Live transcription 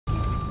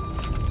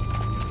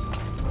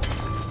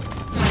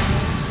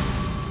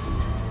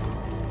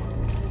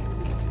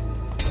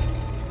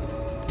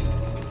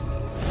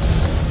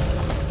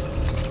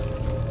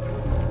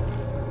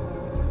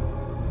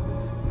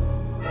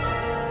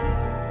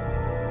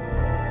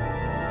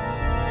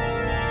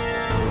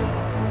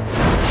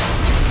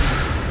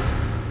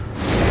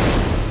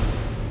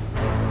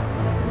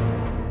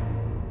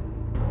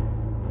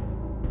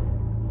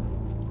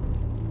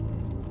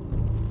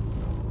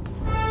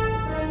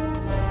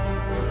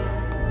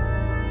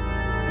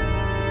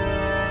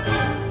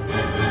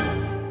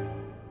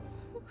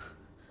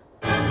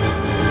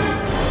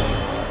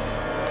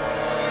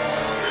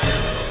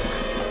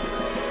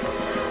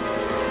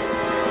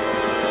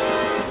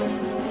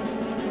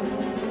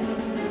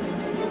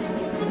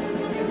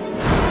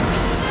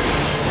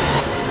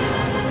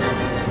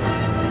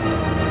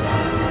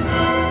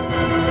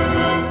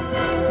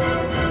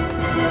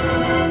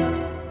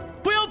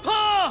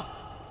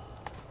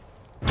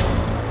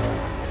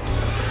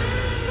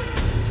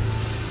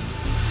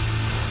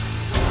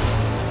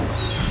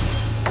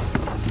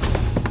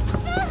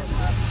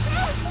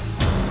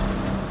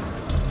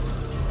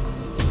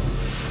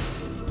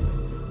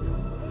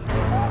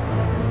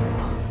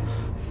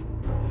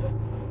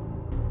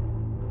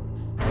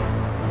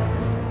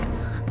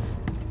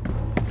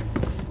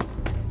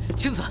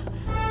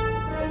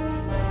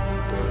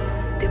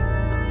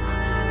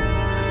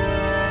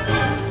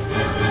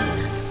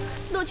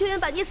全员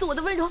把捏死我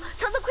的温柔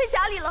藏在盔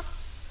甲里了。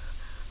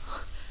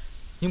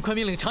你们快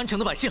命令长安城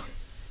的百姓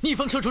逆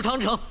风撤出长安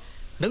城，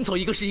能走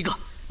一个是一个，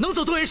能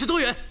走多远是多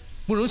远。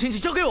慕容亲戚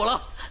交给我了。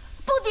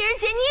不，狄仁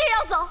杰，你也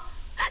要走，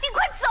你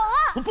快走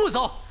啊！我不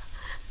走，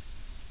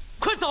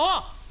快走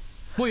啊！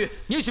墨玉，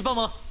你也去帮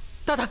忙。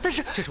大大，但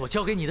是这是我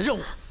交给你的任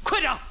务，快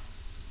点！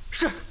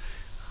是。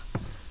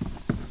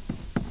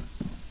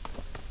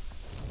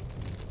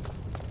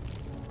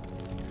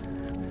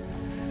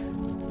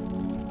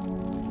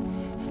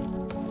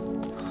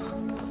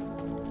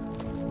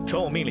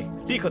 传我命令，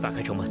立刻打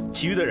开城门，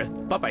其余的人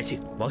把百姓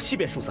往西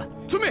边疏散。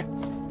遵命，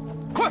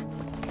快！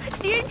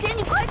狄仁杰，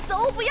你快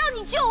走！我不要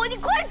你救我，你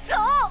快走！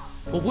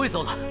我不会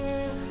走的，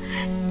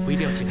我一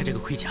定要解开这个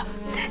盔甲。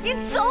你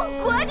走，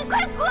滚！你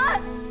快滚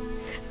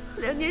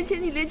！2年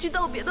前你连句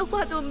道别的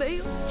话都没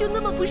有，就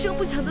那么不声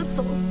不响的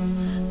走了。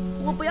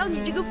我不要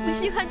你这个负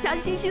心汉假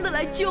惺惺的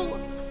来救我，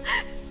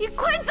你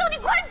快走！你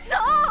快走！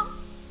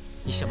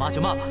你想骂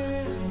就骂吧，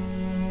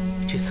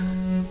这次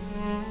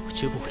我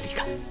绝不会离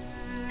开。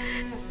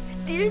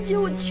 狄仁杰，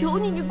我求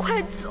你，你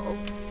快走！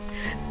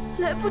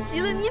来不及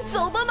了，你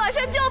走吧，马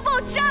上就要爆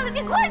炸了，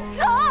你快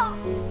走！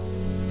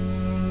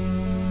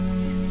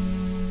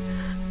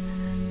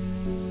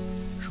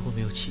如果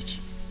没有奇迹，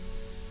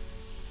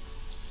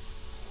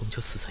我们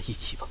就死在一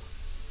起吧。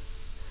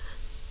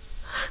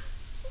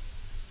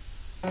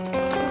快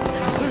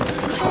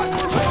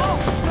走！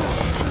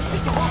你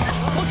走，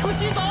往城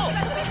西走，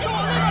都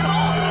往那边走。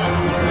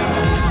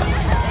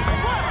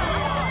快，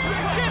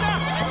这边！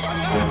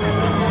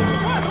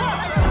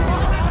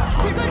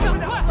 跟上，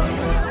快！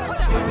快点！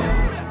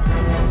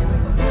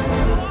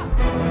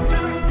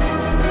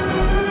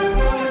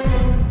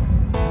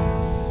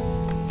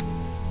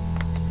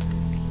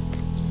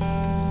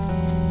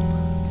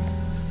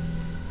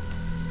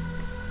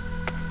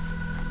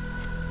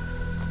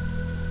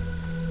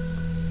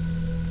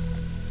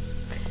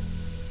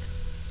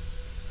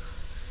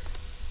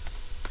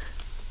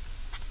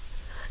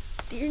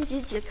狄仁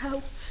杰，解开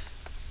我！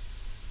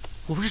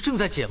我不是正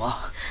在解吗？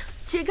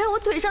解开我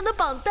腿上的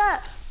绑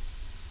带！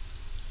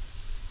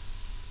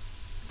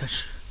 但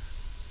是，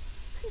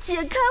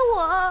解开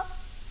我啊！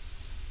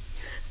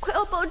快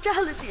要爆炸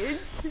了，狄仁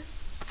杰！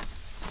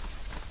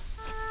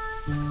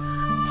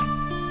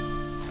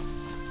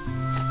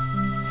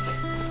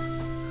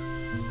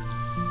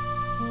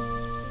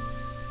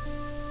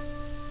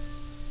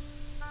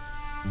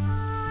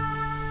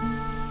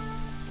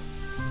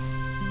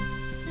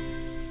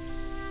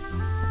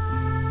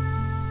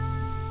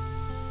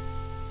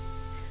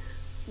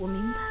我明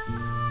白，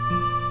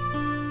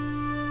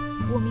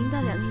我明白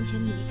2年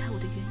前你离开我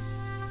的原因。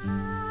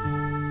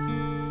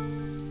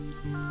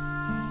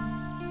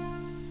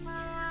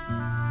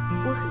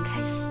 我很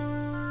开心，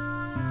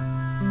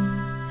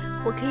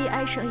我可以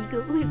爱上一个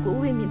为国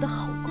为民的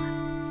好官。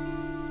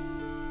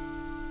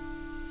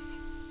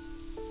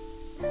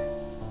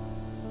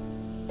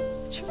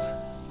青子，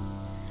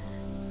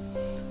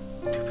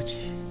对不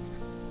起。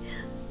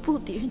不，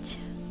狄仁杰，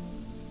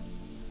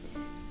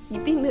你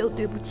并没有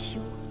对不起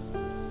我。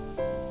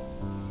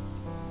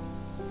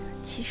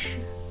其实，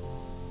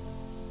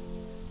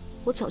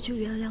我早就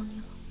原谅你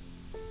了。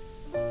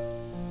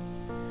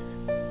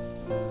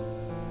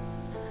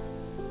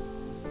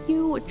 因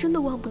为我真的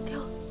忘不掉。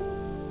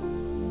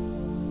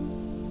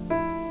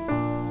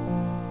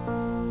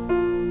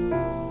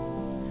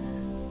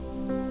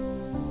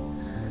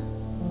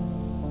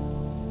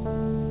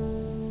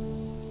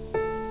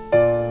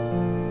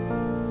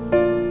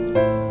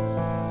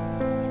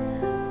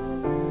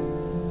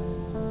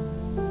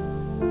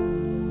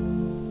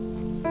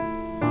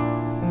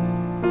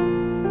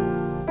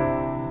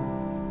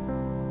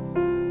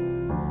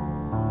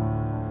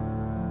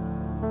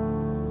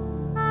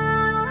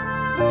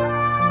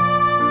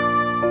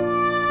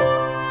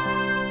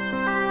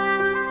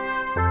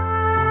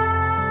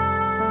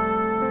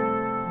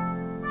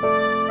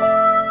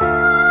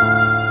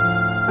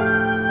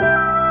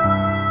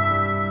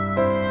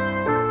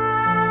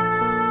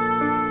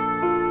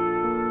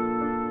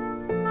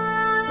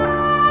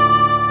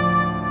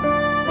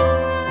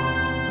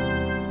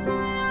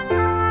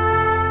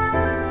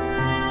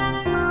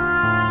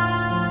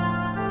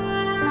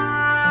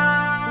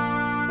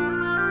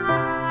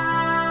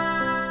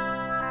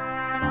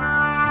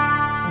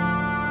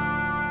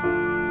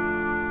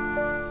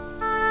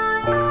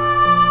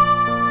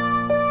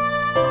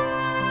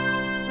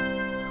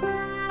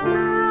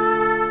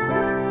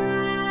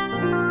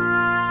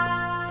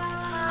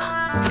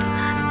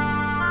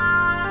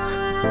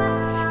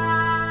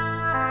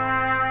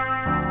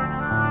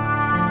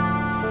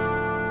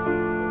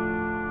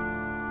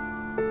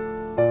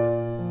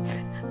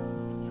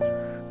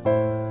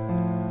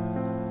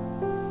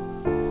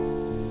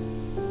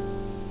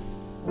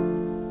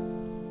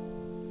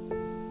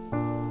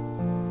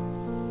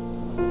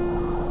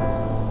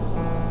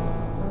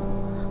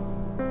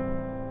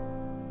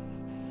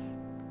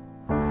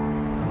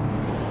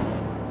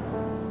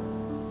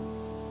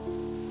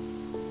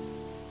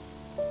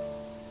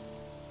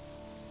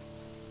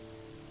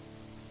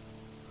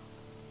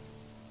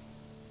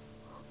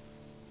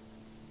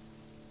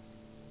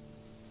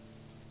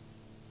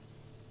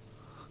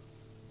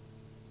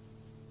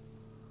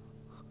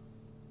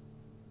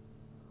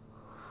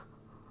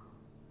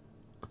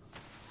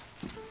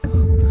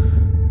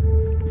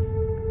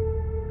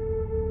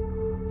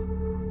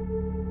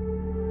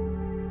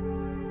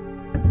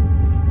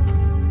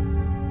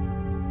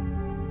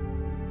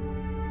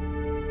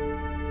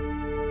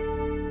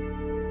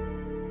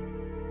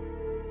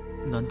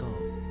难道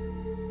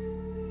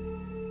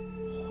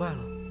坏了？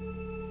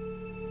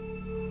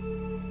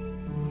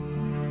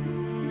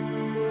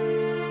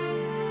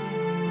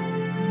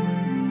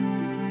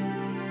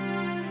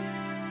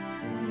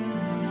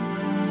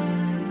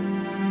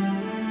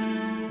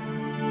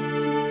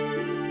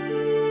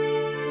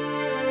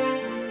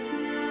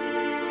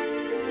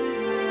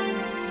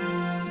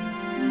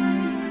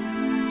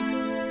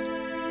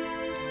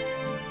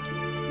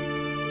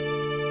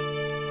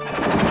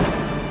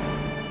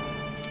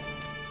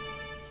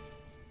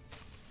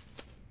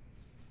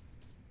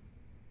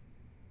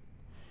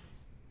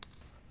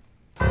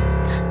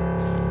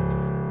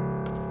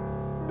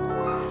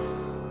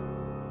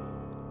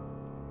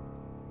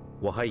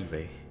我还以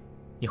为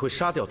你会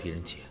杀掉狄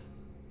仁杰，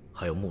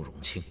还有慕容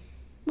清。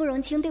慕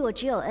容清对我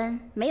只有恩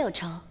没有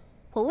仇，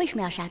我为什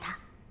么要杀他？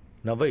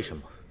那为什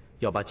么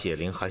要把解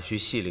铃还须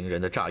系铃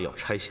人的炸药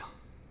拆下，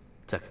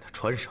再给他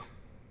穿上？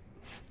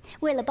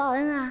为了报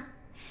恩啊！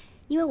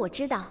因为我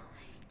知道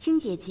青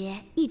姐姐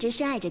一直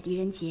深爱着狄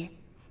仁杰，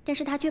但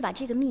是她却把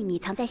这个秘密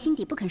藏在心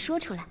底不肯说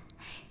出来，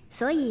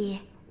所以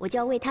我就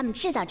要为他们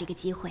制造这个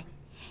机会，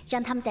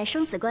让他们在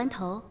生死关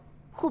头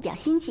互表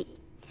心迹。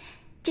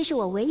这是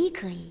我唯一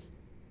可以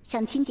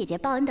向青姐姐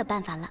报恩的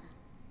办法了。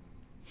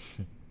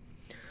哼，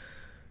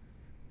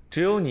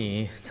只有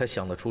你才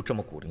想得出这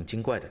么古灵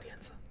精怪的点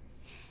子。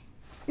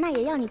那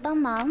也要你帮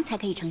忙才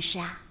可以成事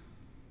啊。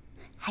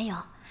还有，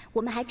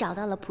我们还找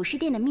到了普世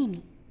殿的秘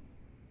密。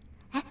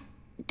哎，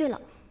对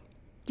了，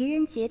狄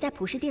仁杰在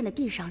普世殿的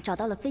地上找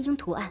到了飞鹰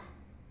图案，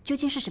究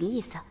竟是什么意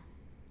思？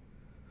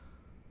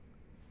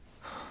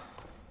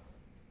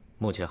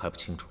目前还不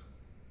清楚，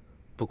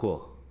不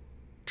过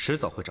迟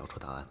早会找出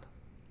答案的。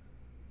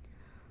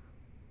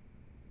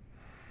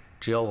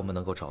只要我们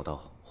能够找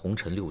到红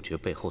尘六绝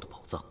背后的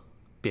宝藏，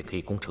便可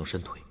以功成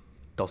身退，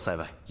到塞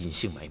外隐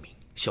姓埋名，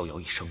逍遥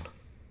一生了。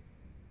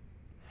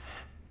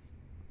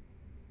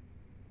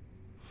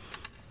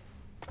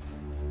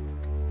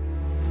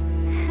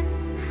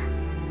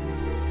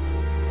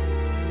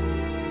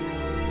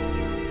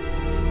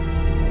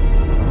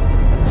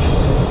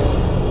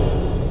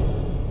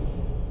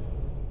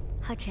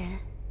浩辰，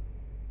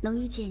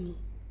能遇见你，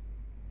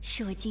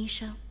是我今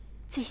生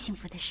最幸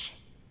福的事。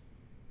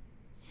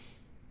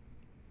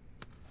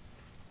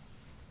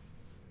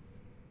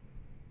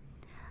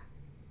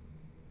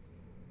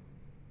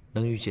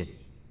能遇见你，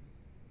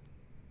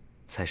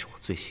才是我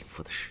最幸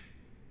福的事。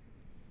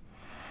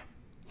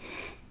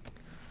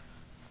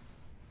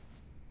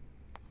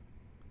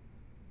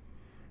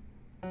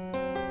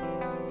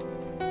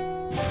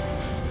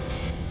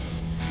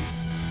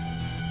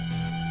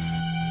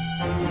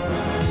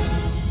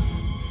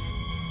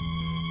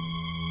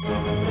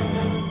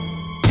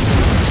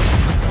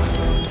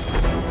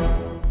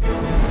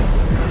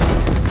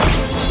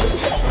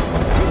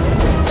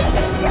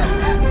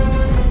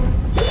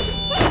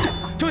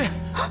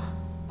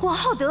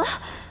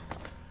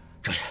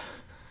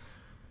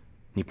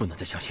你不能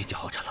再相信焦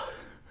浩辰了，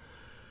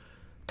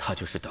他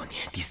就是当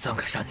年第3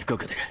个杀你哥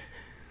哥的人。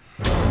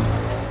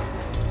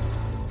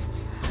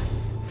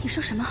你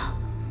说什么？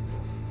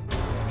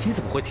你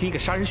怎么会听一个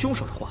杀人凶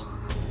手的话？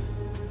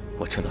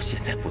我撑到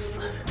现在不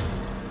死，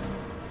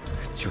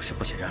就是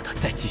不想让他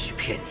再继续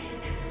骗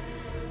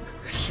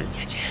你。10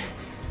年前，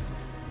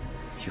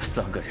有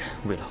3个人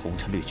为了红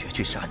尘绿绝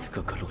去杀你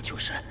哥哥陆秋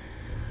山，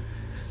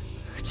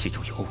其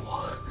中有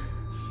我，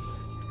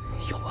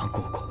有王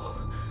姑姑。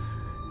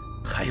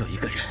还有一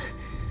个人，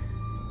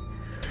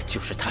就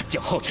是他焦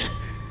浩辰，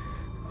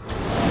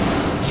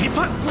一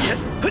派胡言！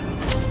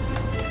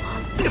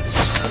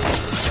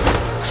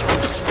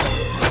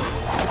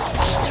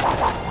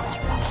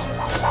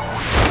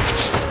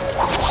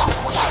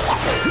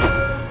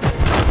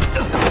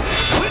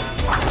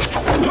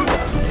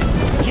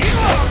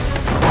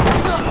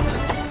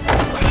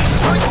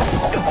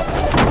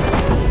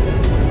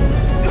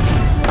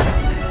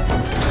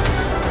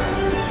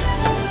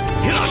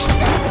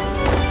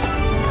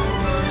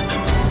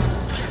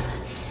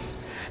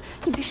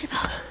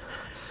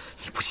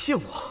信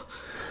我，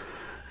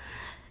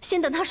先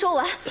等他说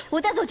完，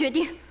我再做决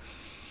定。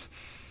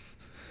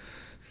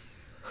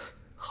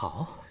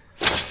好，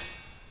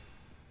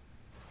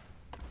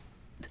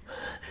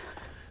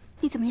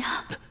你怎么样？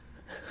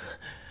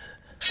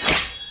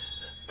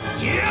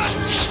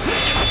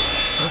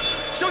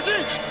小心！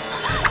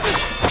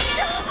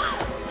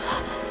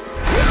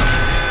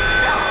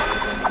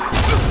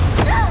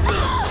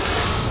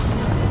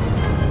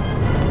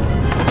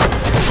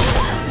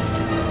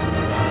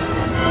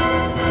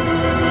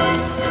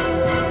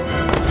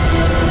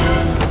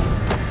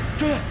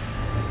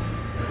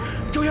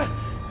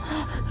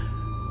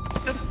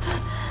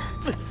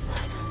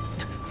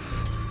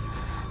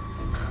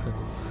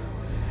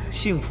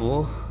幸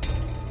福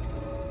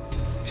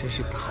真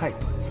是太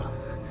短暂了。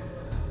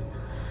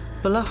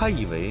本来还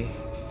以为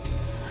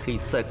可以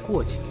再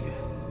过几个月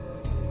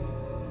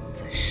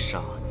再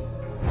杀你。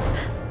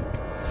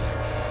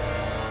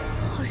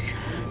浩辰，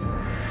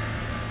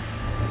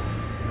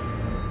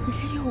你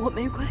利用我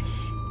没关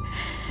系，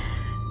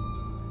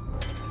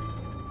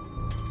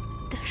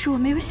但是是我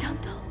没有想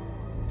到，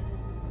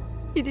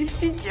你的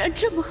心竟然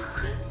这么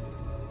狠。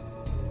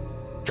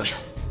周岩，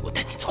我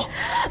带你走。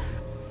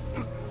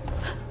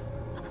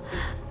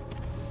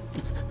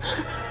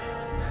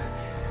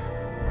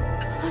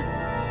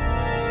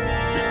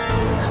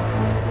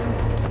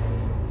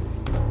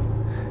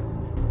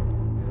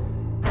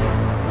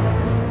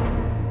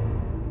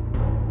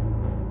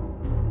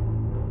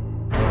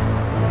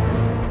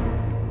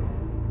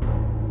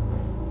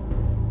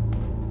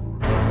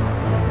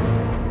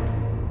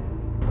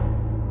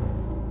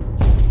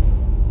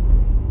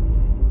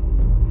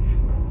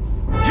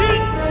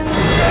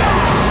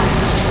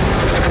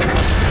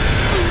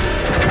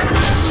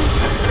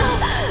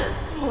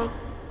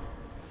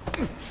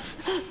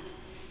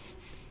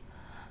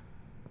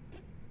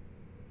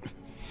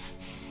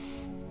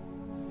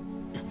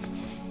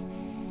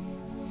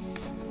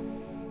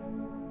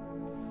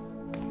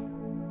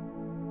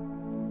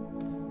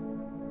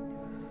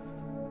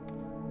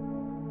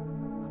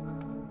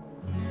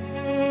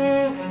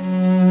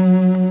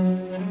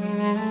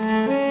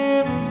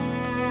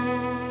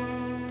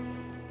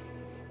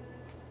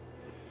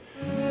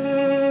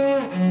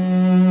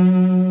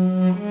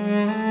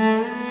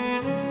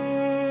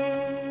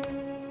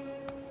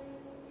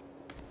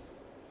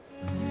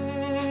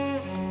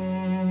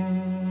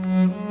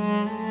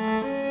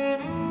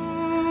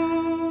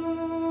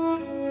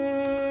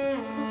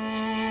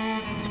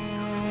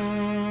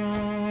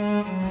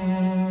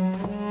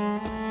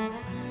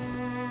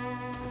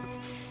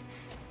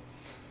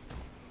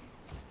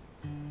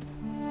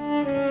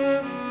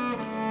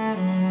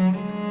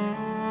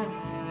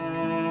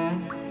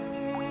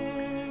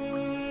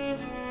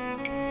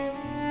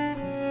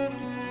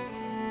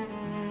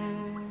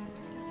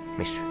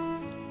没事，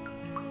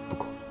不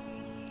哭，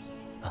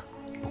啊，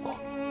不哭。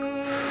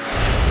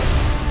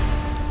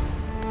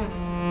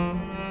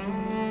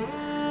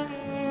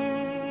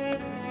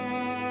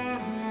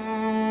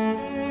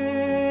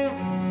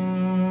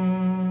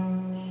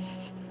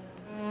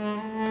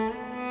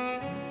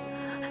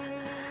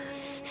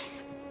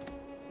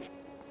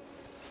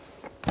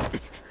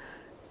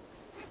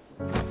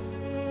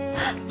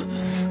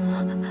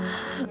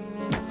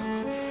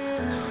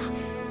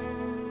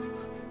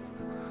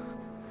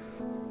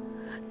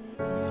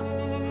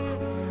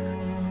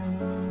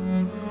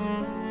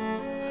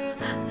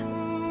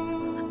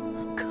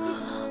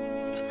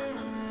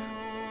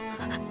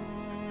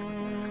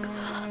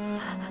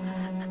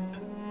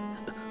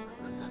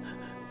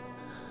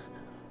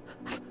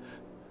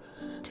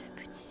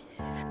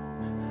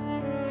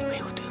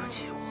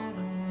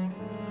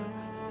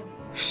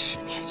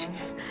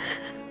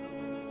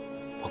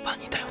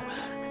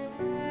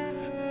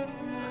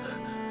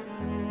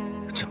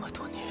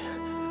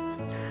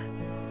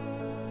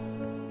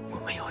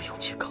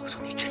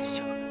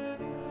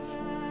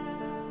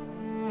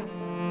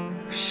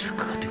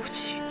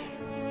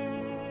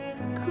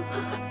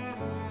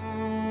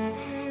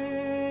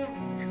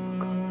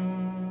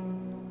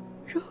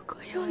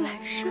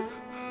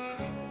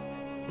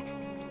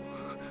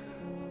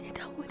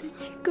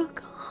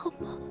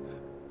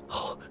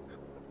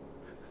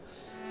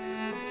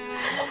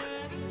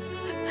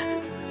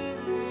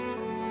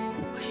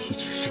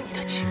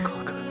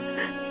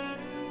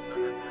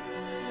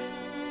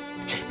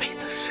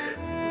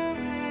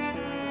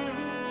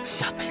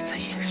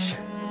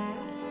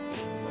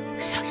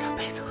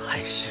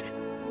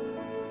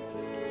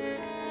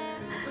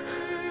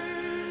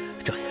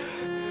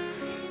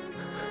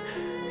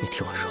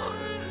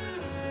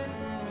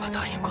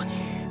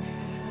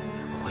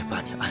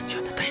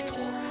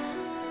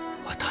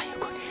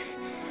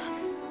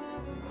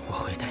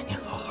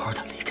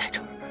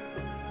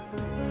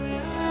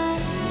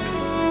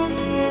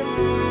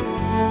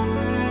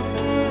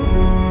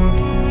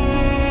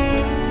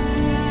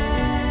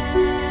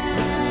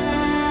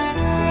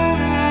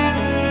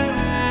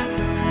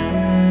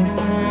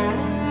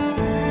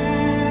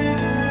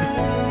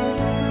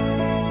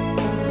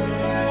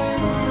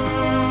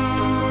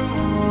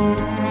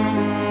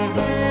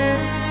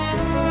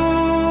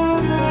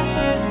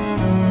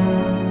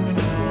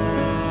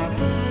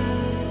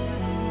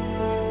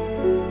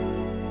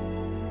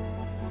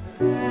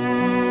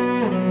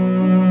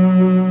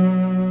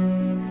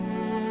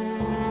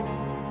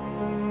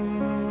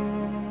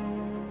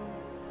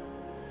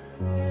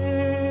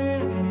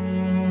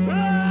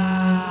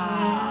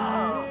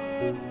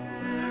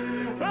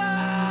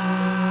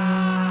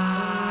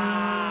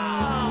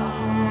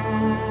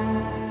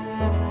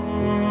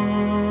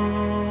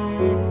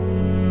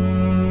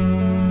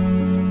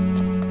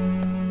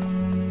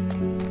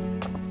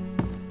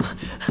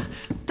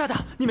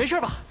你没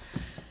事吧？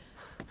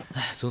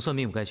哎，总算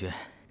命不该绝，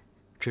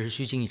只是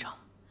虚惊一场，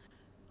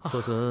否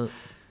则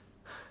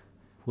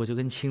我就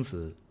跟青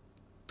子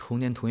同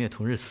年同月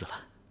同日死了。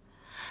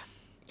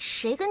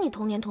谁跟你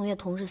同年同月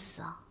同日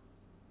死啊？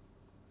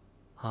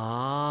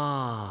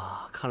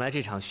啊，看来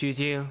这场虚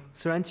惊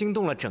虽然惊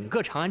动了整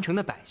个长安城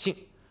的百姓，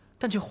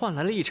但却换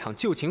来了一场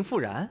旧情复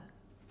燃，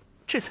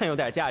这算有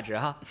点价值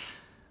哈。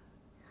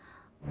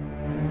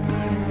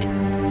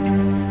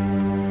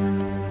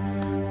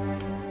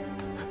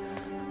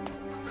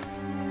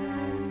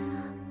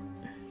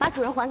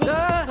主人还给你。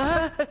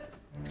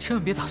千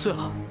万别打碎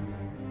了，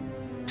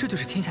这就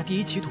是天下第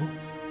一奇图。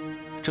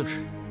正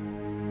是，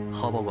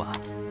好保管，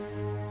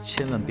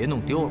千万别弄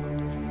丢了。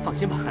放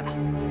心吧，大大。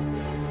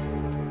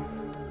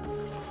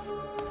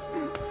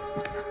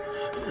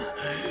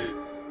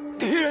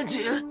狄仁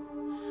杰，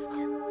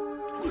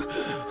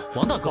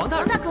王大哥，王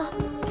大哥，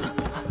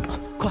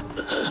快！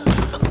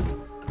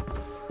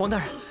王大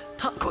人，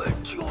快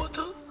救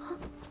他！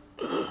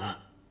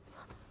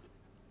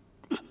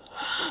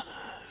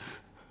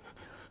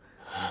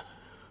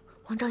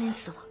王昭言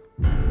死了。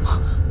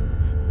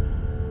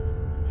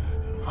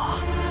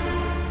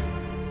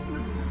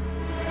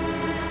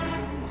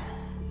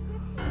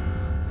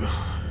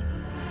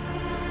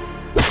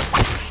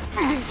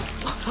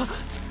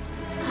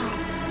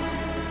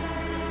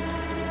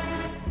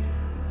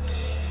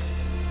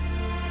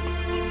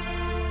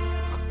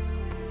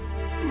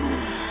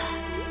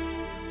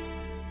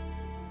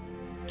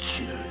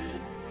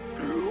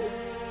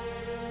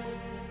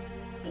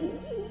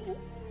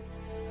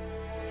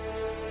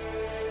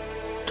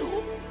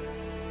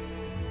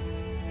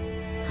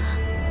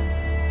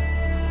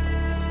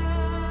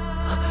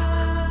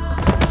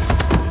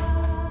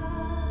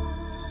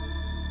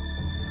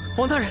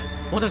王大人，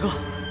王大哥，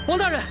王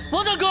大人，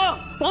王大哥，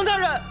王大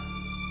人！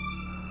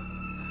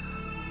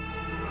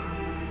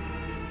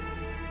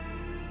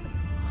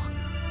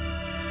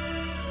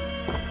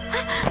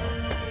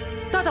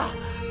大大，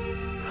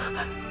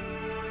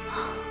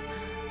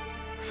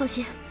放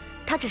心，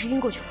他只是晕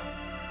过去了。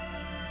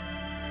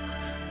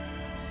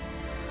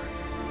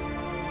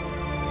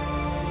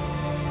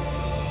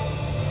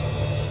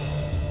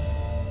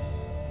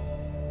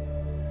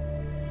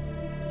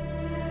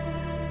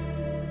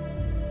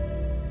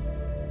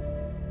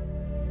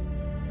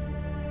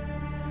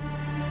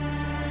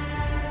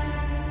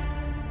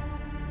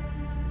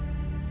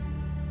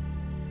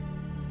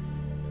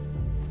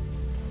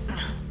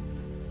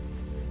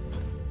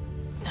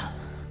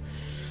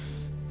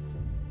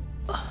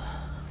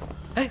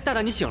哎，大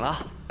大，你醒了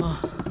啊？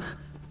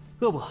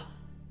饿不？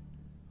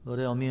饿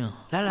得要命。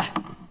来来，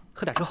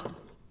喝点粥。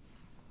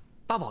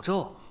八宝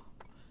粥。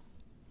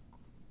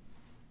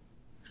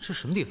这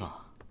什么地方？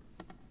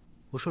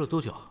我睡了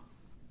多久？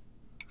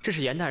这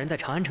是严大人在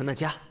长安城的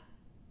家。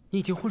你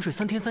已经昏睡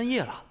3天3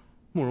夜了。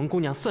慕容姑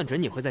娘算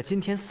准你会在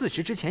今天4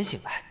时之前醒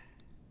来，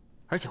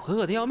而且会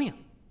饿得要命，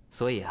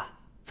所以啊，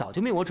早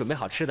就命我准备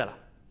好吃的了。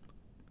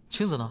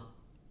青子呢？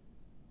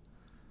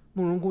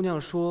慕容姑娘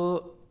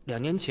说，2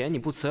年前你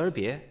不辞而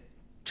别，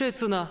这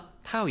次呢，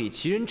她要以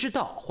其人之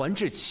道还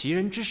治其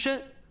人之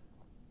身，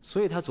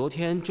所以她昨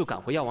天就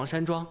赶回药王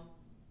山庄，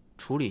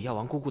处理药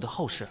王姑姑的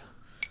后事。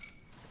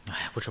哎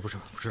呀，不吃。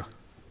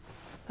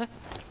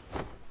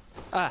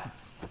哎，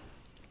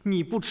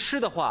你不吃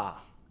的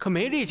话，可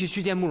没力气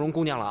去见慕容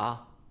姑娘了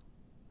啊？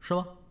是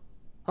吗？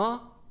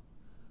啊，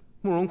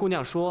慕容姑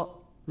娘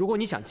说，如果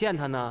你想见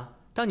她呢，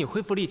当你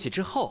恢复力气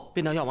之后，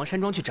便到药王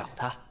山庄去找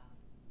她，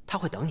她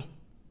会等你。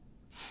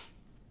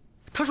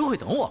她说会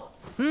等我。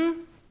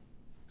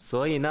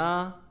所以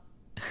呢，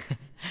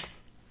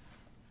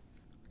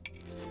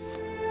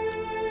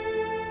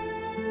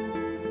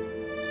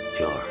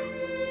晴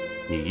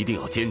儿，你一定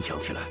要坚强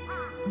起来，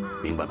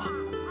明白吗？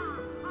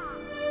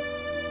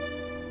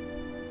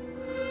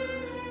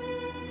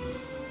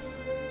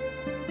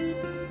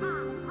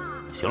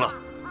行了，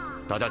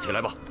大家起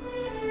来吧，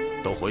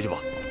都回去吧。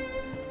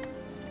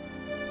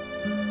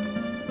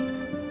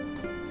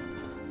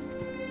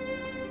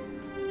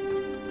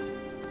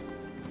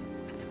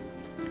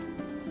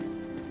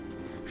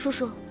叔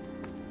叔，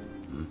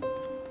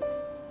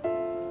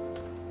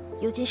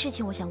有件事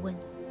情我想问你。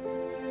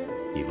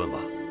你问吧。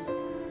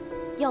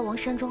药王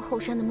山庄后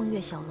山的梦月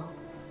小楼，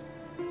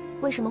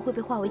为什么会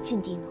被划为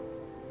禁地呢？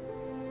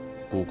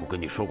姑姑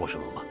跟你说过什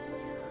么吗？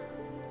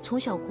从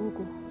小姑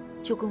姑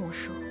就跟我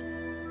说，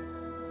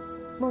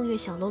梦月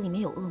小楼里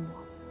面有恶魔，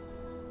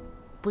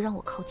不让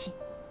我靠近。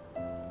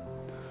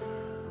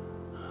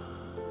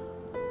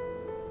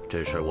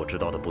这事儿我知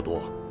道的不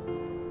多，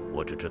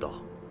我只知道，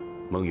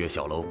梦月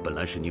小楼本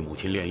来是你母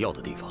亲炼药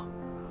的地方，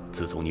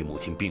自从你母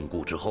亲病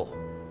故之后，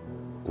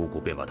姑姑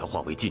便把它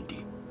划为禁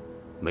地，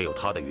没有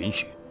她的允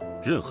许，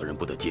任何人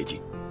不得接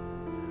近。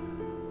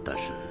但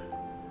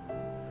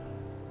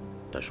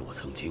是我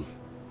曾经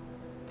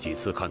几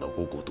次看到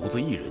姑姑独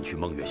自一人去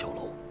梦月小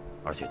楼，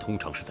而且通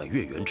常是在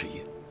月圆之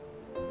夜。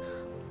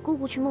姑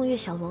姑去梦月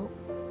小楼，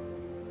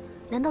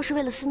难道是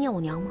为了思念我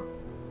娘吗？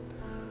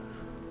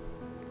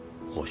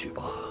或许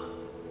吧，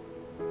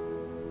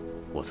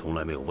我从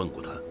来没有问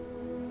过她。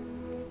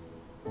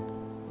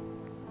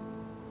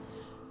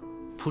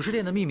普世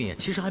殿的秘密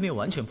其实还没有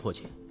完全破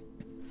解，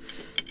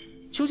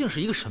究竟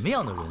是一个什么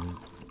样的人，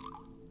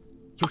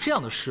有这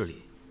样的势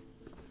力，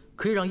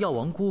可以让药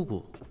王姑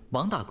姑、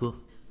王大哥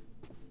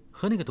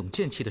和那个懂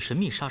剑气的神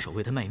秘杀手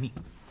为他卖命？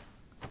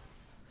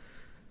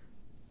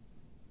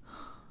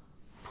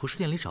普世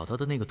殿里找到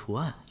的那个图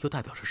案又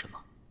代表着什么？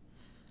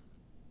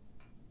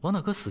王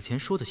大哥死前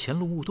说的前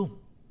路勿动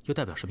又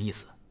代表什么意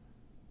思？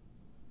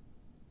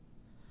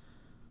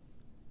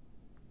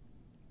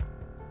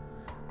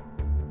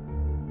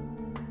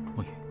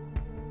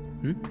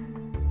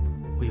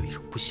我有一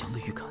种不祥的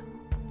预感。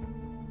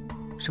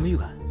什么预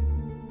感？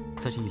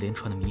在这一连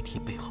串的谜题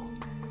背后，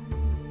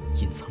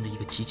隐藏着一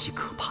个极其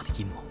可怕的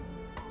阴谋，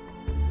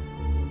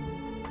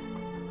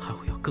还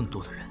会有更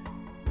多的人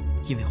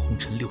因为红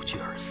尘六绝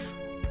而死。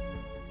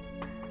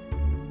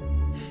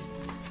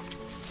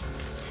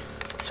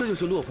这就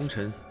是骆红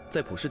尘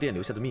在普世殿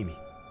留下的秘密。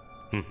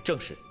正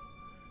是。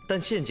但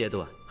现阶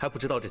段还不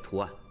知道这图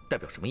案代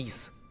表什么意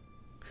思。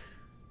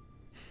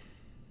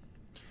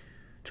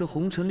这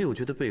红尘六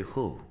绝的背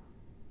后，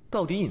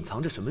到底隐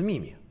藏着什么秘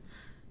密？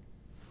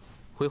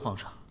回皇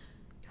上，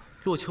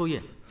骆秋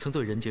燕曾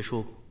对仁杰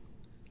说过，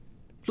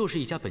骆氏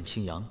一家本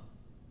姓杨，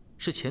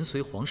是前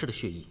隋皇室的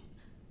血裔，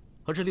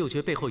而这六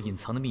绝背后隐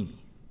藏的秘密，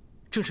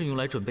正是用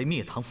来准备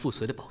灭唐复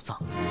隋的宝藏。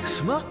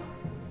什么？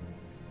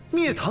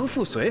灭唐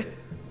复隋？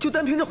就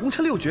单凭这红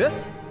尘六绝？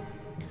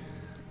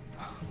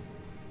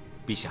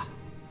陛下，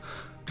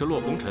这骆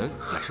红尘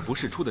乃是不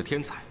世出的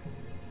天才，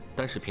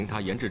单是凭他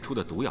研制出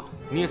的毒药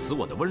捏死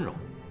我的温柔，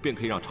便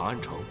可以让长安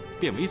城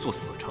变为一座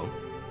死城。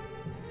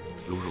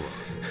如若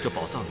这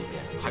宝藏里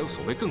面还有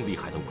所谓更厉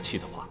害的武器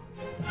的话，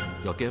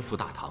要颠覆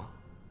大唐，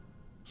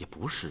也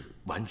不是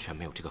完全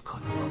没有这个可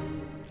能啊。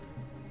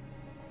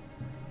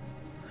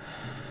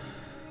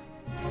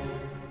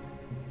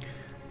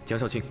江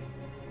少卿，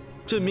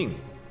朕命你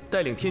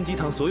带领天机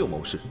堂所有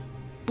谋士，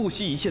不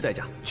惜一切代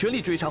价，全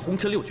力追查红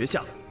尘六绝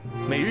下落，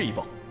每日一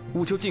报，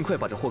务求尽快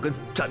把这祸根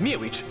斩灭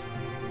为止。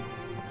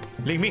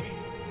领命。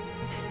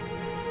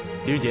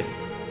狄仁杰，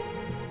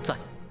在。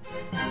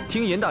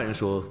听严大人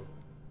说，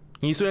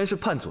你虽然是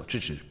叛左之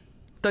职，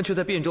但却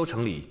在汴州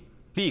城里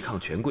力抗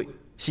权贵，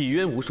洗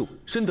冤无数，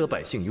深得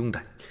百姓拥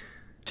戴。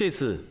这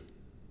次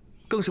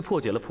更是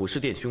破解了普世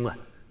殿凶案，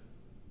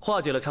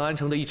化解了长安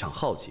城的一场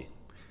浩劫。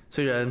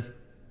虽然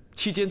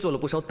期间做了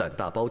不少胆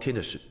大包天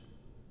的事，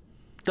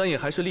但也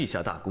还是立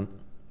下大功。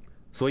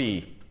所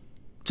以，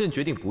朕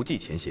决定不计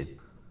前嫌，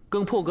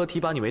更破格提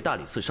拔你为大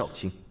理寺少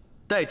卿，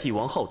代替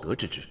王浩德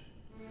之职。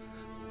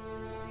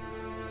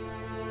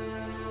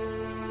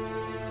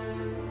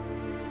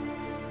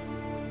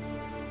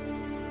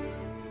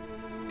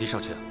狄少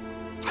卿，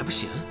还不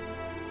显？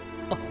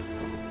哦，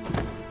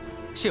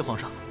谢皇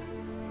上。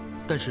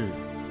但是，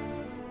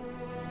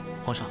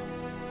皇上，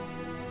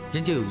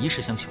人家有一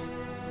事相求。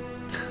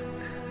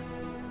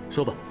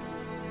说吧。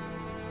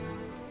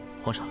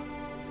皇上，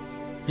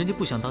人家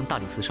不想当大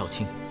理寺少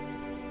卿，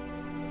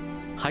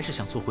还是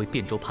想做回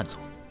汴州叛左。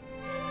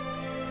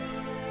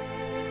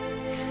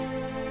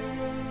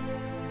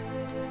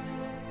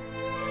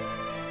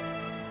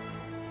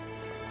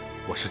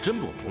我是真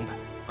不明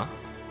白啊！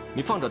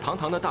你放着堂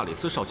堂的大理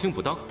寺少卿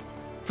不当，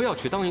非要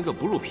去当一个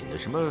不入品的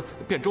什么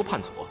汴州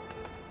叛左，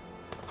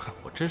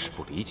我真是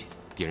不理解。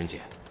狄仁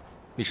杰，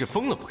你是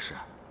疯了不是？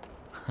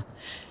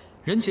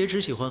仁杰只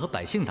喜欢和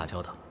百姓打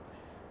交道，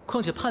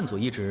况且叛左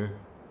一职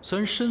虽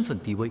然身份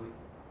低微，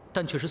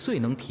但却是最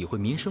能体会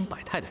民生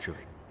百态的职位。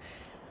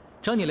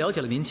只要你了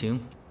解了民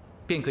情，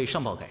便可以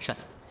上报改善。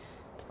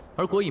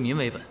而国以民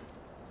为本，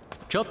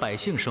只要百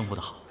姓生活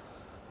得好，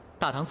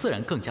大唐自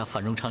然更加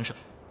繁荣昌盛。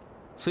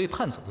所以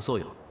叛左的作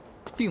用，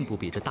并不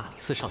比这大理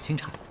寺少卿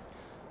差。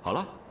好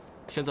了，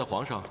现在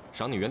皇上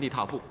赏你原地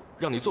踏步，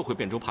让你做回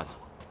汴州叛左，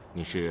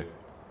你是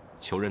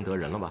求仁得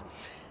仁了吧？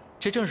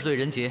这正是对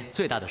仁杰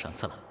最大的赏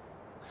赐了。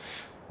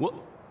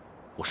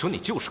我说你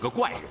就是个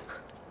怪人。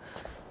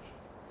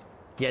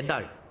严大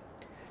人，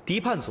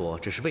狄叛左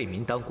只是为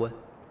民当官，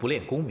不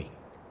练功名，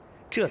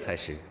这才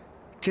是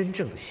真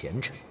正的贤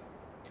臣。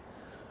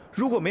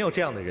如果没有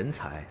这样的人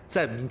才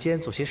在民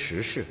间做些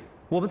实事，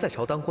我们在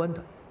朝当官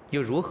的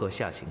又如何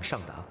下情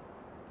上达？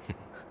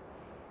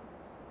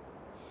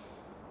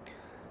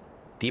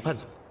狄叛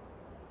左，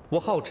我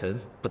浩辰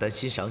不单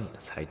欣赏你的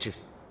才智，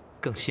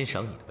更欣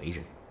赏你的为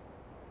人。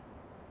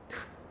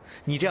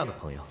你这样的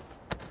朋友，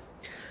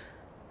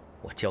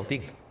我交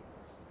定了。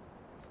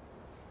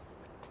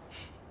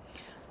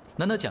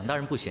难得蒋大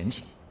人不嫌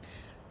弃，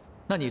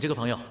那你这个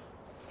朋友，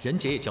仁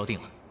杰也交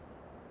定了。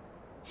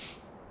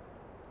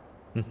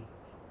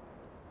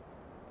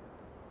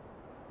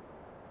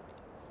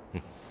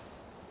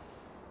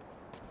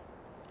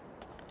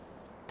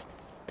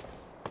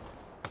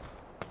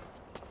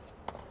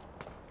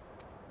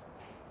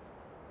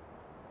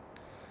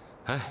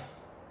哎，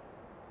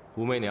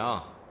武媚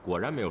娘果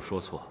然没有说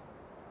错，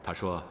她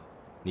说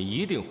你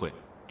一定会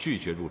拒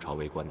绝入朝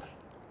为官的。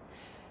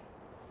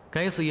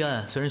该死一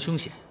案虽然凶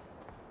险，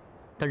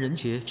但仁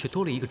杰却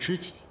多了一个知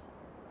己。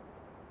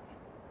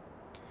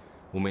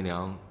武媚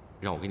娘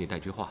让我给你带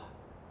句话，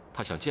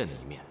她想见你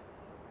一面，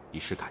以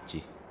示感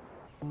激。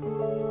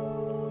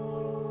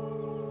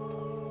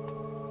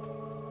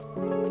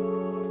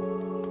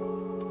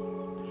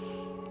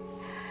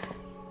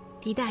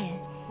狄大人，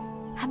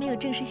还没有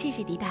正式谢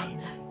谢狄大人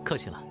呢。客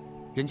气了，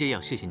仁杰也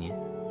要谢谢您，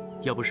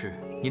要不是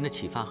您的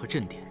启发和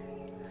镇点，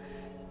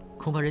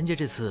恐怕仁杰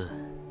这次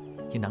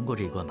也难过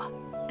这一关吧。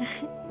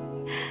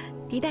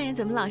狄大人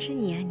怎么老是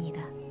你啊你的？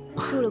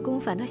入了宫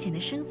反倒显得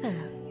生分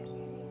了。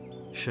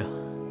是啊，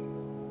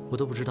我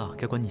都不知道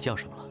该管你叫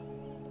什么了。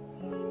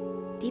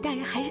狄大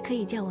人还是可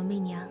以叫我媚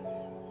娘。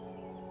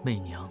媚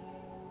娘，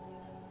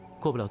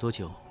过不了多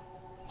久，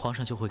皇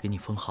上就会给你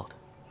封号的。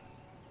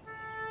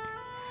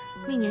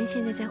媚娘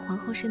现在在皇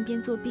后身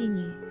边做婢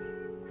女，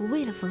不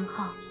为了封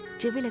号，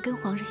只为了跟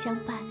皇上相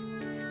伴。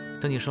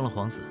等你生了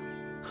皇子，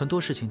很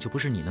多事情就不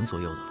是你能左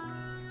右的了。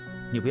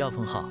你不要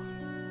封号，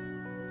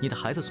你的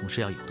孩子总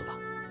是要有的吧？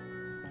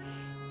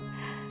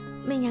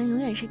媚娘永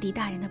远是狄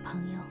大人的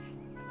朋友。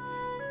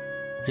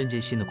人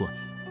杰信得过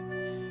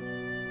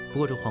你，不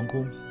过这皇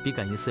宫比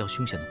赶夜寺要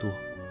凶险得多，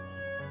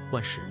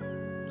万事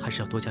还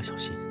是要多加小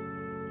心。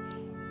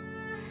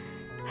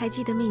还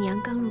记得媚娘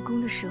刚入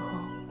宫的时候，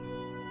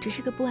只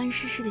是个不谙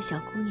世事的小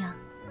姑娘，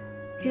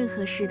任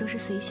何事都是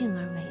随性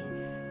而为。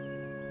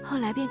后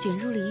来便卷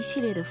入了一系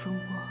列的风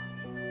波。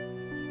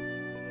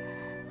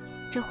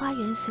这花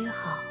园虽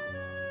好，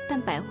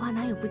但百花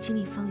哪有不经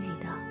历风雨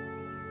的？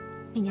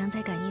媚娘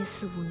在赶夜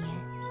寺5年，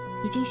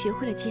已经学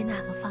会了接纳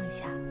和放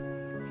下。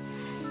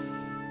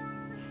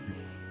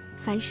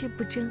凡事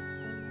不争，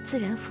自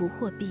然福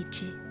祸必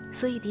至。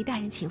所以狄大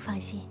人请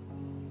放心。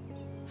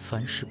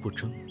凡事不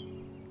争，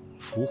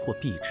福祸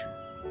必至，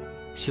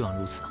希望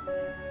如此啊。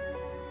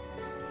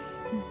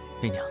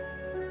媚娘，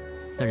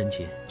那人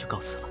杰就告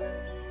辞了。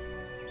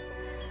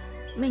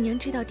媚娘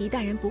知道狄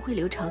大人不会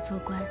留朝做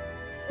官，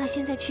那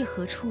现在去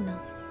何处呢？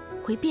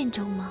回汴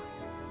州吗？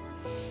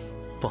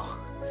不，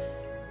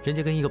人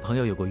杰跟一个朋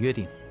友有过约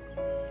定，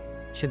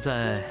现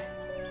在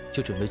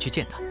就准备去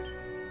见他。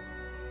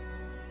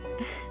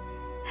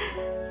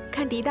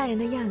看狄大人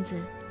的样子，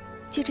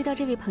就知道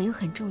这位朋友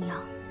很重要。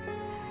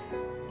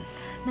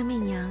那媚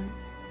娘，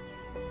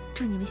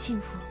祝你们幸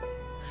福。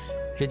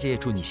人杰也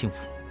祝你幸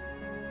福。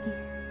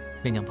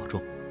媚娘保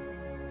重。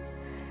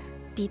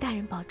狄大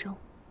人保重。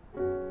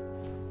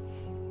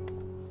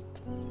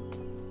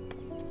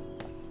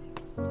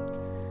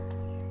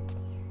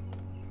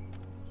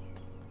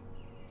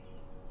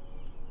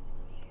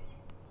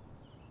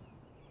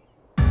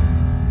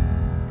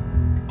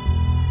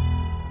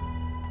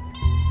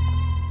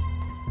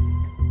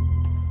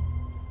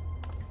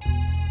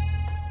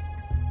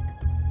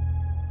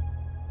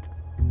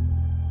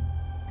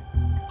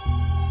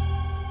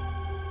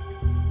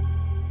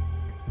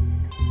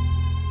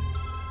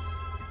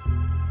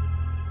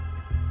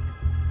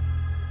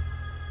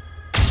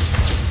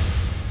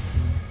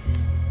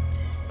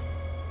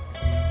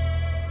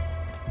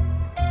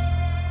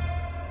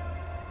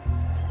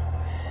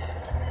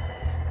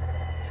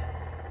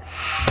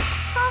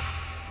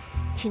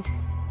青子，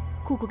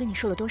姑姑跟你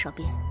说了多少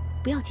遍，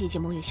不要接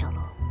近梦月小楼。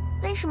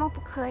为什么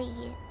不可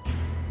以？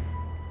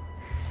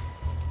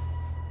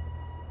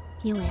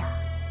因为啊，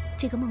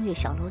这个梦月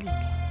小楼里面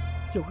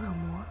有恶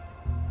魔，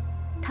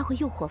它会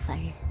诱惑凡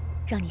人，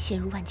让你陷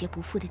入万劫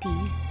不复的地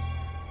狱。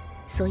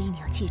所以你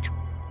要记住，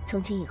从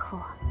今以后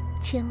啊，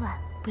千万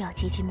不要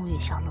接近梦月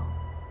小楼，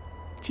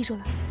记住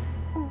了？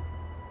嗯。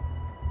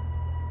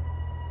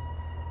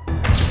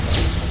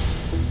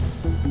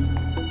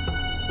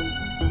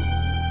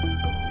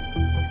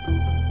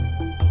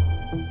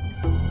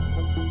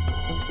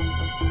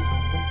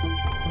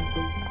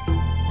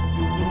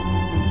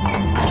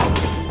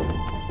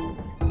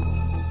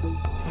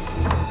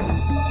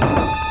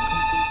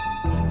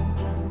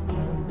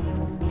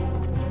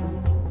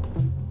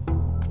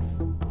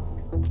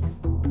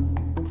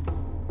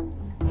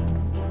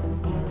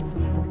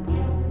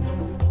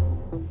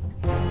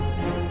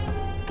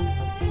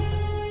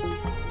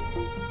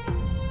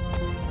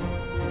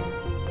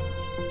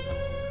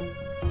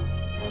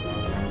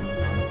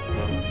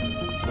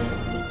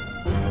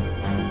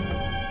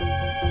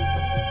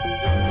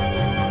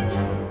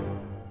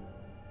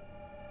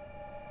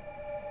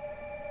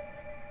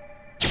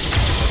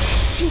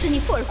青子，你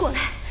附耳过来。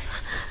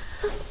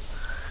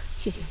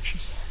月圆之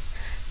夜，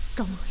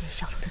到梦月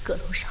小楼的阁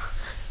楼上，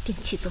点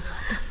起走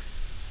马灯，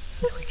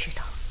你会知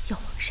道药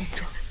王山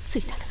庄最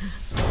大的秘密。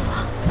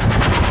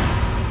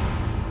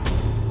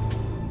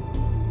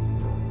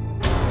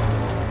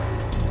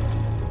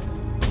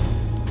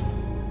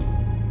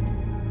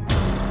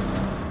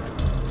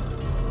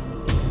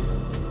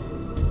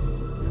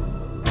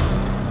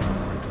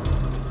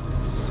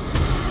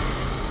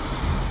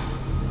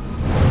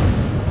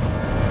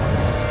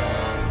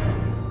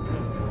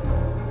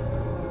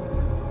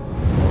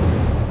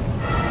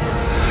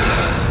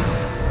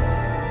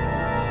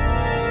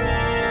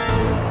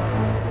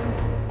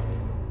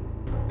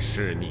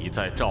是你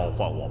在召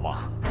唤我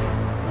吗？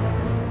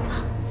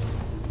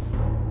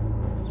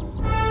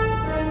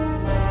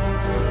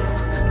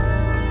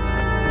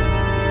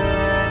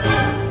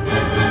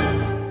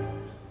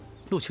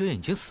陆秋燕已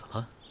经死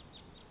了，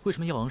为什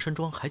么药王山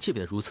庄还戒备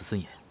得如此森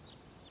严？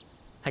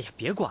哎呀，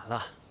别管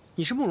了，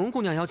你是慕容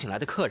姑娘邀请来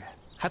的客人，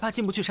还怕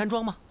进不去山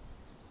庄吗？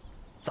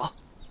走。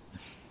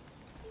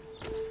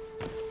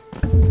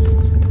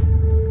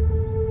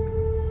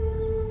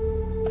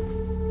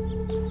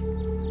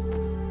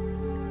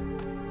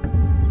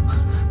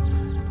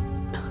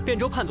汴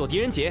州叛左狄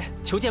仁杰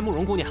求见慕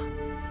容姑娘。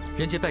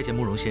人杰拜见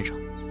慕容先生。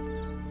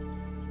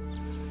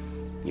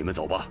你们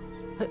走吧。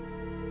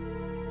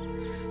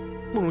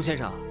慕容先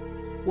生，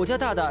我家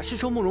大大是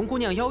受慕容姑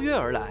娘邀约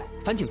而来，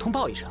烦请通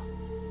报一声。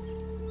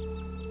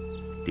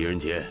狄仁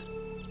杰，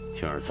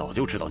青儿早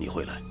就知道你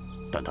会来，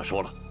但他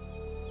说了，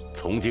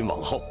从今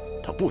往后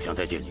他不想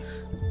再见你，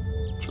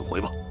请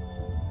回吧。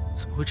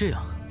怎么会这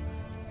样？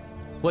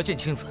我要见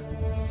青子，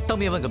当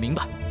面问个明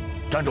白。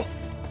站住！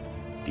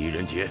狄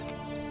仁杰，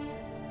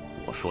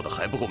我说的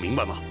还不够明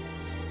白吗？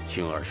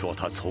青儿说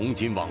她从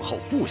今往后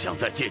不想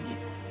再见你，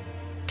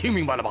听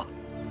明白了吧？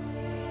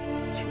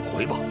请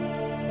回吧。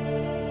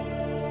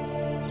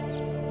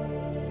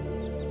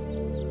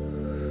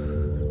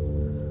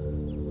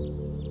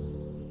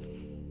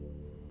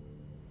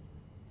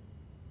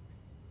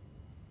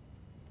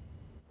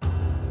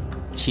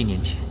7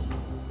年前，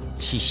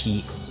七夕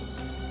夜，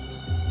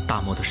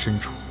大漠的深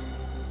处，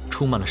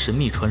充满了神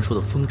秘传说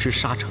的风之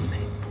沙城内，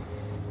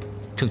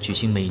正举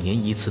行每年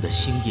一次的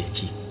星夜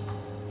祭。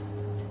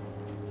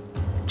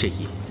这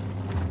夜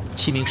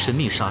，7名神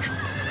秘杀手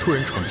突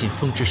然闯进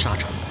风之沙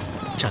城，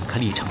展开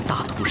了一场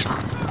大屠杀。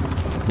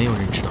没有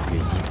人知道原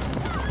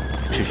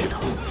因，只知道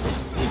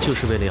就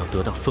是为了要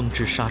得到风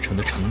之沙城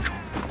的城主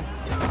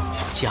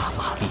加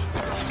玛丽。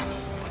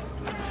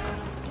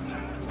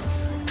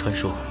传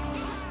说，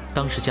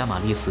当时加玛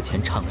丽死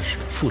前唱的是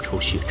复仇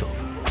血咒，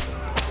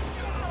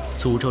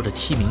诅咒着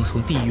7名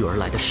从地狱而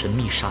来的神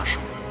秘杀手，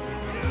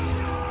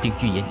并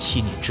预言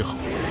7年之后，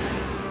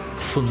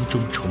风中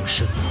重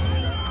生，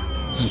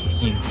夜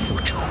莺复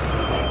仇。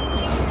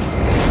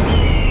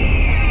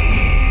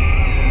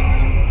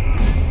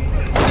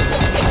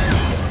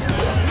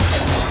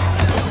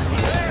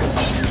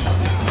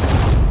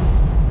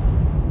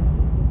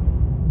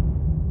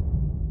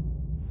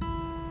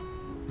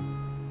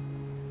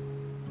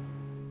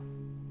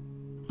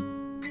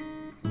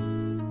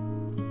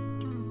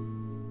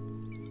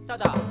大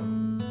大，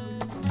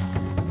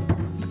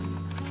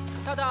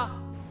大大，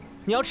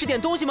你要吃点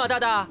东西吗？大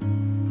大，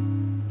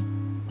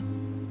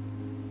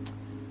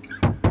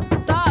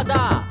大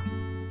大，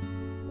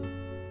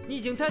你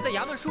已经待在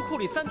衙门书库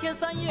里3天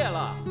3夜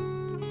了，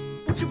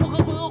不吃不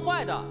喝会饿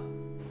坏的。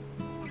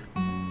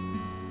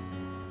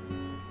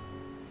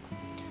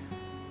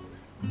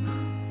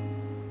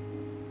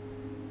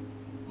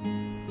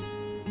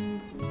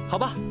好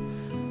吧，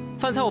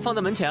饭菜我放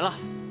在门前了。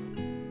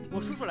我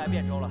叔叔来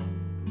汴州了。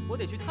我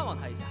得去探望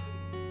他一下，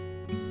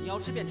你要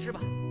吃便吃吧，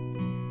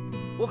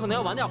我可能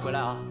要晚点回来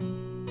啊。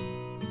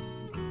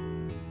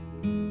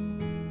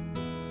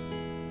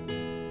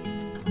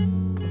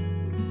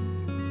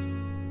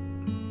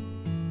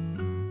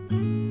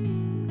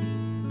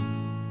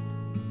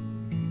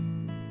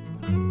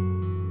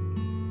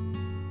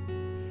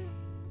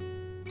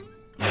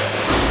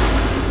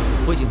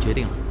我已经决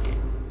定了，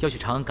要去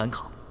长安赶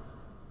考，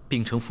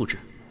秉承父志，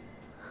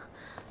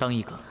当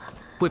一个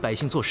为百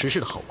姓做实事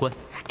的好官。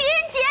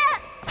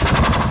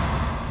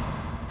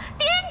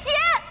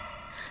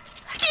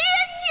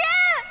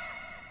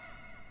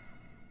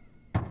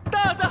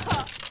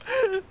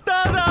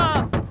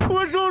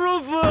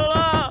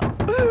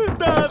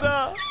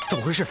怎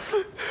么回事？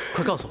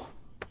快告诉我！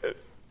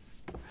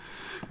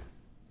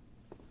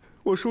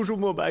我叔叔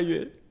莫白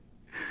云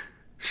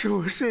是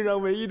我世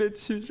上唯一的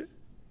亲人，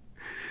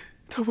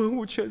他文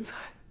武全才，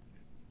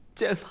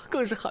剑法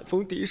更是罕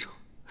逢敌手。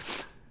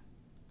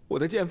我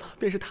的剑法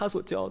便是他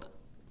所教的，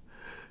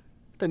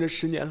但这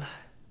10年来，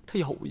他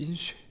杳无音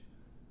讯。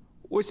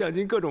我想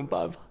尽各种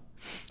办法，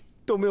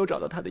都没有找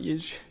到他的音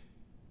讯。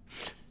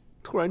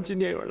突然今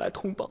天有人来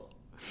通报，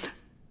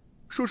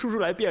说叔叔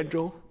来汴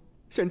州，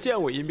想见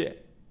我一面。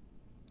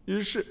于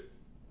是，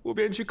我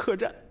便去客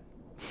栈，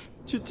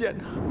去见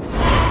他。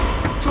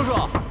叔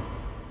叔，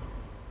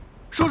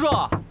叔叔，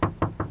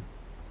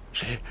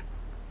谁？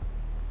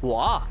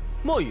我，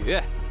墨雨。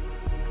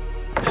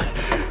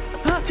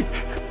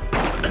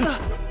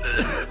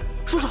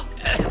叔叔，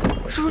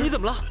叔叔你怎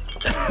么了？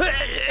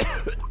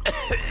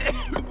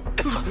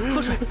叔叔，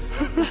喝水，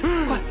来，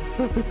快！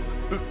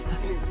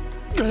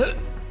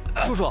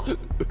叔叔，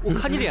我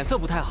看你脸色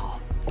不太好，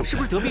是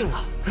不是得病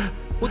了？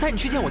我带你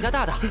去见我家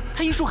大大，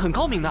他医术很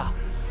高明的。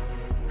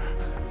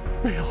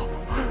没有，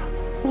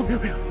我没有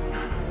病，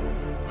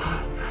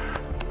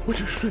我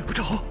只是睡不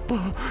着，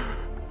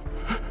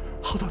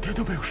好多天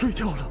都没有睡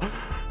觉了。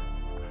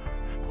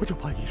我就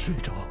怕一睡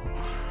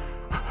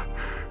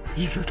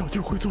着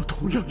就会做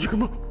同样一个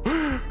梦，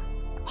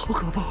好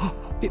可怕！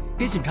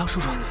别紧张，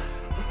叔叔。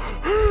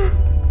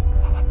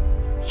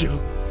鹰。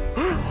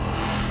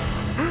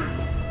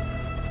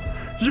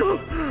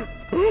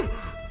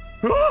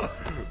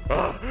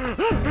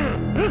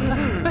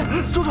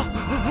叔叔，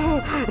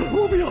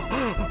我不要，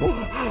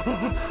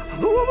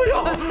我不要！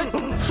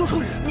叔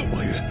叔，你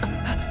墨雨，你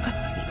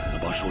能不能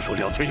帮叔叔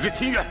了却一个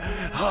心愿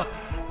啊？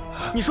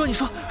你说，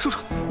叔叔，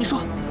你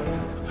说。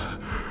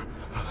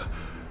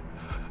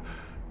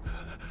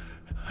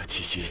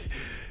七夕，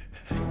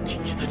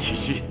今年的七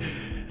夕，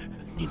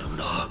你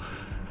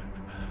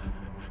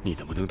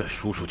能不能带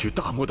叔叔去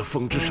大漠的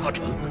风之沙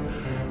城，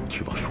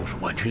去帮叔叔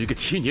完成一个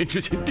7年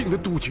之前定的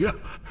赌诀？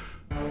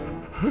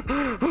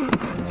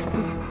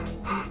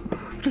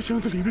这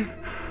箱子里面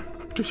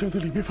这箱子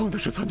里面放的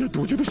是参加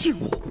赌局的信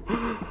物，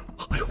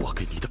还有我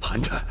给你的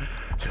盘缠，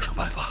想想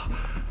办法，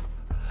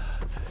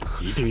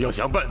一定要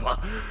想办法，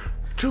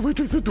成为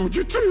这次赌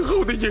局最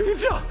后的赢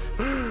家，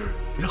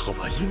然后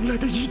把赢来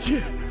的一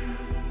切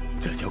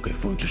再交给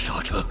风之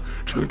沙城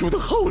城主的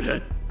后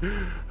人。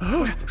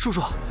不是，叔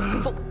叔，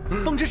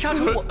风之沙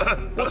城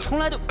我从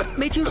来都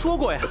没听说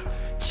过呀。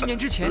7年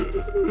之前，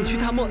你去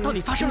大漠到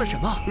底发生了什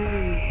么？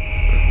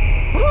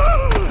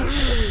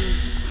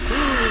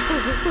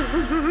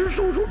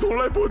叔叔从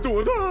来不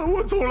赌的，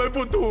我从来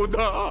不赌的。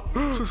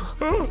叔叔，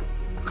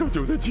可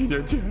就在7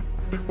年前，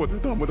我在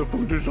大漠的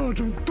风之沙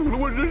城赌了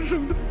我人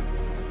生的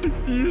第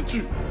1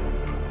局。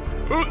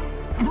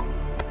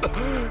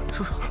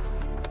叔叔，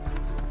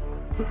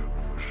我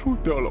输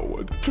掉了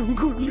我的整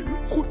个灵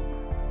魂。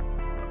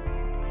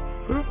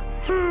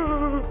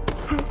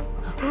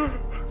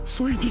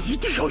所以你一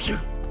定要赢。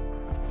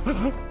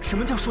什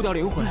么叫输掉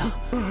灵魂啊？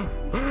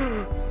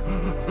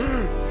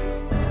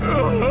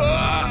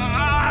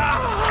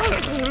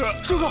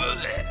叔叔，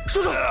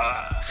叔叔，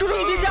叔叔，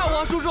你别吓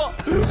我，叔叔，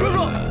叔叔，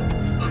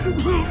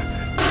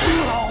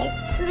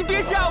你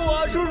别吓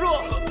我，叔叔，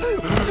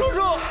叔叔，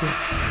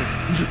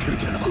你听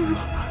见了吗？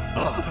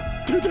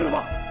听见了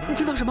吗？你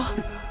听到什么？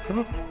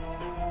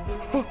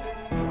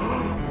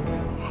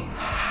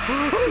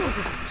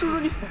叔叔，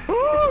你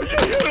爷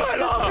爷来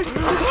了！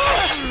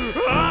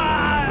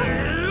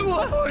我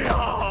不要！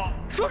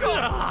叔叔，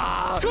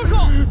叔叔，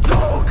走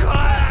开！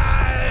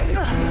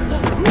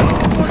我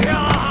不要！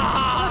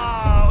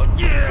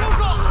叔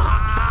叔！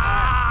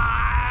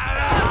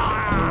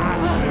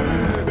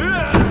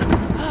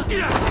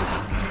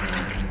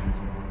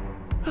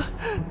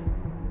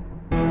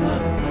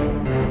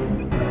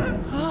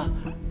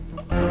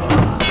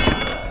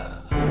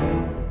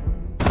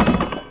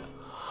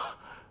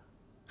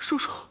叔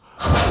叔。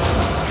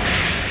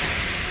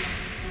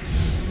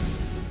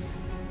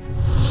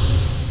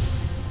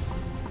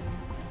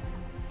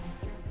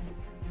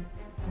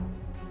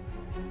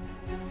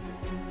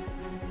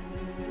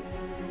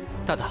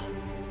大大，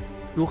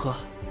如何？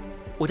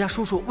我家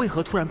叔叔为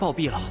何突然暴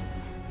毙了？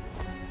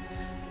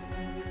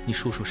你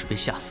叔叔是被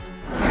吓死的。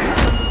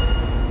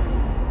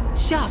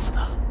吓死的？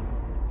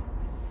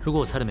如果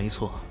我猜的没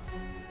错，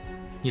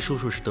你叔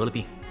叔是得了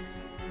病，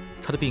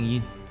他的病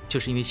因就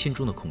是因为心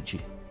中的恐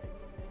惧，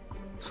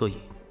所以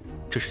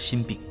这是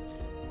心病，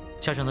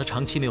加上他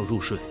长期没有入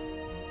睡，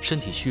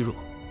身体虚弱，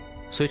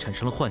所以产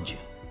生了幻觉，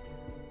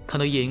看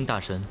到夜莺大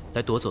神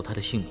来夺走他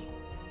的性命，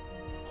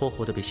活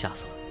活的被吓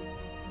死了。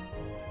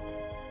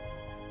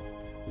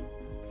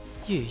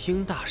夜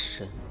莺大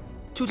神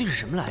究竟是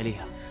什么来历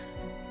啊？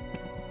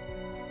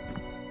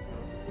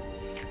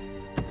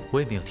我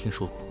也没有听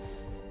说过，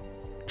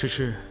只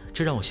是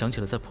这让我想起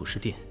了在普世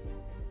殿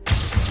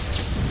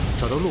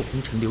找到洛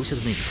红尘留下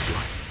的那个图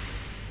案。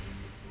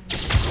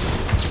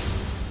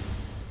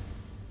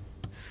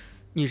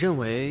你认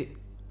为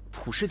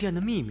普世殿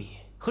的秘密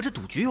和这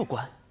赌局有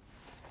关？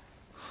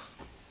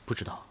不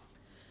知道，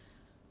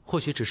或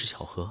许只是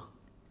巧合。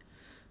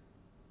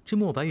这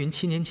莫白云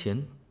7年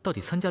前到底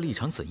参加了一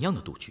场怎样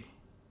的赌局？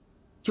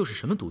又是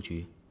什么赌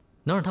局，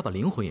能让他把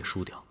灵魂也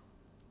输掉？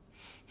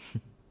哼！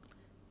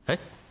哎，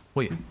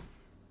莫雨，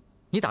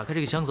你打开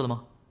这个箱子了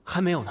吗？还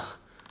没有呢。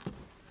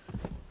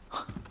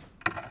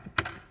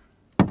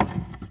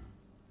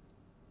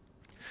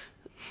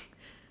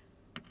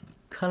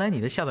看来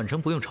你的下半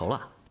生不用愁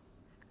了。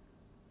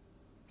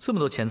这么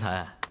多钱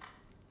财，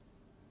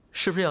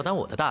是不是要当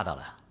我的大大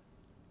了？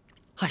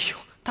哎呦，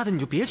大大你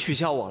就别取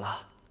笑我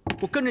了，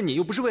我跟着你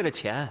又不是为了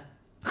钱。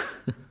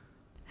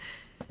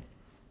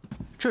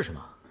这是什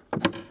么？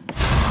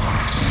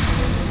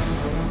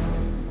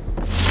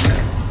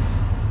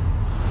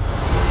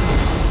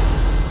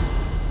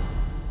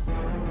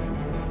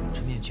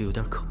这面具有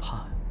点可怕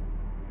呀。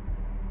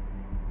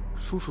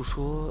叔叔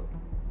说，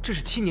这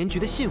是7年局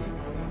的信物。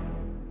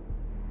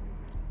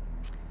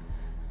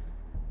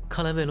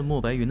看来为了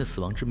莫白云的死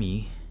亡之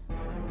谜，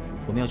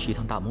我们要去一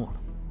趟大漠了。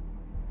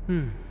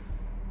嗯，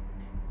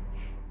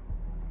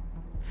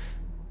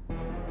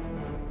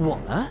我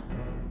们？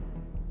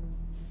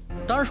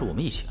当然是我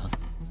们一起了。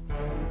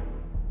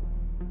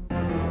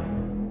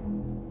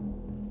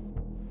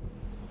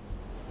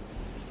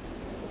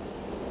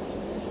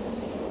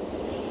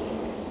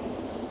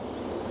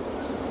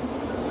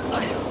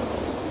哎呀！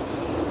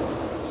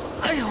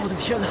哎呀！我的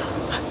天哪！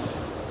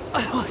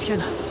哎呀！我的天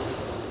哪！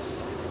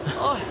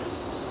哎！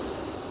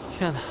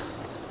天哪！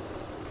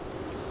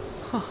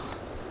啊！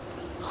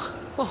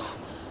哦！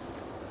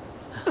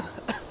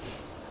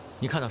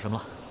你看到什么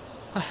了？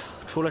哎呀，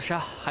除了沙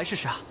还是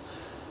沙。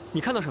你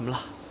看到什么了？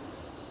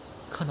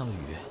看到了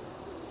雨，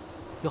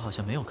又好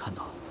像没有看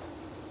到。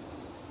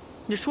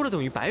你说了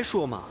等于白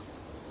说嘛。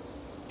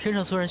天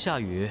上虽然下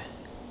雨，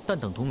但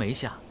等同没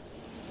下，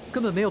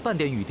根本没有半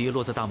点雨滴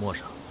落在大漠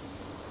上。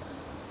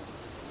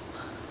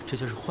这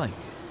就是幻雨。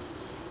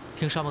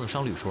听沙漠的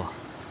商旅说，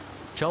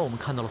只要我们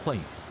看到了幻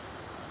雨，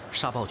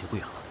沙暴就不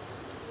远了。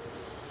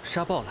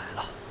沙暴来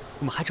了，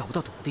我们还找不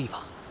到躲的地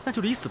方，那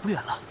就离死不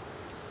远了。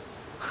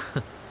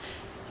哼，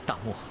大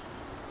漠，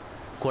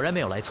果然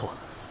没有来错。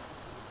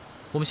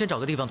我们先找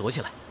个地方躲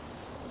起来，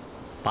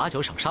把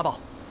酒赏沙暴。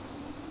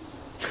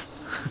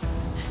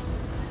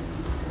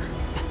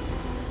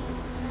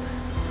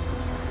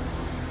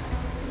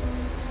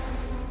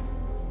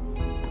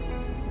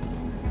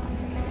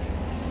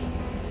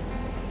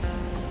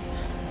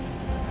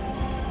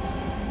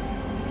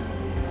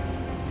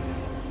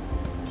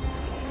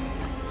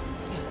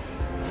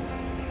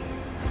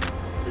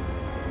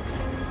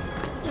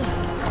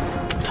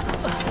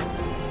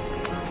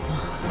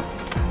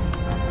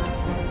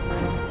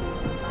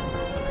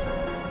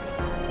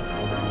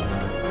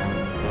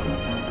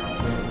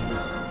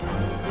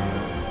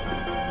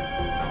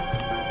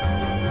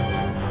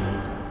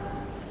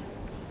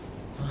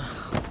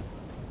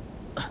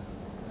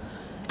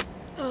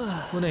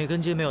我哪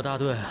根筋没有大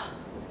队啊？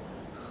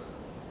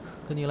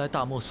跟你来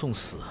大漠送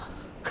死？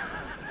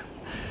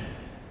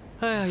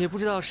哎呀，也不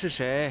知道是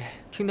谁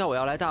听到我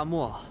要来大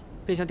漠，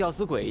便像吊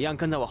死鬼一样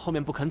跟在我后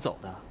面不肯走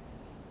的。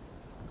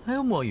哎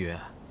呦，墨雨，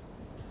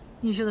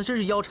你现在真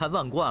是腰缠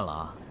万贯了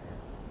啊！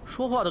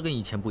说话都跟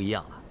以前不一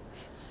样了。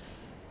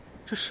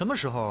这什么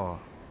时候，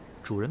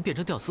主人变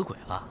成吊死鬼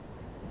了？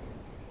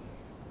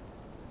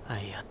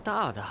哎呀，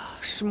大大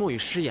是墨雨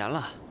失言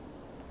了。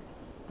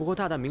不过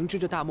大大明知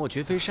这大漠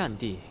绝非善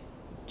地，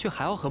却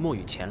还要和墨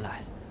雨前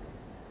来，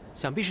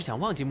想必是想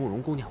忘记慕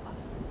容姑娘吧？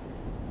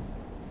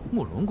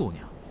慕容姑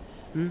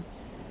娘？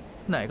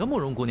哪个慕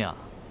容姑娘？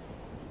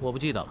我不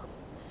记得了。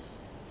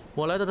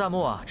我来的大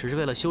漠啊，只是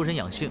为了修身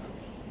养性，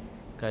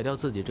改掉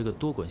自己这个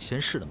多管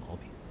闲事的毛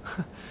病。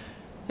哼，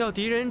要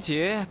狄仁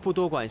杰不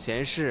多管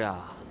闲事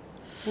啊，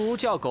不如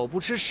叫狗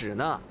不吃屎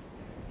呢。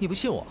你不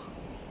信我？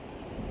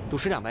赌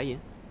10两白银，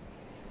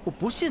我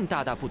不信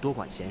大大不多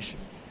管闲事。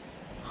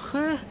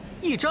嘿，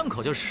一张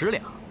口就10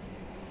两，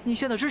你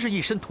现在真是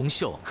一身铜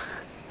锈啊！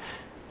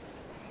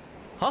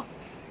好，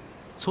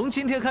从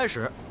今天开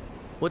始，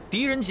我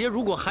狄仁杰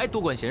如果还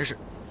多管闲事，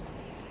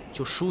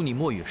就输你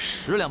墨雨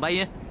10两白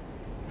银。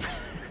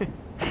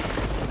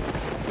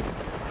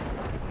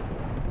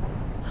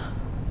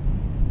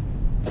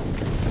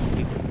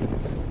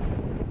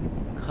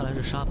看来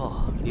这沙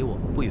暴离我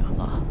们不远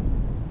了。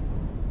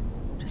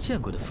这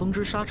见鬼的风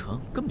之沙城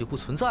根本就不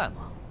存在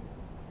嘛！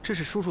这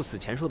是叔叔死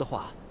前说的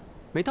话，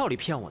没道理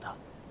骗我的。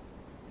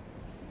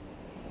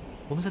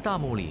我们在大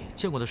墓里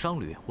见过的商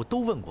旅，我都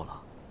问过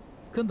了，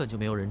根本就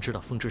没有人知道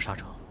风之沙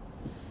城。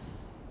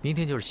明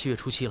天就是7月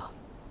初7了，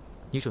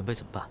你准备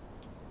怎么办？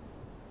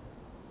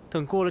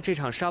等过了这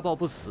场沙暴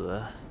不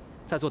死，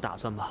再做打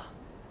算吧。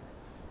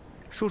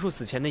叔叔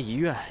死前的遗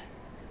愿，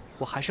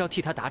我还是要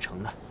替他达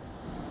成的。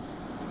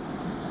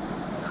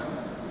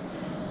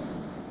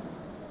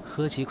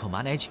喝几口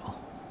马奶酒，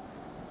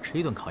吃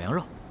一顿烤羊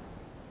肉，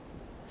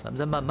咱们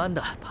再慢慢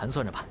的盘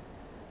算着吧。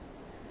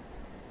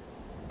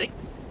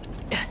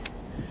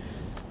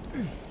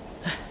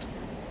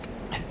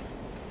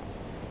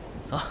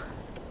走。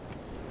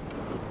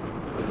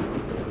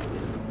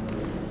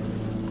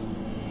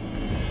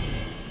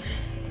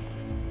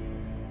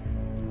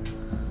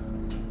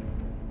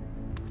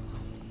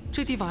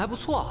这地方还不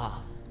错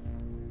哈。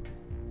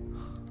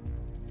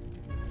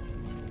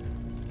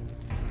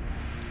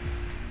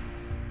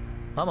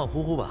马马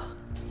虎虎吧。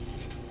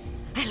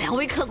哎，2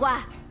位客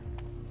官，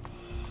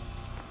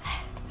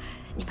哎，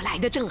你们来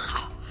的正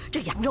好，这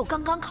羊肉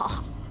刚刚烤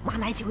好，马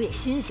奶酒也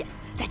新鲜，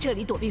在这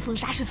里躲避风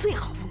沙是最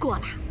好不过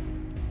了。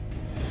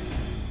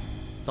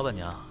老板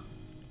娘，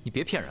你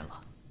别骗人了，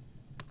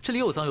这里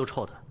又脏又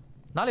臭的，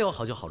哪里有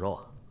好酒好肉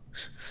啊？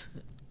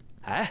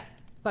哎，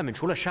外面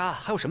除了沙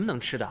还有什么能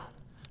吃的？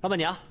老板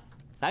娘，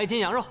来1斤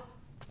羊肉，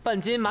半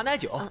斤马奶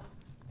酒，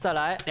再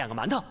来2个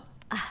馒头。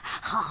啊，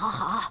好，好，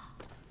好。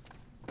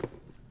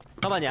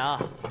老板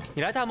娘，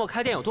你来大漠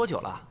开店有多久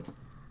了？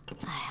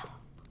哎呀，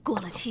过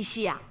了7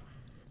夕啊，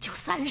就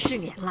30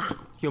年了。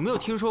有没有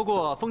听说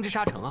过风之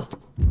沙城啊？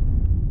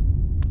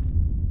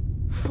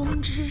风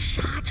之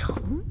沙城？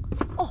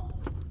哦，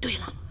对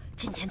了，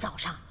今天早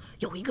上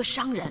有一个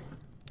商人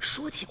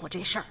说起过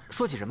这事儿。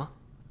说起什么？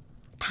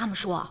他们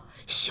说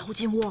小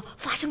金窝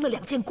发生了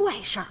2件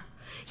怪事儿，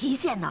一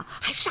件呢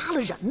还杀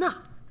了人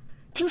呢。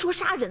听说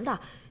杀人的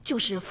就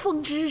是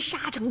风之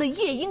沙城的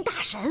夜莺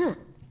大神。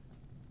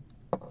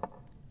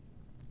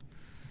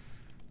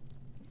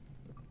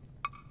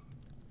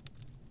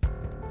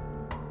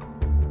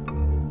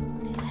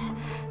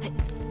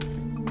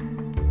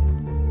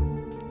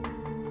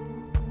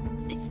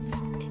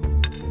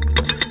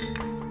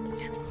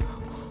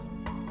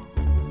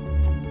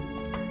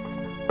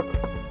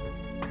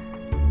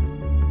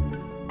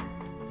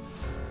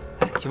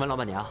请问老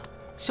板娘，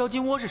萧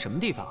金窝是什么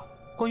地方？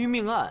关于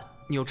命案，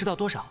你又知道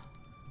多少？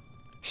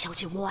萧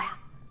金窝呀，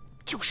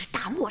就是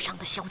大漠上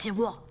的萧金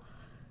窝。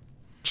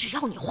只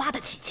要你花得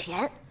起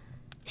钱，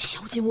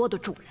萧金窝的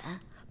主人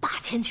霸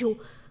千秋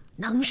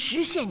能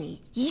实现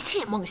你一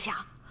切梦想。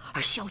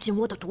而萧金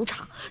窝的赌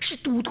场是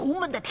赌徒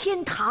们的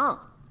天堂。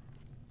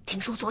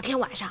听说昨天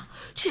晚上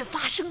却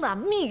发生了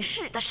密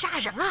室的杀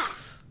人案。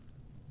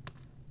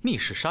密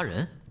室杀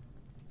人？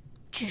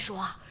据说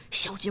啊，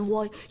萧金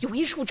窝有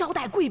一处招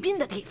待贵宾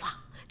的地方，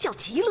叫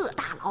极乐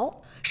大牢，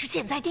是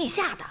建在地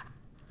下的，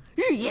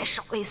日夜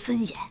守卫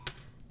森严，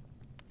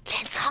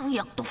连苍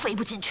蝇都飞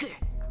不进去。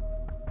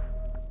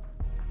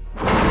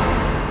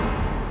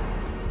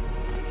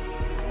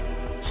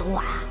昨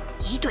晚啊，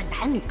一对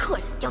男女客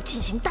人要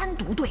进行单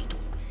独对赌，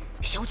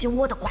小金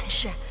窝的管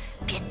事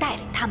便带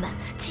领他们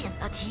进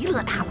了极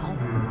乐大牢，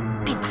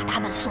并把他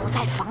们锁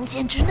在房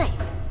间之内。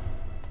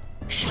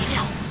谁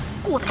料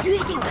过了约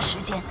定的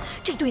时间，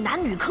这对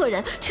男女客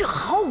人却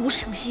毫无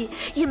声息，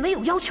也没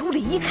有要求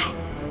离开。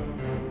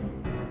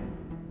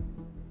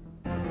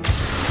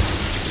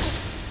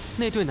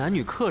那对男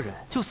女客人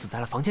就死在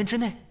了房间之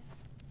内。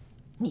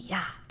你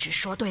呀，只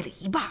说对了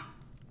一半，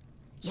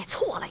也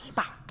错了一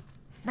半。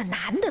那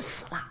男的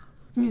死了，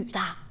女的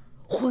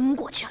昏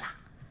过去了。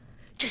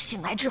这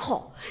醒来之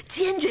后，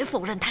坚决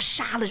否认他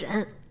杀了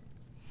人。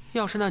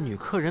要是那女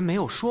客人没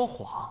有说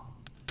谎，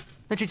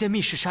那这件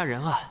密室杀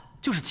人案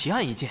就是奇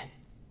案一件。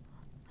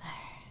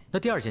那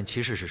第二件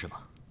奇事是什么？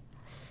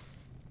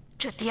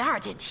这第二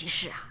件奇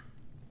事啊，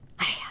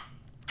哎呀，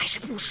还是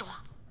不说，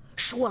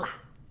说了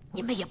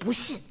你们也不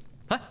信。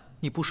哎，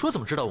你不说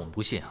怎么知道我们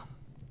不信啊？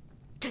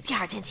这第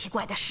二件奇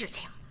怪的事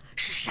情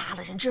是杀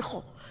了人之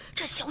后，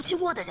这小鸡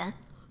窝的人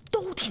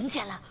都听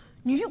见了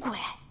女鬼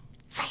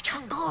在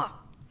唱歌。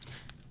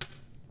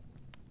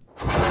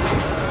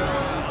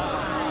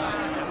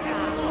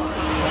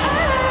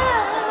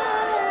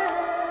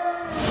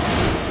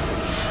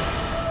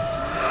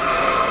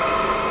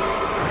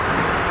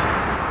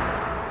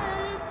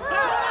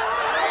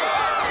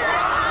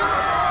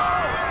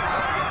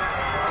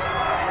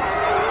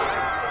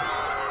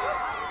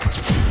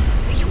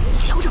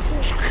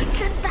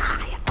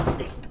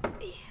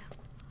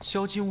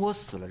萧金窝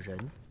死了人，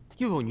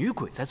又有女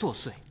鬼在作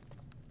祟，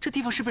这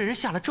地方是被人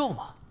下了咒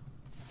吗？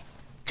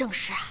正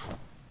是啊，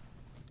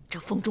这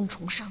风中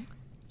重生，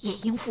夜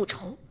莺复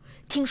仇，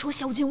听说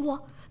萧金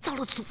窝遭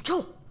了诅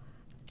咒，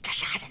这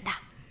杀人的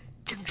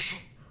正是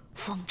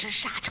风之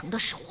沙城的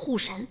守护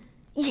神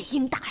夜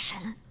莺大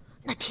神。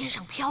那天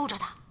上飘着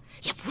的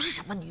也不是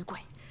什么女鬼，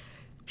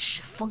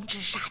是风之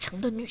沙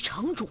城的女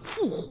城主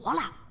复活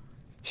了。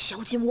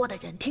萧金窝的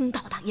人听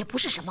到的也不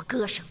是什么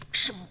歌声，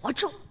是魔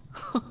咒。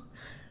哼。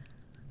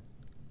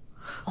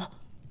哦，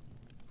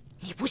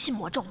你不信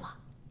魔咒吗？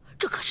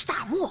这可是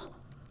大漠，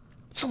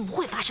总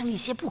会发生一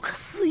些不可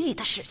思议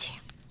的事情。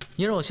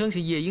你让我相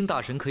信夜莺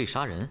大神可以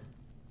杀人，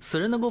死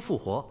人能够复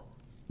活，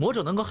魔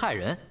咒能够害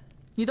人，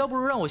你倒不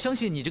如让我相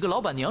信你这个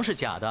老板娘是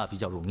假的比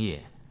较容易。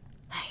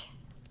哎，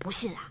不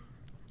信啊，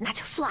那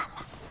就算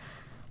了。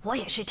我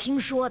也是听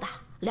说的。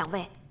两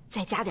位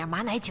再加点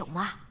马奶酒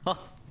吗？好，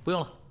不用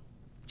了，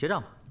结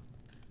账吧。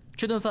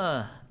这顿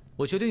饭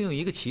我决定用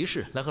一个骑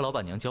士来和老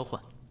板娘交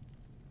换。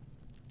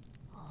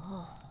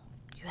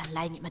原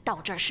来你们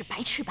到这儿是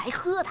白吃白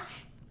喝的。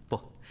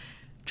不，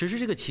只是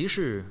这个骑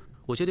士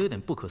我觉得有点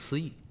不可思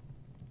议，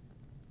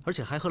而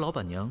且还和老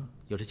板娘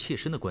有着切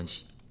身的关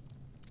系。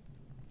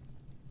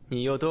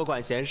你又多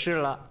管闲事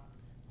了。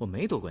我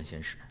没多管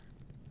闲事，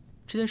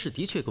这件事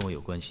的确跟我有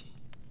关系，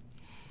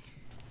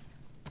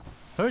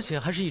而且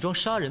还是一桩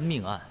杀人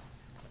命案。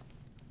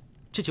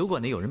这酒馆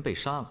内有人被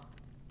杀了，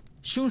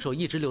凶手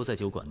一直留在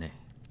酒馆内。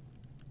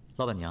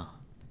老板娘，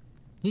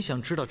你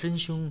想知道真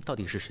凶到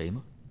底是谁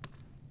吗？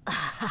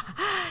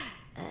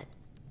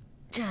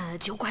这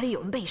酒馆里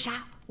有人被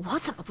杀，我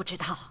怎么不知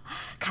道？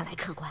看来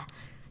客官，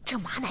这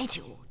马奶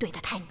酒兑得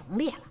太浓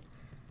烈了，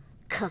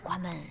客官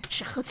们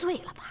是喝醉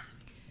了吧？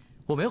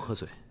我没有喝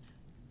醉，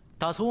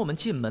打从我们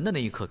进门的那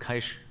一刻开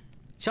始，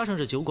加上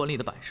这酒馆里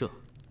的摆设，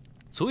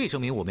足以证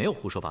明我没有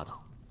胡说八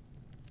道。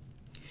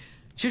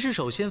其实，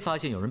首先发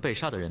现有人被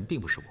杀的人并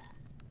不是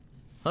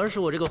我，而是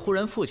我这个忽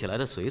然富起来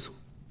的随从。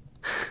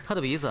他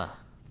的鼻子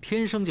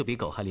天生就比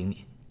狗还灵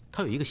敏，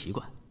他有一个习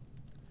惯，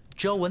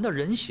只要闻到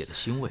人血的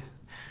腥味，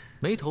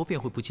眉头便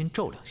会不禁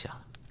皱两下，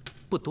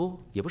不多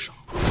也不少。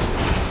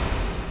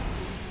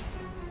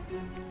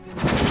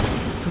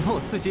怎么我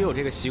自己有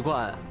这个习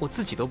惯，我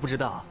自己都不知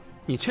道，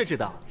你却知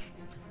道？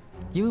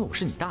因为我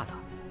是你大大。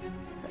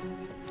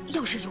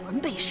要是有人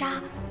被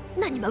杀，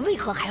那你们为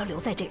何还要留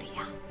在这里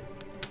呀？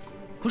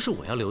不是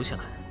我要留下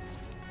来，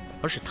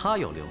而是他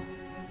要留。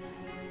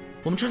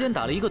我们之间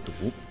打了一个赌，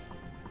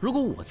如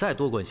果我再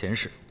多管闲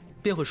事，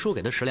便会输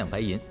给他10两白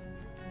银，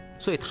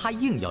所以他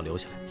硬要留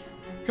下来，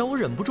让我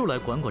忍不住来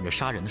管管这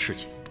杀人的事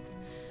情。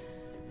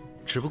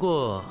只不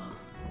过，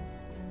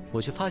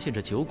我却发现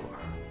这酒馆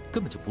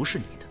根本就不是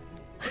你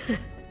的。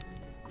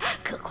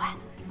客官，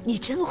你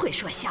真会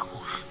说笑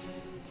话。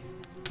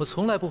我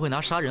从来不会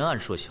拿杀人案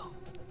说笑。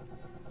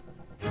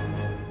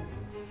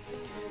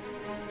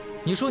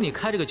你说你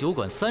开这个酒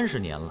馆30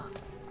年了，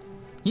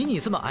以你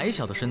这么矮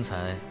小的身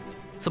材，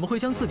怎么会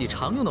将自己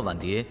常用的碗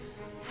碟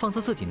放在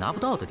自己拿不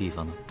到的地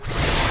方呢？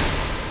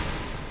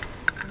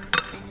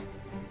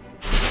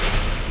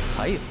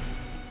还有，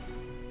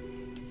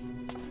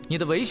你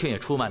的围裙也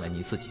出卖了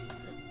你自己。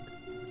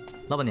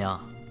老板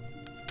娘，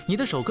你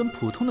的手跟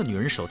普通的女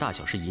人手大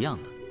小是一样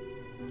的，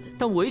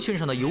但围裙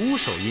上的油污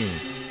手印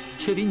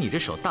却比你这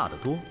手大得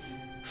多，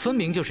分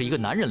明就是一个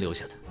男人留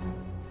下的。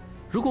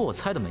如果我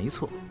猜的没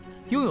错，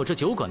拥有这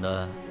酒馆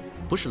的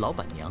不是老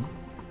板娘，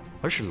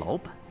而是老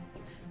板，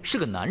是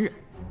个男人，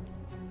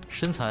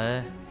身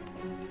材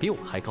比我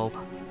还高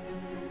吧？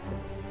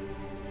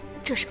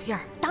这手印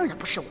儿当然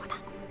不是我的，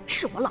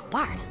是我老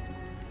伴儿的。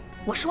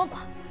我说过，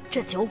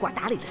这酒馆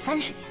打理了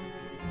30年，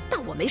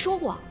但我没说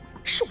过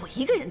是我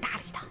一个人打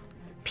理的。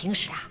平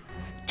时啊，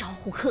招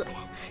呼客人、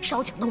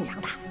烧酒弄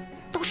羊的，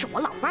都是我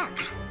老伴儿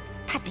干。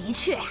他的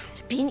确呀，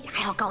比你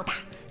还要高大，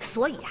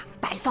所以啊，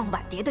摆放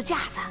碗碟的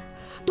架子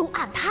都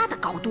按他的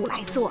高度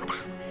来做的。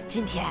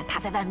今天他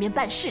在外面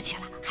办事去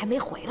了，还没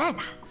回来呢。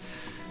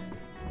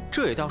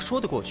这也倒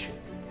说得过去。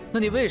那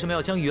你为什么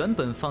要将原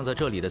本放在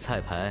这里的菜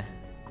牌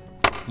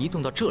移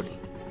动到这里？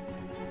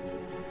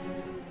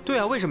对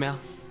啊，为什么呀？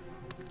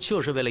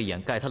就是为了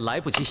掩盖他来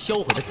不及销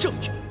毁的证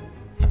据。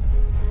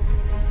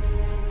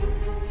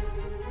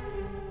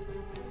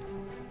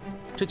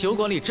这酒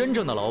馆里真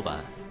正的老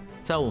板，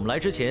在我们来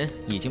之前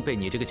已经被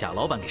你这个假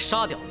老板给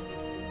杀掉了，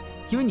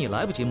因为你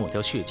来不及抹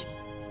掉血迹，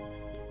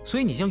所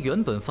以你将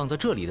原本放在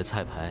这里的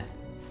菜牌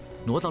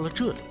挪到了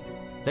这里，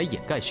来掩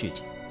盖血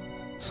迹，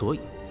所以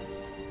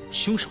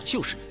凶手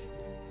就是你。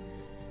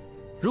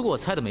如果我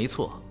猜的没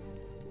错，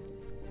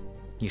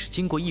你是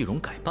经过易容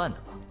改扮的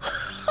吧？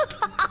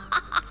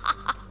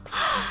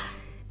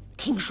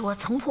听说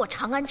曾破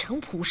长安城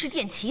普世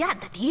店奇案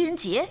的狄仁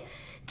杰，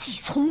既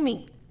聪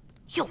明，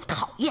又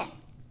讨厌，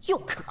又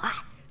可爱，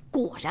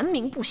果然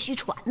名不虚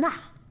传呐！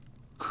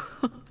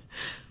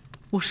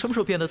我什么时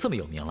候变得这么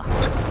有名了？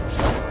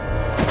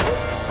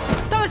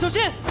大大小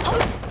心！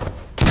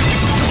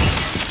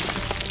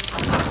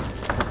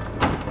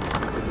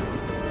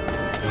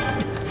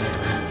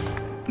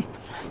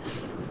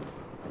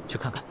去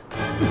看看。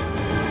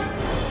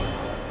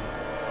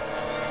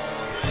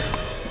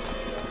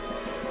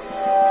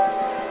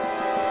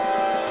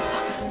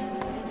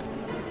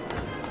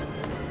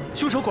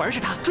凶手果然是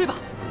他，追吧！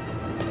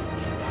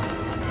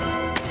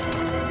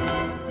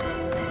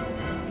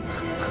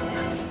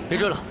别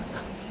追了，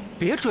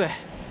别追！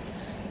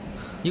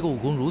一个武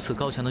功如此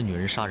高强的女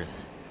人杀人，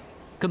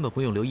根本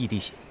不用留一滴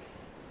血，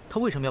她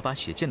为什么要把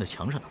血溅到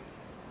墙上呢？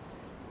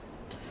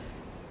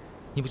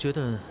你不觉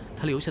得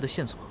她留下的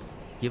线索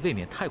也未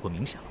免太过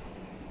明显了吗？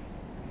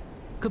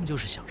根本就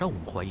是想让我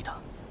们怀疑她。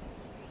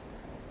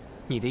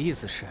你的意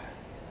思是，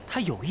她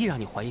有意让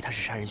你怀疑她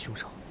是杀人凶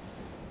手，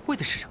为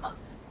的是什么？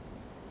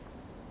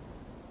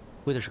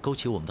为的是勾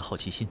起我们的好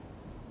奇心，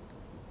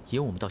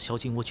引我们到萧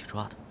金窝去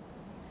抓他。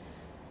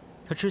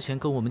他之前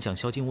跟我们讲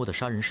萧金窝的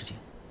杀人事件，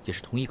也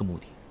是同一个目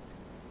的。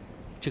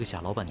这个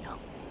假老板娘，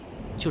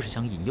就是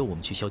想引诱我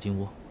们去萧金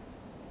窝。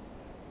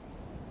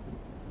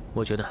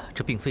我觉得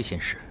这并非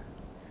现实，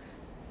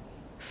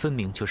分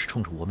明就是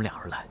冲着我们俩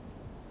而来。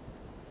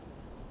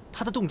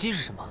他的动机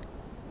是什么？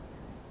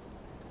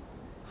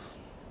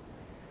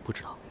不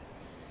知道，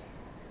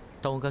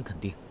但我敢肯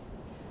定，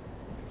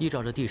依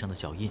照这地上的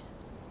脚印，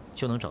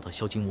就能找到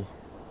萧金窝。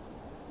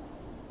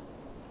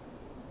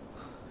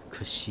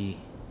可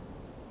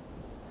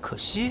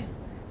惜，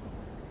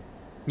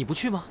你不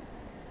去吗？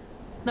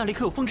那里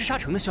可有风之沙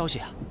城的消息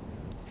啊！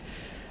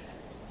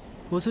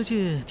我最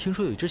近听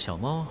说有一只小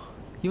猫，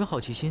因为好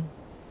奇心，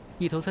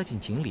一头栽进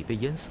井里被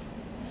淹死了，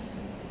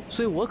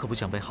所以我可不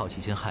想被好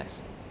奇心害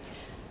死。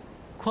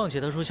况且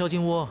他说萧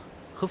金窝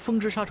和风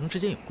之沙城之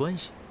间有关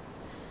系，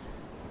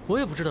我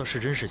也不知道是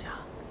真是假。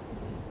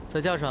再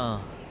加上，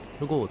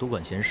如果我多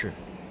管闲事，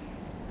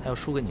还要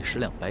输给你10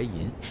两白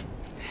银，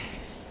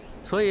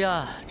所以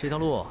啊，这条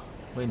路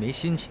我也没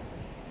心情，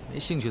没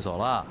兴趣走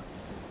了。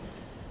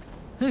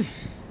哎，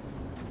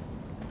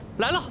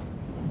来了，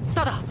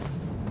大大，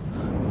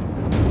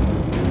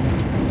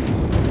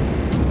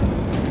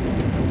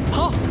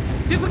跑，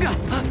别分开！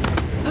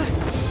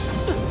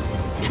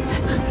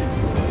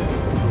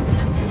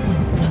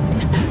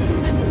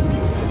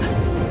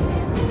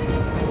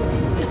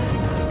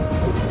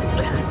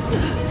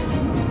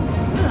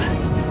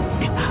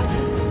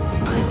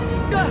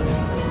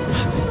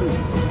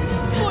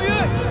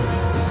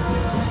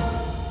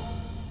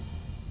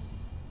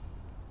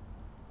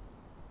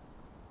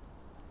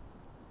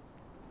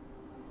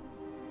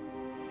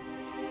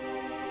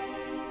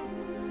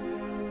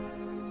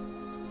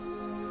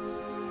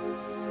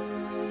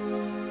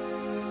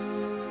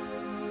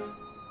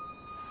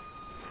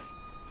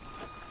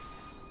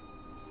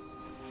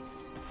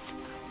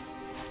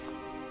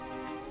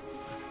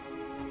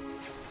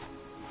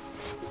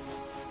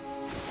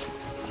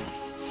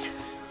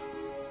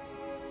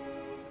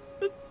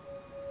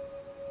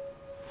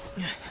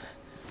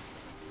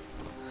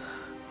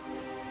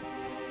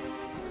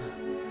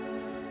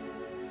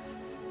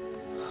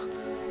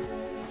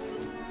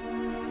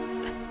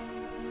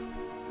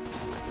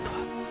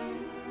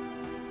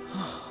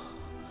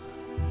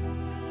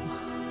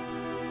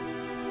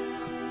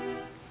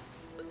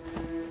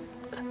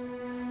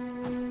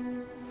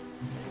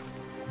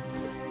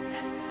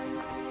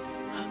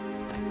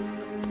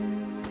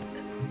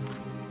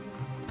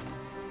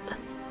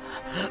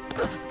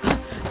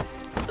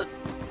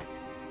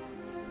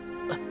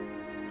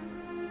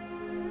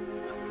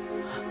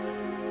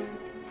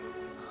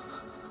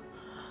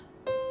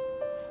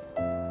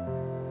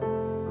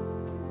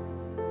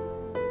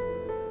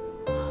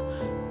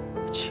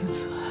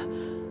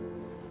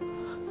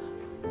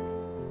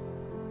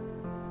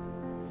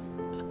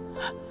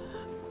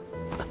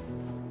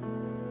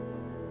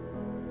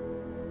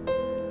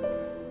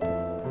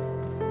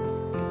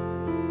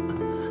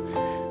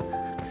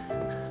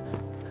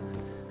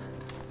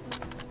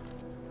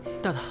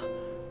大大，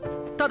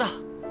大大，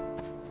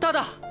大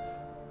大，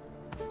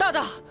大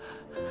大，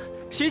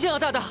醒醒啊，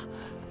大大，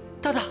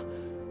大大！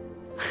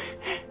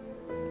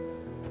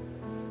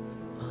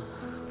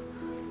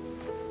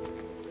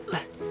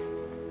来，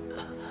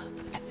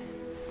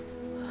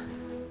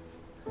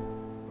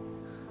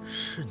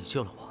是你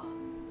救了我？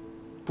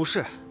不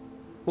是，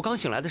我刚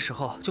醒来的时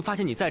候就发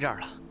现你在这儿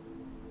了。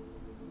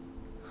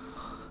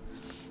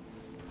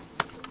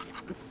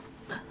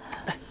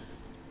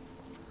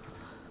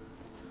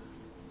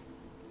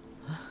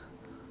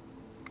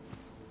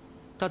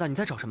 大大，你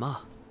在找什么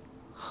啊？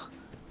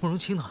慕容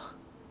清呢？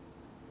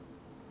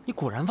你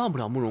果然忘不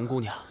了慕容姑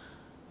娘。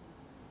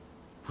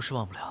不是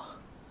忘不了，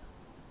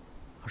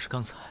而是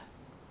刚才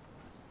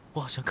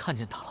我好像看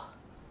见她了。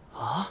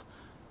啊？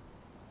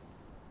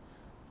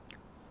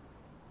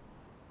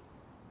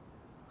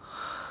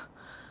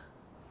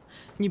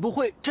你不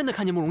会真的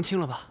看见慕容清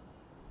了吧？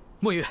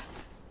墨玉，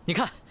你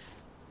看，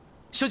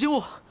小金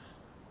屋。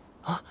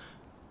啊！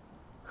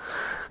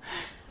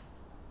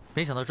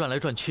没想到转来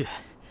转去。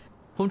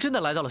 我们真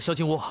的来到了萧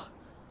金窝，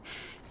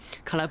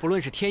看来不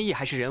论是天意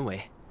还是人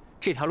为，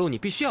这条路你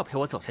必须要陪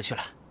我走下去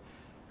了。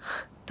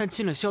但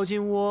进了萧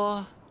金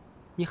窝，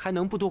你还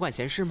能不多管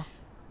闲事吗？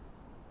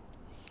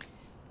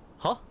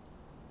好，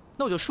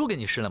那我就输给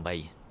你10两白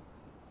银。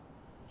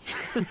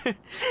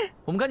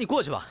我们赶紧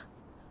过去吧。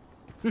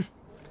嗯。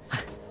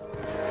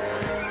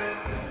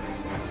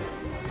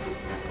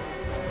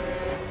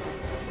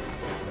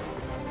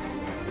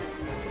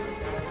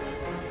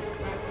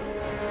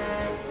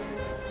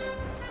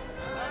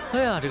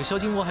哎呀，这个萧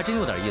金窝还真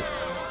有点意思，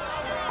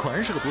果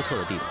然是个不错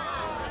的地方。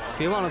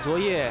别忘了昨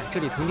夜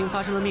这里曾经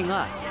发生了命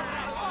案，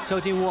萧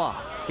金窝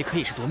也可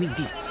以是夺命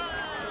地。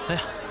哎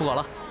呀，不管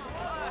了，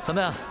咱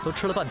们啊都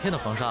吃了半天的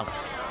黄沙了，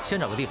先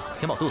找个地方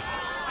填饱肚子。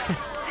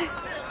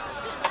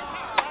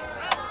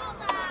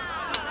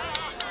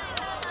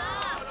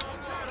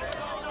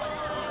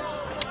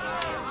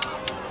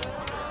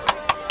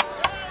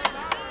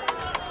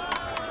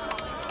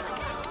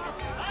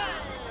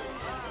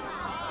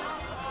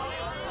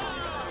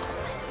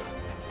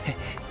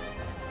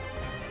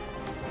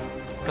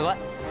客官，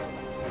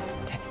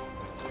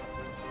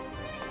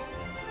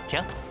请。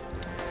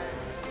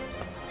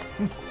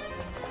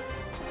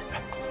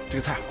这个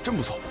菜真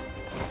不错，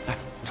来，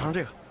你尝尝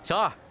这个。小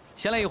二，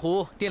先来一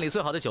壶店里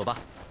最好的酒吧。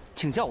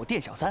请叫我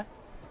店小三，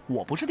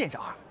我不是店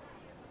小二。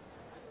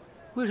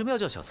为什么要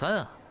叫小三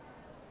啊？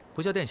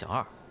不叫店小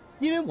二？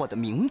因为我的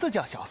名字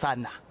叫小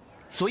三呐，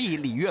所以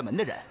礼乐门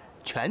的人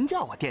全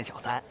叫我店小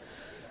三。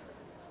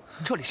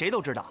这里谁都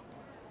知道，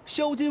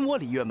萧金窝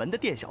礼乐门的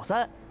店小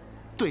三。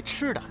 对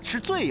吃的是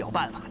最有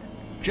办法的，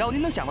只要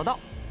您能想得到，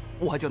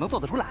我就能做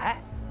得出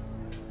来。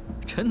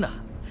真的？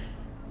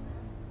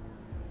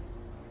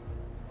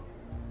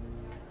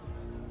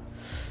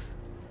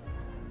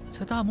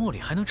在大漠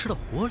里还能吃到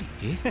活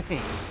礼，嘿嘿，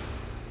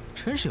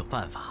真是有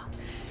办法。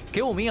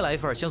给我们也来一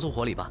份香酥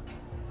活礼吧。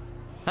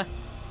哎，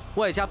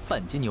外加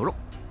半斤牛肉。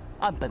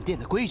按本店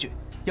的规矩，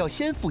要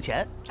先付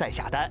钱再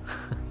下单。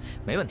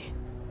没问题。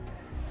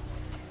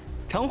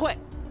成会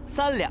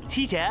，3两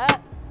7钱。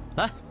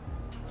来。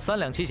 3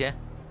两7钱，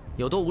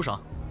有多无赏，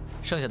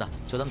剩下的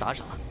就当打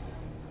赏了。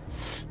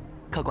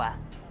客官，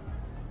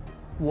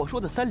我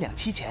说的3两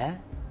7钱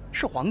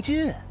是黄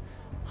金。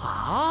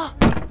啊？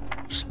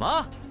什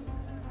么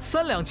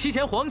？3两7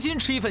钱黄金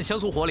吃一份香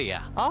酥活礼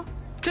啊？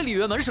这里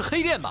园门是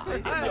黑店吧？有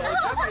钱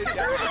没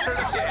钱吃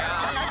得起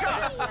啊！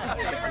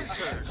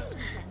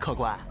客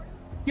官，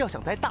要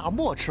想在大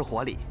漠吃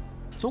活礼，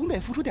总得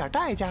付出点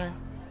代价呀。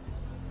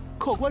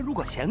客官如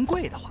果嫌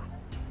贵的话，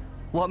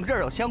我们这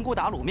儿有香菇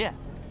打卤面。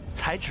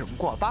 才只不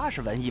过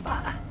80文一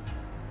碗，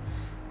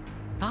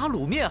打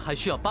卤面还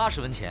需要80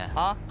文钱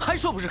啊？还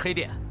说不是黑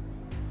店？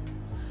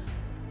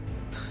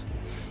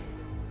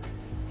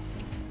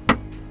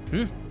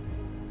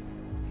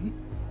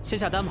先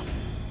下单吧，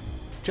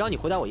只要你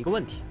回答我一个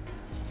问题，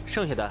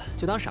剩下的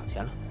就当赏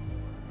钱了。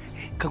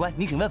客官，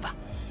您请问吧。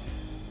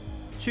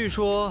据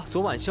说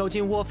昨晚萧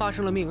金窝发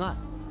生了命案，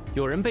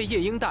有人被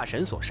夜莺大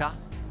神所杀，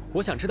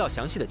我想知道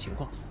详细的情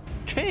况。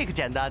这个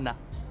简单呢，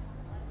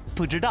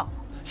不知道。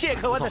 谢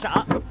客官的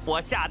赏，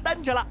我下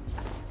单去了。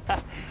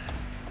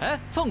哎，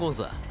凤公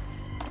子，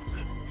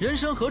人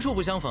生何处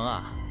不相逢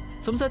啊？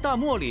怎么在大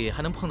漠里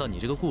还能碰到你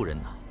这个故人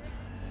呢？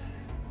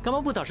干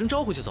嘛不打声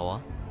招呼就走啊？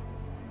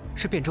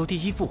是汴州第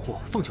1富户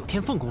凤九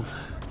天凤公子。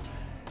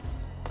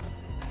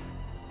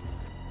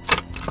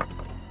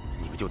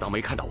你们就当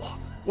没看到我，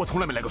我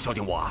从来没来过萧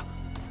金窝啊。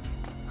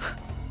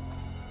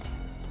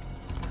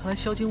看来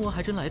萧金窝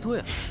还真来对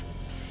了，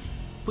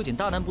不仅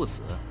大难不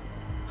死，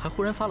还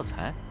忽然发了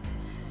财。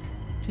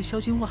 这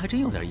萧金窝还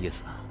真有点意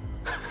思啊！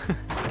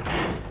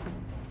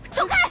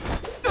走开，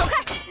走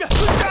开！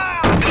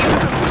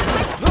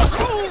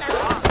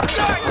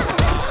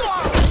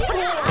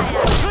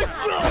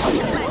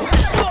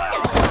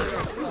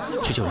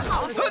去救人！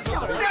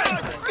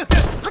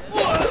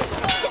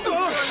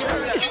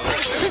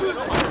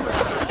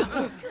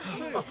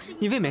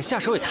你未免下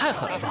手也太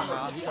狠了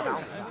吧！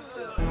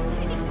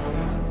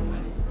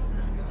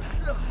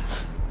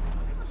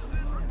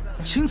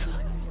青子，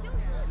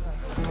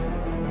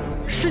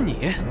是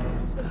你？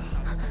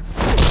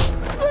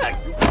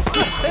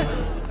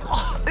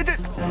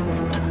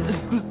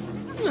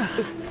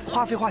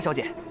花非花小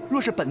姐，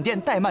若是本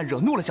店怠慢惹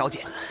怒了小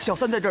姐，小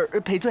三在这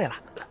儿赔罪了。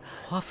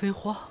花非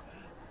花，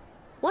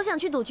我想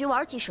去赌局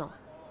玩几手，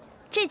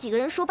这几个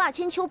人说霸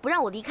千秋不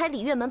让我离开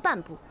礼乐门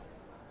半步，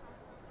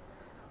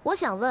我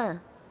想问，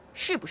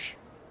是不是？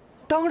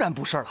当然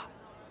不是了，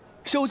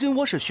萧金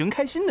窝是寻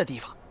开心的地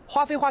方，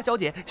花非花小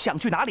姐想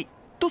去哪里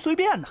都随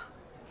便呢。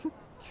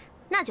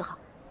那就好。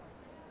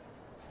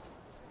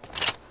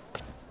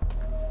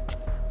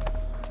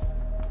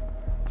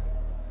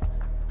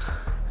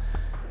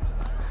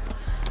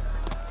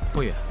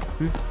梦月，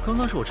刚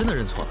刚是我真的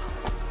认错了，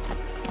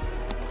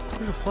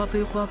但是花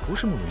非花不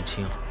是慕容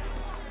清啊，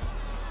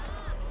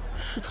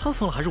是他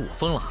疯了还是我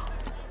疯了？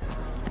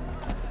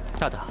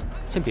大大，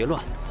先别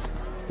乱，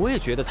我也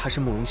觉得她是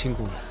慕容清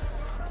姑娘。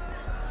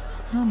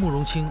那慕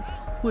容清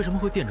为什么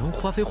会变成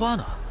花非花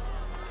呢？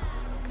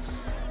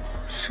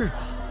是啊，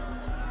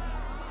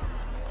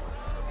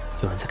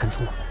有人在跟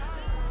踪我们。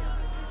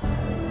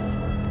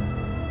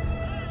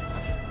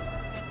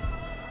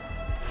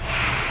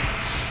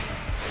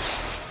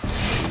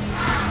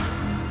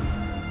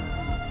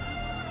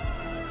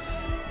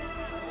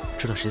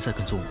知道谁在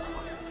跟踪我们吗？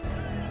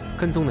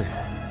跟踪的人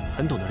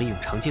很懂得利用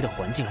长街的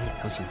环境来掩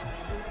藏行踪。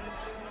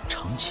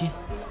长街？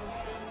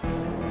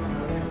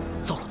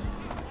糟了！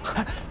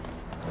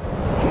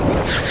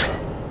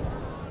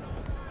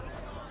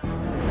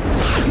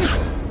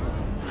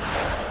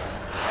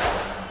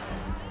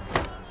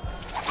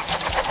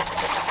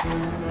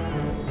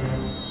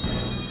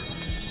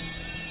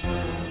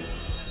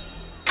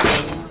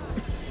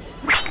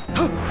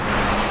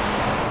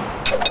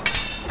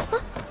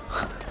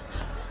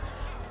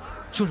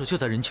凶手就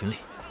在人群里，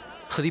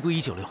此地不宜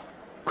久留，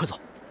快走！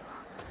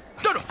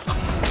站住！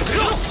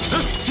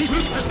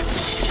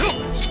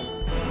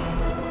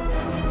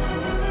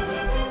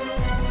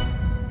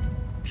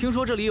听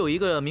说这里有一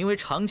个名为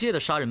长街的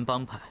杀人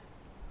帮派，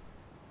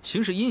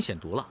形势阴险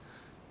毒辣，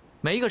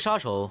每一个杀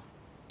手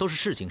都是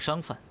市井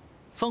商贩，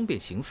方便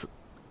行刺。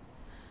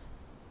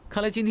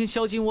看来今天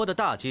萧金窝的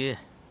大街，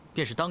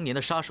便是当年的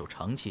杀手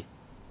长街。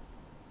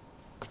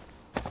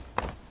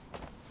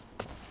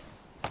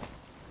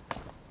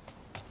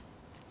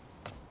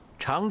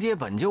长街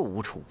本就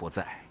无处不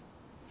在，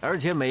而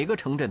且每个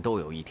城镇都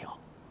有一条。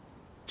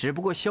只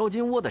不过萧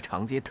金窝的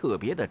长街特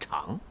别的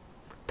长，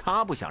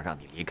他不想让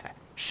你离开，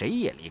谁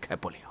也离开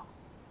不了。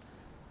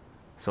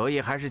所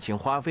以还是请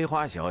花非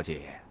花小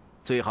姐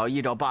最好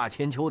依照霸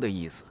千秋的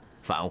意思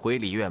返回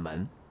礼乐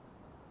门。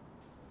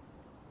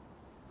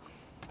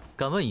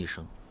敢问一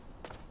声，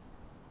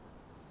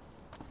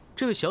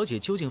这位小姐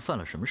究竟犯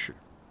了什么事？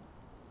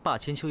霸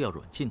千秋要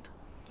软禁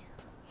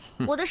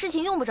她。我的事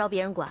情用不着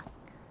别人管。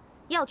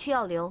要去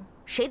要留，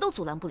谁都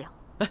阻拦不了。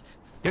哎，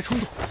别冲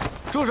动，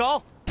住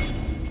手！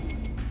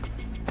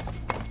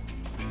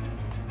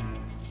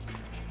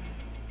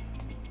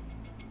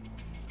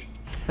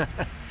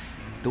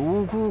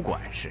独孤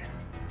管事，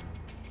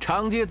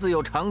长街自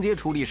有长街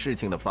处理事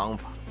情的方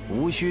法，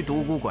无需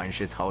独孤管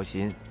事操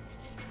心。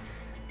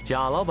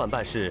贾老板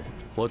办事，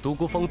我独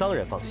孤峰当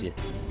然放心，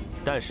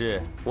但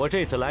是我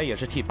这次来也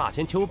是替霸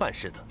千秋办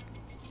事的。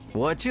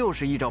我就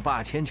是依照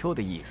霸千秋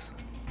的意思。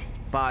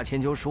霸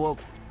千秋说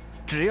过，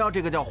只要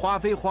这个叫花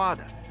非花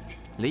的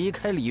离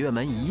开礼乐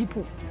门一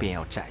步，便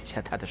要斩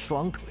下他的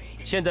双腿。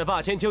现在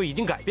霸千秋已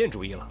经改变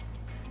主意了，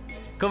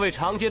各位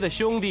长街的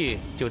兄弟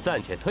就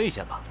暂且退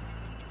下吧。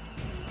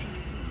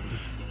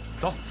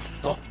走，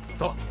走，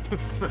走。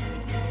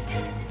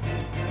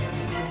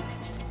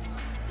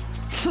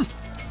哼！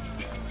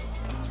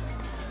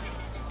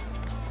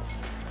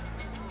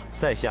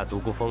在下独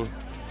孤峰，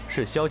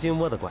是萧金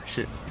窝的管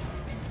事。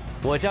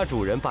我家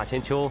主人霸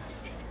千秋，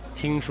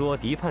听说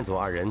狄盼佐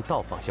二人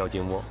到访萧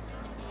金窝，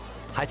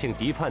还请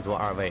狄盼佐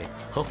二位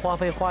和花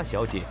非花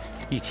小姐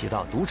一起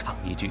到赌场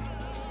一聚。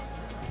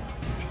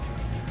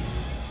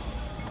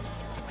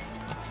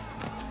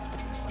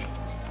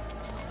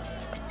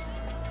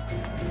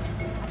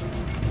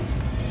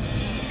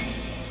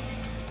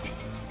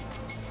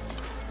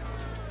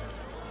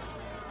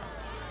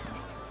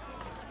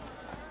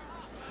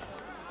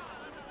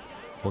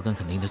我敢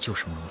肯定的就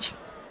是慕容清，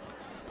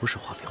不是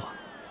花非花。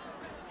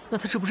那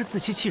他这不是自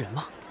欺欺人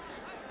吗？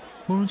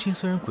慕容清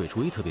虽然鬼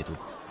主意特别多，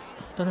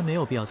但他没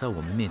有必要在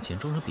我们面前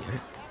装成别人。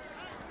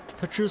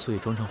他之所以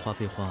装成花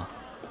非花，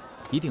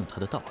一定有他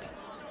的道理。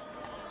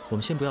我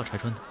们先不要拆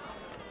穿他，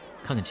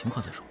看看情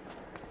况再说。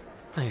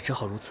那也只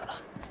好如此了。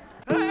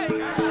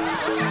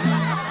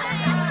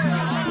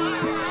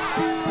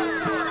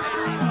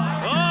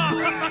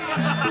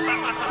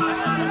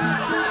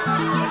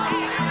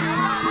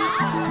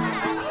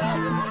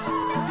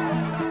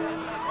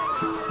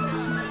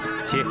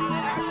请。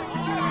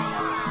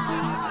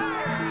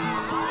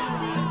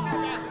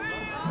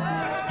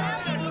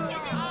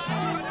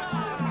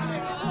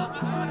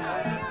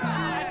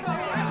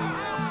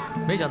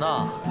没想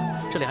到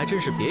这里还真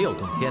是别有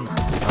洞天呢。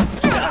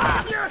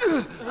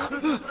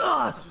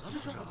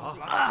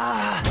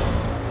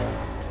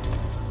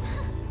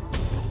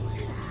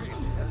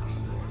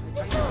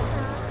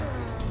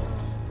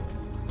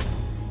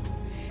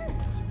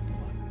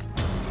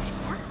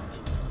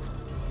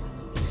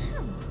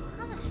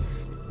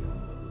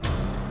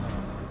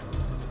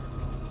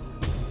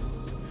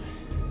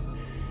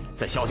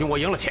在孝敬我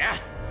赢了钱，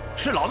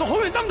是老子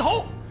鸿运当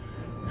头。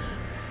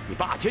你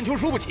爸千秋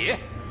输不起，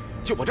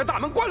就把这大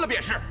门关了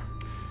便是，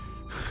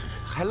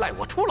还赖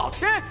我出老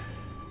千。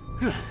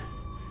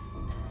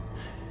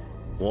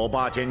我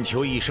爸千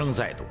秋一生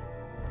在赌，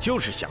就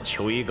是想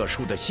求一个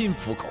输得心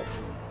服口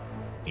服。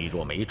你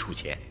若没出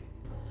钱，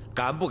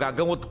敢不敢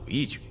跟我赌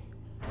一局？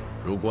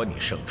如果你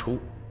胜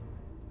出，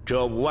这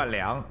5万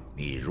两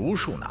你如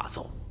数拿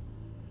走，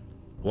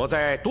我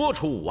再多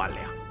出5万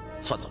两，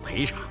算作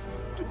赔偿。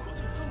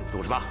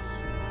赌什么？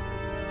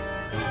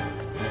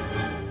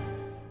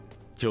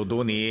就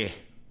赌你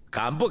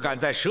敢不敢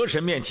在蛇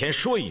神面前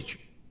说一句：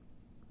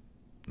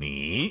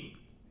你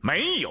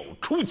没有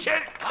出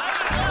钱。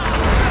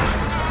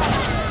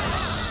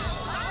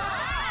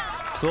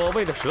所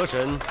谓的蛇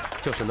神，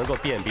就是能够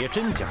辨别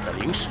真假的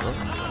灵蛇。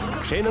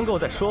谁能够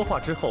在说话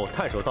之后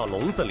探手到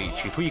笼子里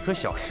取出一颗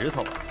小石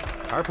头，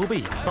而不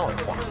被咬到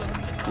的话，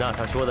那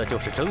他说的就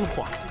是真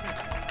话。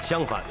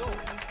相反，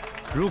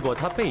如果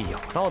他被咬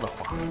到的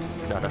话，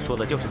那他说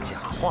的就是假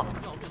话。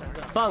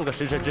半个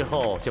时辰之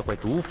后就会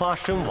毒发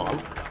身亡，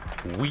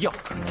无药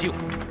可救。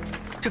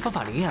这方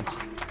法灵验吗？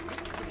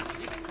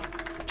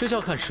这就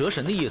要看蛇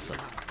神的意思了。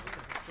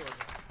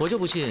我就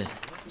不信，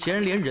既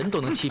然连人都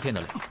能欺骗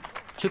得了，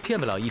却骗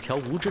不了一条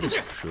无知的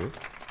小蛇。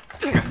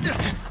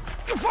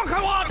放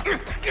开我！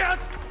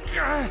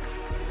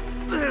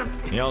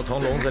你要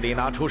从笼子里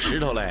拿出石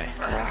头来，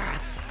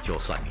就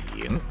算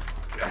你赢。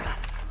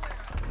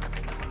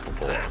不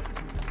过，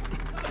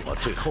我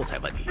最后再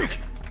问你一句，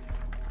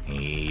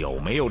你有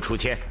没有出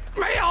钱？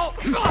没有。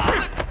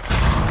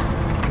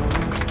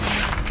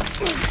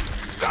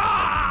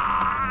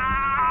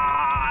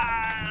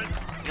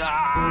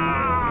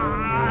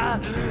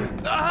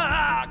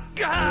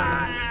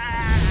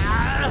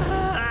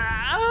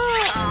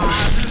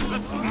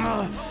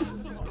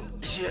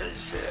谢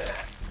谢。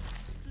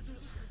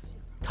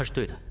他是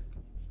对的，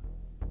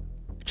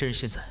真人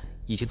现在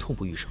已经痛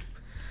不欲生，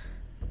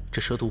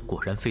这蛇毒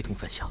果然非同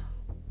凡响。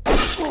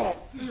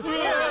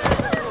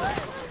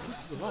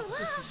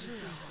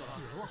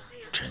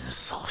真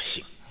扫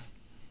兴。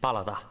巴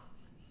老大，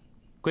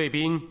贵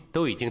宾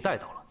都已经带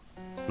到了。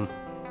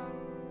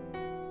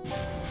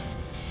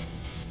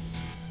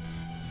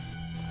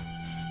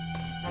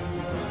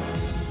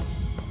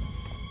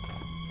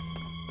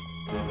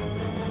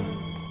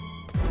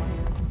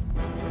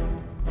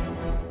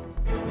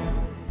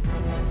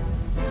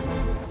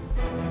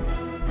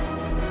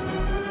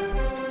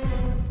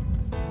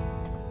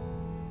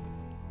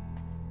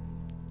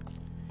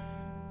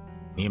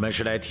你们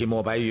是来替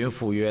莫白云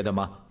赴约的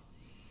吗？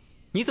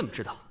你怎么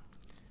知道？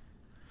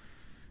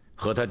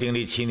和他订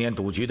立7年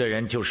赌局的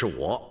人就是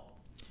我。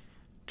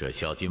这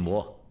小金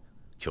窝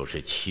就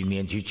是7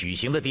年局举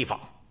行的地方。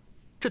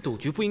这赌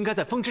局不应该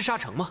在风之沙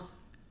城吗？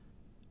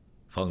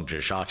风之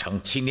沙城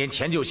7年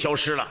前就消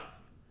失了。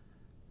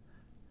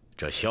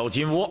这小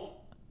金窝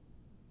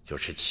就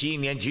是7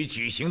年局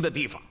举行的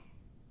地方。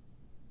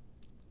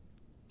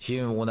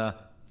信物呢？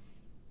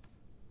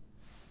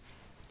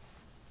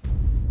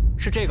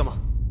是这个吗？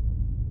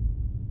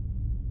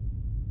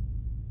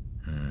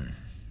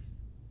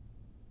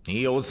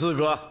你有资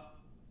格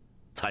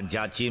参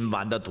加今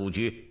晚的赌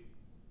局。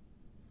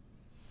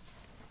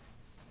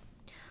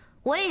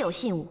我也有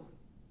信物。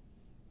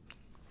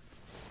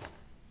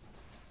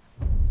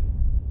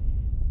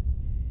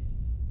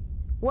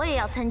我也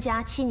要参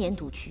加7年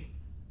赌局。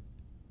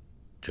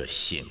这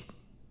信物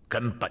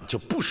根本就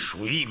不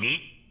属于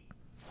你。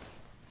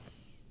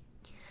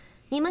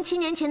你们7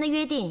年前的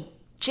约定，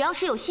只要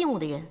是有信物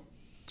的人，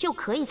就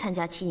可以参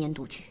加7年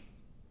赌局，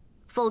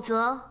否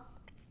则，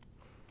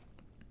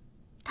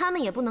他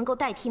们也不能够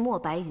代替莫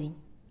白云。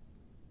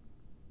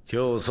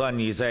就算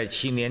你在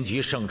7年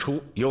局胜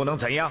出，又能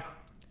怎样？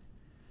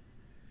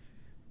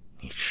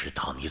你知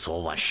道你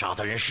昨晚杀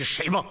的人是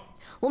谁吗？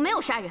我没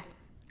有杀人，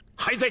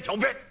还在狡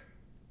辩。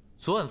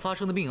昨晚发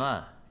生的命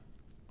案，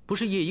不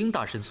是夜莺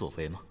大神所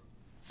为吗？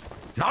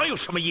哪有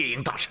什么夜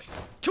莺大神，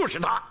就是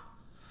他。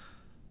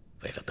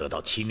为了得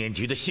到7年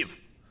局的信物，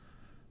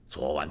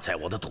昨晚在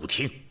我的赌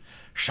厅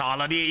杀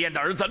了烈焰的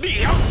儿子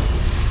烈阳。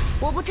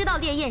我不知道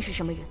烈焰是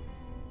什么人，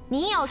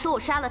你硬要说我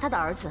杀了他的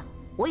儿子，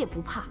我也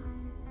不怕。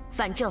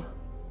反正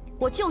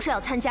我就是要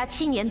参加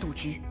7年赌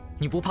局。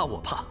你不怕，我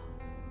怕。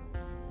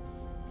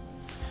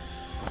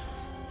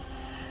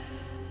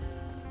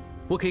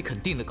我可以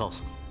肯定地告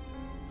诉你，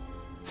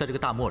在这个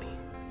大漠里，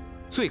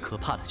最可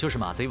怕的就是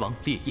马贼王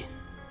烈焰。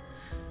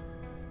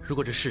如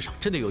果这世上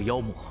真的有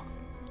妖魔，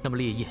那么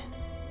烈焰，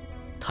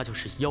他就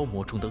是妖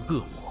魔中的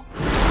恶魔。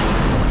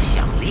我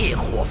向烈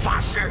火发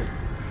誓，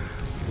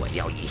我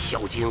要以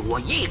萧金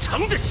我1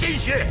城的鲜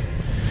血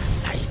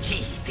来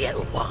祭奠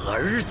我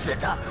儿子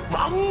的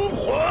亡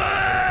魂。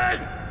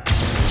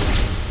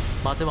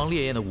马贼王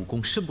烈焰的武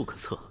功深不可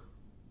测，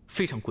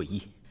非常诡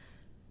异，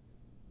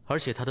而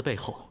且他的背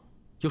后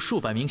有数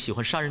百名喜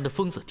欢杀人的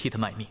疯子替他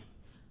卖命。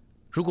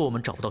如果我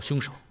们找不到凶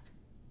手，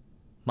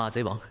马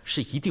贼王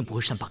是一定不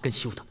会善罢甘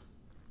休的。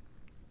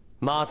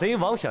马贼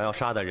王想要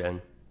杀的人，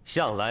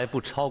向来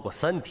不超过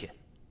3天。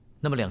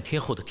那么2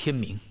天后的天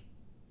明，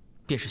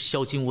便是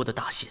萧金窝的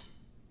大限。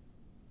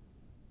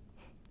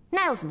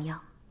那又怎么样？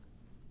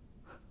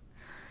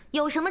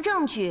有什么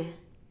证据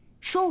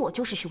说我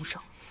就是凶手？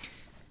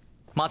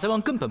马贼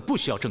王根本不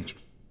需要证据，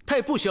他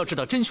也不需要知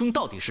道真凶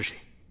到底是谁，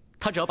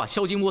他只要把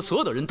萧金窝所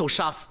有的人都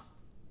杀死，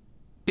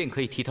便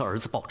可以替他儿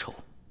子报仇。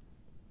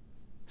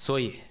所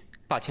以，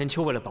霸千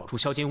秋为了保住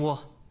萧金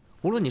窝，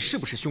无论你是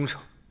不是凶手，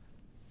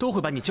都会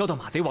把你交到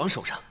马贼王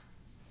手上。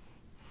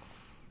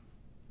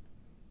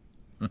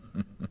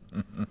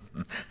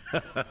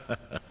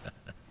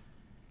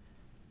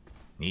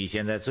你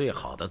现在最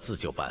好的自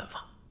救办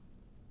法，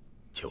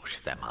就是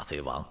在马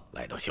贼王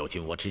来到萧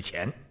金窝之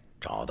前，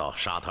找到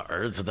杀他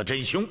儿子的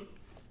真凶。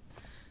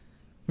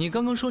你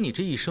刚刚说你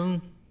这一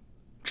生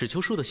只求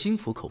输得心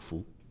服口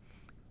服，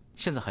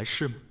现在还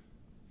是吗？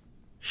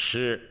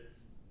是。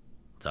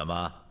怎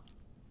么？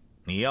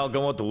你要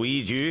跟我赌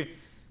一局？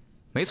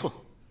没错。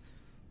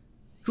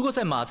如果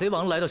在马贼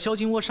王来到萧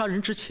金窝杀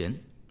人之前，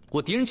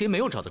我狄仁杰没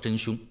有找到真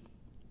凶，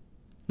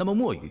那么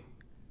墨雨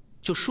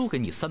就输给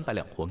你300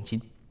两黄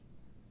金。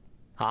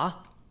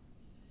啊？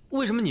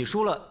为什么你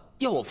输了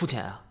要我付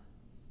钱啊？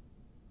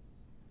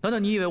难道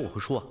你以为我会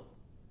输啊？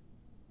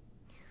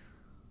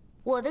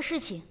我的事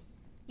情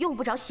用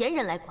不着闲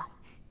人来管。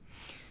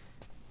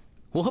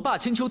我和霸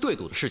千秋对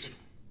赌的事情，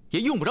也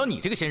用不着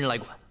你这个闲人来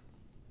管。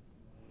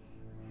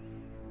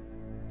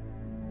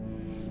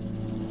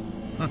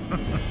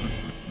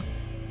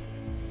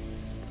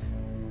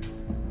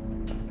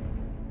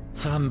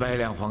300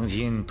两黄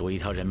金赌一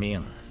条人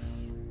命，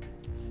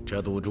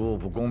这赌注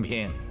不公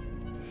平。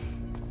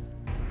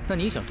那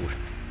你想赌什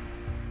么？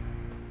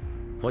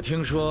我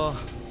听说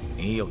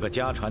你有个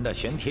家传的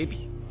玄铁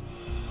笔，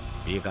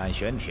笔杆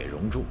玄铁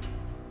熔铸，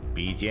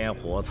笔尖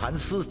火蚕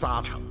丝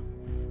扎成，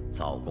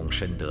造工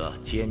深得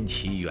坚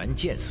奇元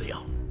剑4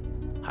药，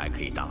还可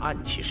以当暗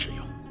器使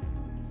用。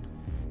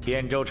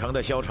汴州城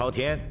的萧朝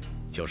天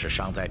就是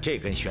伤在这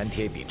根玄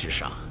铁笔之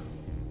上。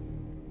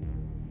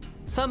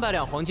300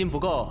两黄金不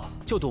够，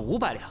就赌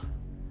500两。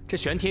这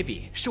玄铁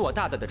笔是我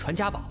大大的传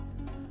家宝，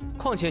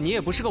况且你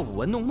也不是个舞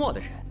文弄墨的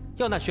人，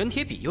要那玄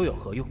铁笔又有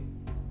何用？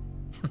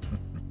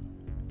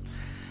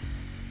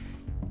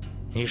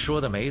你说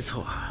的没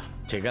错，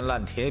这根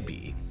烂铁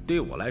笔对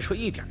我来说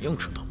一点用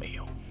处都没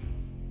有。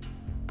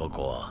不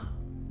过，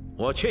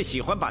我却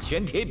喜欢把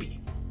玄铁笔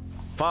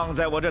放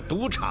在我这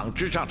赌场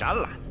之上展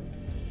览。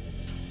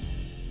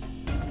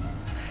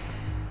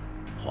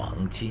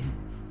黄金，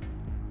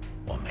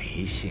我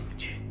没兴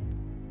趣。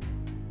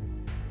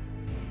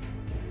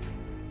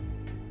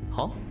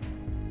好，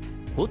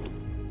我赌。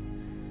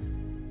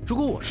如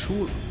果我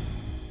输了，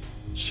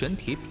玄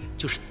铁笔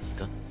就是你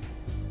的。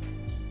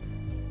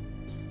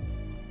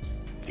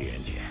狄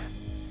仁杰，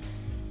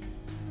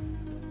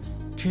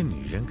这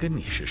女人跟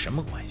你是什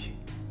么关系？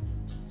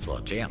做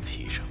这样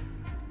牺牲，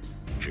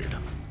值得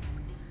吗？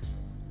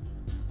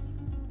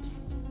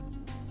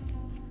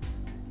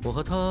我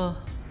和她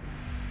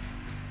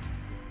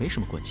没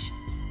什么关系，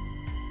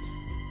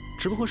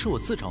只不过是我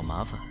自找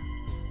麻烦，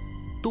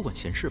多管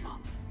闲事罢了。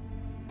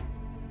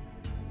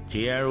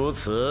既然如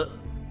此，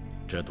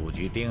这赌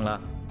局定了。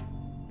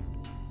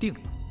定了。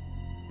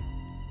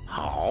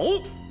好。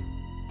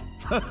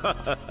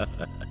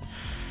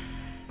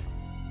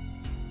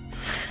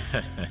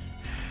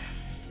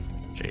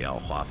只要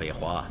花非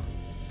花，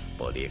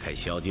不离开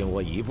萧金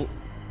窝一步，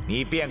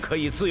你便可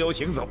以自由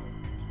行走，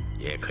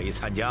也可以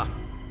参加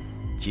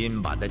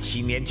今晚的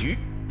7年局。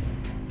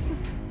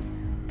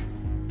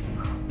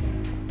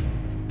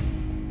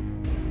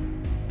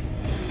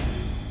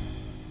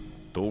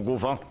杜孤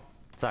峰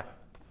在。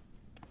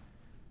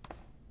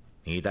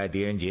你带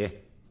狄仁杰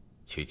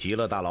去极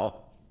乐大牢，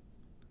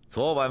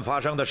昨晚发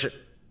生的事，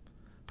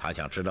他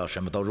想知道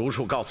什么都如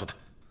数告诉他。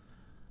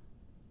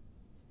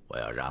我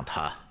要让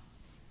他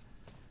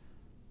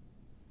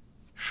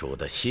输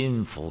得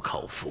心服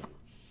口服。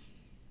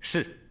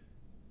是，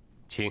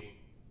请。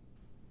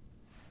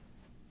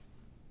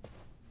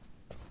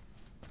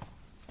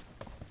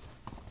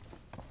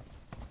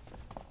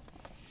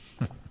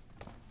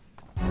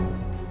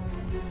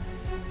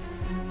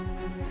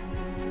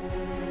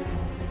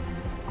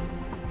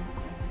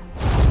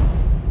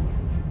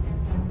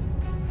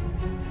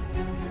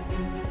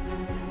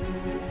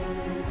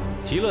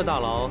极乐大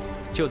牢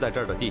就在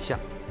这儿的地下，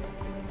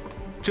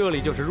这里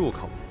就是入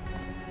口。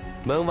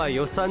门外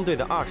由3队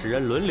的20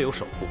人轮流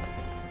守护，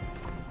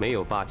没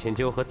有霸千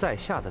秋和在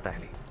下的带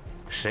领，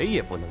谁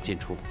也不能进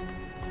出。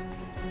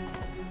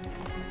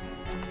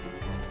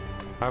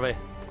2位，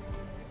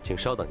请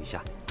稍等一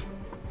下。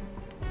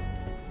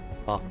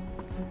哦，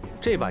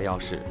这把钥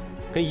匙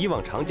跟以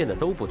往常见的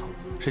都不同，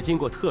是经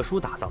过特殊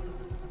打造的，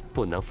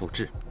不能复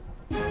制。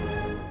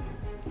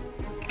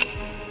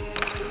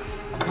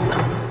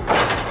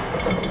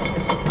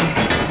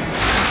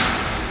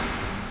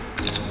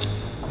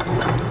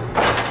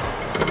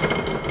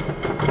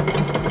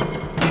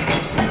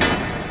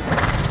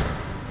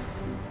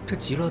这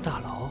极乐大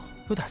牢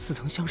有点似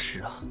曾相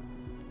识啊。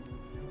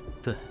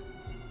对，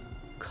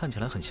看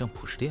起来很像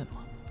朴实店嘛。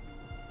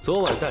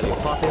昨晚带领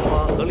花飞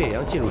花和烈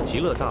阳进入极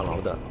乐大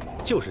牢的，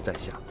就是在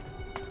下。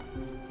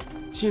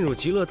进入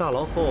极乐大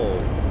牢后，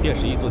便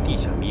是一座地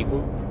下迷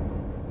宫。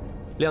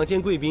2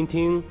间贵宾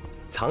厅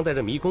藏在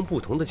这迷宫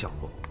不同的角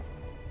落。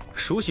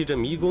熟悉这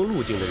迷宫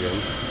路径的人，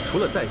除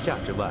了在下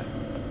之外，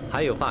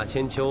还有霸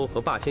千秋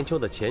和霸千秋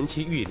的前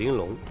妻玉玲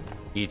珑，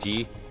以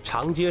及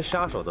长街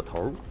杀手的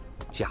头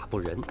贾不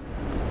仁。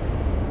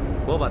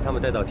我把他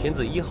们带到天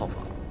字1号房，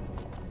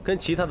跟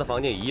其他的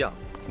房间一样，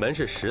门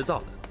是实造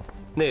的，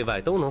内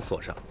外都能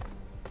锁上，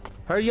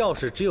而钥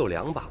匙只有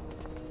2把，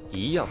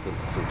一样不能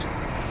复制。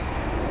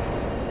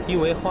因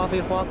为花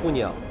非花姑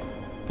娘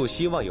不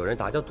希望有人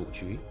打搅赌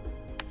局，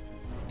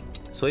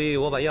所以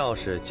我把钥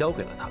匙交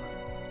给了她，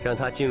让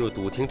她进入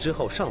赌厅之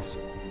后上锁，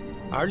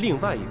而另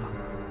外一把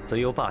则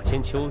由霸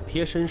千秋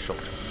贴身守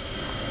着。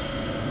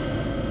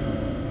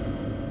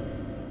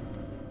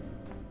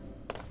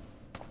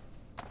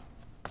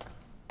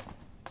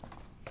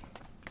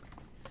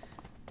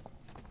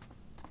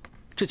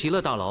这极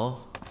乐大牢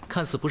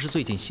看似不是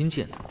最近新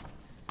建的，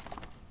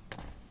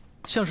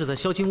像是在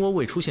萧金窝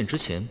未出现之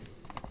前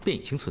便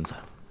已经存在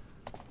了。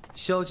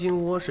萧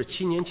金窝是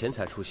7年前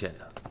才出现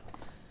的，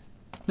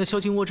那萧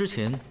金窝之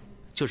前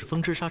就是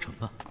风之沙城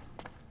吧？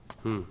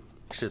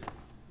是的。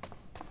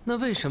那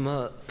为什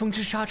么风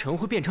之沙城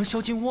会变成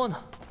萧金窝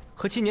呢？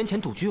和7年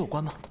前赌局有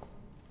关吗？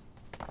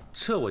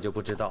这我就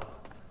不知道了。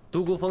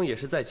独孤峰也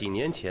是在几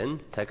年前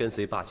才跟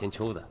随霸千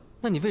秋的。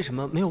那你为什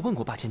么没有问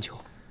过霸千秋？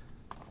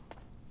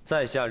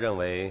在下认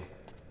为，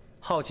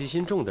好奇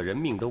心重的人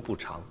命都不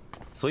长，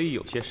所以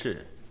有些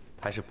事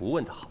还是不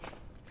问的好。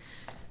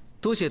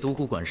多谢独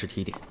孤管事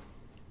提点，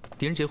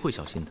狄仁杰会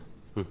小心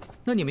的。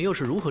那你们又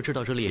是如何知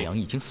道这烈阳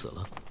已经死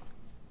了？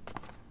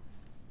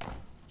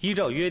依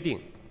照约定，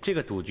这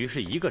个赌局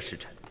是1个时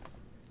辰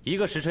，1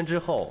个时辰之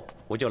后，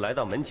我就来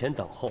到门前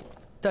等候，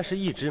但是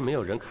一直没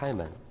有人开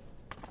门，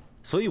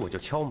所以我就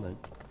敲门，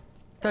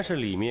但是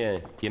里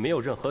面也没有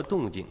任何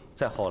动静。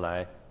再后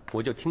来，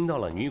我就听到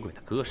了女鬼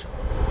的歌声。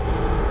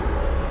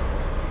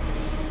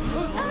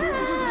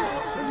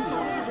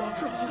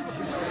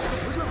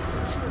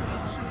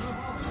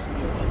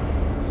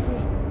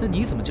那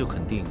你怎么就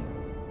肯定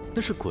那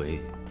是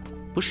鬼，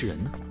不是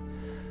人呢？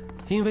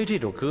因为这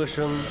种歌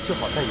声就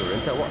好像有人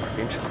在我耳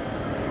边唱，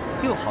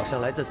又好像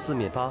来自4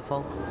面8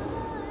方。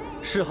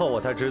事后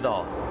我才知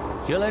道，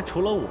原来除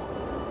了我，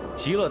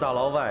极乐大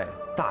牢外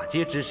大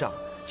街之上，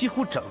几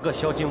乎整个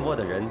萧金窝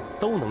的人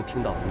都能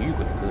听到女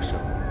鬼的歌声。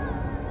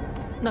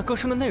那歌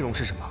声的内容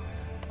是什么？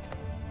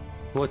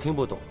我听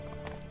不懂。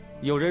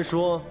有人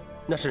说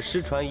那是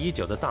失传已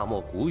久的大漠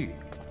古语。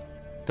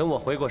等我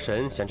回过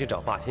神，想去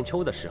找霸千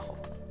秋的时候，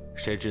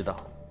谁知道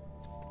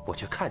我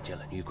却看见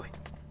了女鬼。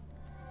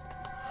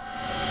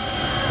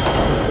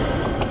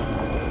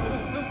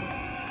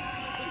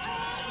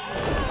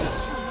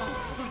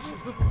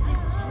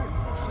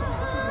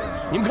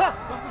你们看，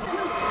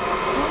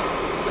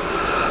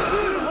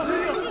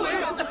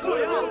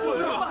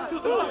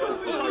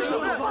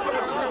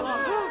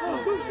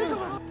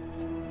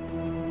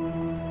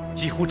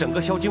几乎整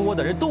个萧金窝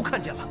的人都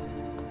看见了，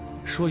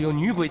说有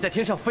女鬼在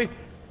天上飞，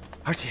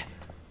而且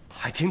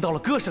还听到了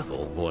歌声。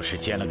不过是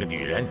见了个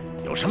女人，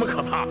有什么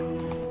可怕的？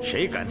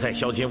谁敢在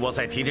萧金窝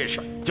再提这事，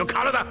就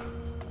砍了他。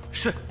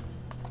是。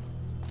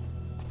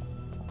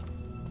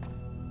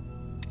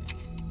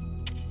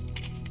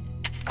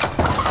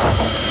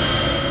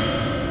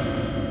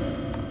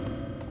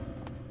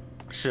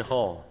事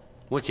后，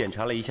我检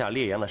查了一下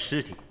烈阳的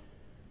尸体，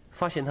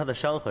发现他的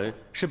伤痕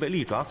是被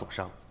利爪所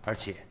伤，而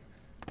且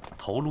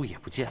头颅也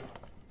不见了。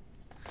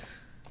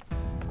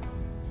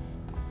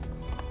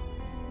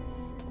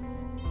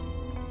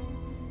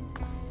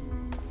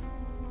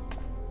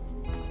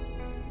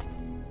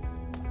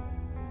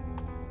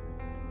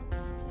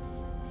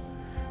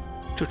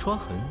这抓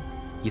痕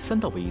以3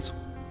道为一组，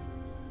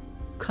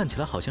看起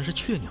来好像是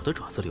雀鸟的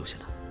爪子留下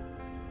的。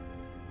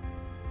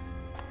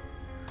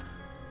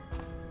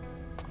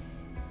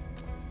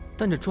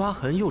但这抓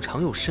痕又长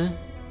又深，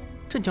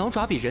这鸟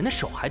爪比人的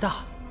手还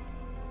大。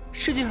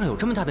世界上有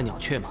这么大的鸟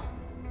雀吗？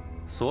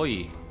所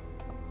以，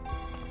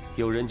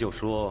有人就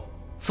说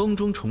风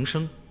中重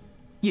生，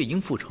夜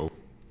莺复仇。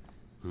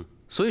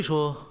所以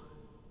说，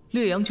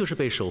烈阳就是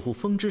被守护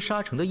风之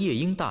沙城的夜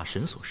莺大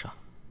神所杀，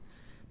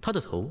他的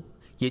头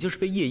也就是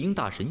被夜莺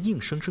大神硬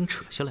生生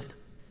扯下来的。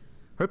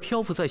而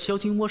漂浮在萧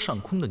金窝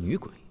上空的女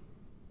鬼，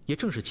也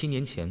正是7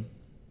年前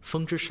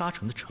风之沙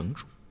城的城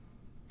主。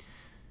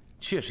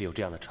确实有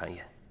这样的传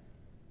言。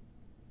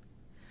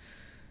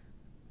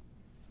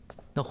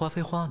那花非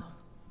花呢？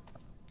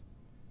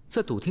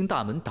在赌厅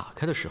大门打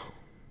开的时候，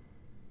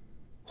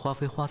花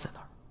非花在哪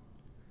儿？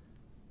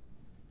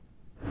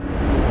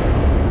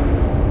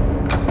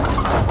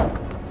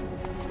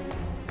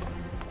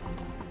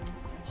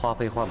花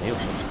非花没有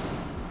受伤，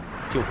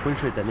就昏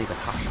睡在那个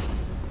榻上，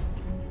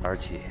而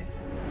且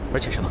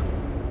什么？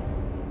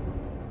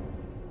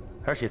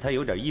而且他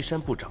有点衣衫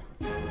不整。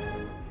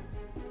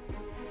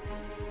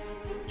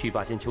据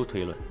霸千秋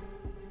推论，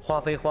花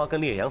非花跟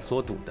烈阳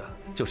所赌的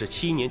就是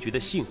7年局的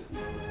信物。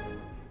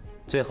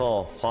最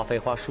后花非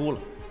花输了，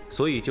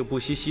所以就不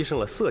惜牺牲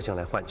了色相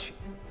来换取，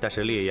但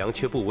是烈阳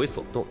却不为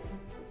所动，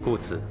故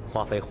此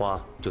花非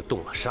花就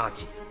动了杀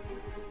机。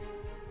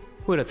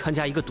为了参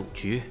加一个赌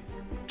局，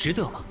值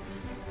得吗？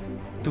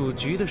赌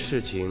局的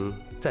事情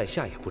在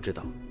下也不知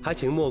道，还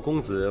请莫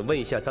公子问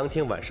一下当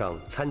天晚上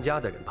参加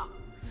的人吧。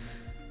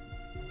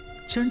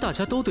既然大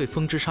家都对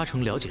风之沙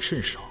城了解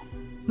甚少，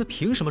那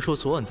凭什么说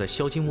昨晚在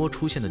萧金窝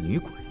出现的女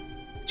鬼，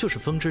就是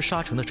风之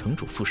沙城的城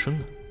主附身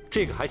呢？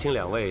这个还请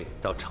两位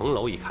到城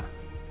楼一看。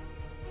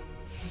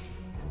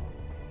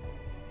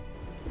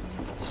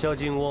萧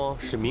金窝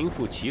是名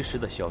副其实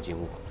的萧金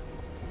窝，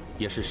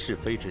也是是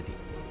非之地，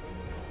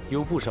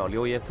有不少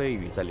流言蜚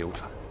语在流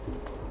传。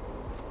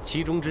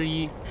其中之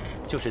一，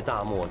就是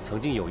大漠曾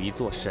经有一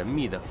座神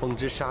秘的风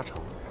之沙城，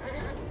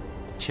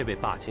却被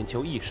霸千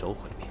秋一手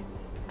毁灭，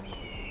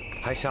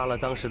还杀了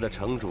当时的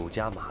城主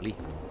加玛丽。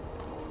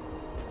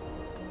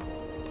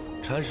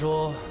传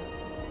说，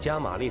加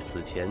玛丽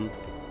死前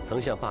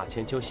曾向霸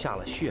千秋下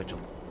了血咒，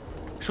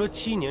说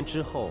7年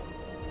之后，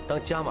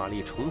当加玛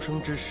丽重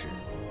生之时，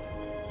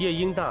夜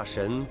莺大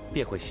神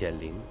便会显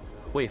灵，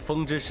为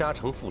风之沙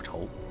城复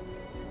仇。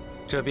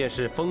这便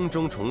是风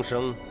中重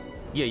生，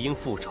夜莺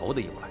复仇的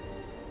由来。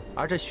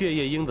而这血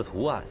夜莺的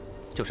图案，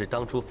就是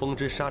当初风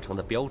之沙城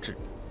的标志，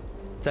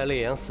在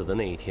烈阳死的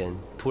那一天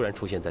突然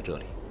出现在这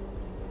里。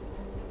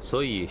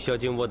所以萧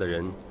金窝的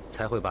人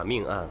才会把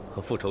命案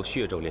和复仇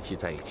血咒联系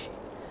在一起。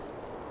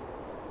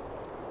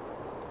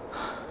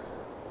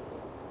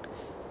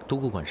独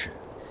孤管事，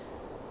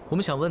我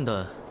们想问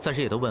的暂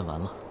时也都问完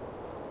了。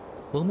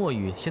我和墨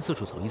雨先四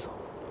处走一走，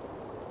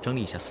整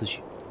理一下思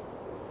绪。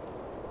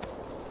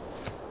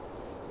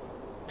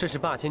这是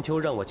霸千秋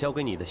让我交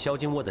给你的萧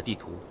金窝的地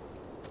图，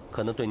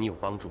可能对你有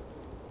帮助。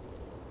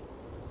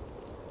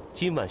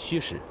今晚戌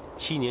时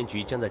，7年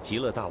局将在极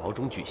乐大牢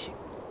中举行。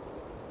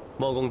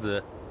莫公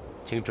子，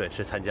请准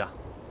时参加。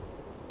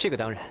这个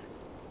当然。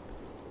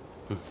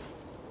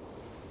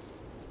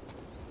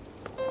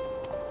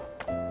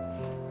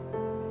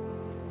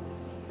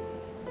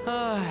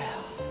哎呀，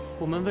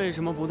我们为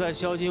什么不在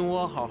萧金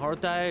窝好好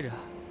待着，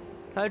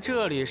来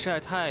这里晒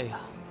太阳、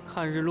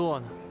看日落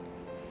呢？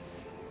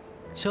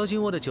萧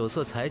金窝的酒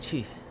色财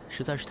气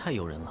实在是太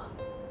诱人了，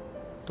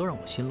都让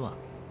我心乱了。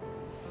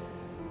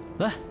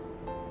来，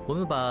我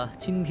们把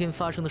今天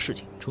发生的事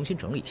情重新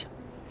整理一下。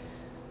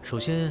首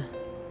先，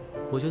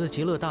我觉得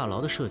极乐大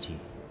牢的设计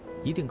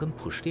一定跟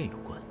普世殿有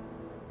关。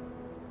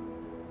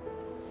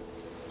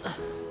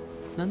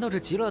难道这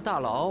极乐大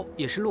牢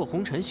也是洛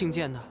红尘兴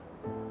建的？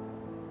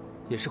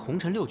也是红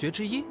尘6绝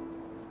之一？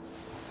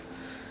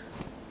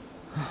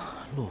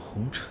洛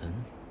红尘，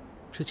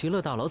这极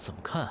乐大牢怎么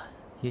看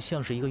也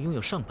像是一个拥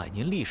有上百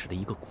年历史的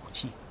一个古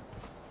迹，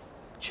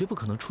绝不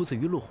可能出自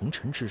于洛红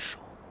尘之手。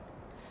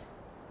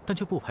但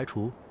却不排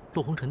除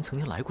洛红尘曾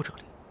经来过这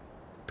里，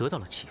得到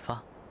了启发，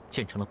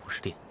建成了普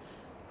世殿。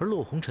而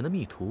洛红尘的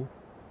密图，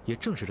也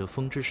正是这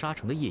风之沙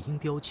城的夜莺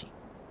标记。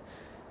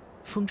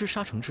风之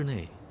沙城之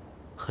内，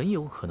很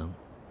有可能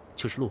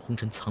就是洛红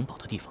尘藏宝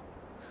的地方。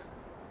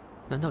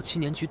难道7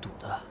年局赌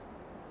的，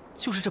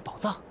就是这宝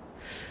藏？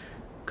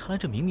看来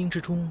这冥冥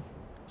之中，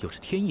有着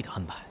天意的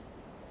安排，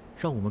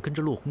让我们跟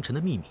着洛红尘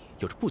的秘密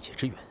有着不解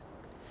之缘。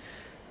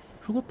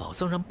如果宝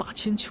藏让霸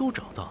千秋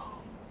找到，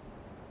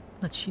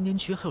那7年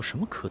局还有什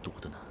么可赌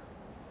的呢？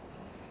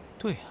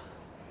对呀，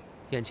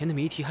眼前的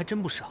谜题还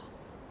真不少。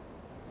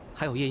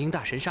还有夜莺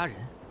大神杀人，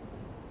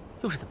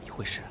又是怎么一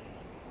回事？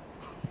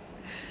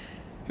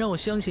让我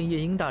相信夜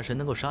莺大神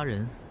能够杀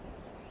人，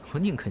我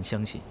宁肯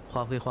相信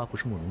花非花不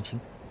是慕容清。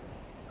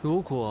如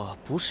果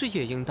不是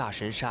夜莺大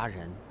神杀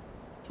人，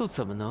又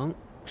怎么能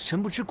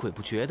神不知鬼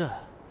不觉的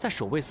在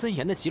守卫森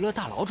严的极乐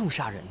大牢中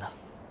杀人呢？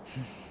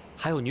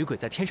还有女鬼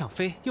在天上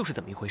飞，又是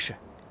怎么一回事？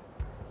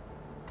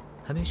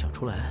还没有想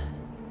出来。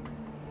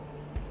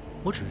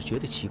我只是觉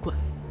得奇怪，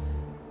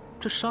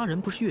这杀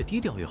人不是越低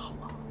调越好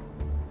吗？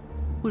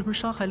为什么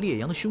杀害烈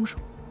阳的凶手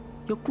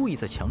要故意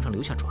在墙上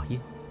留下爪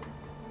印？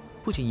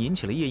不仅引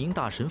起了夜莺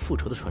大神复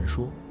仇的传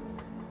说，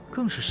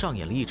更是上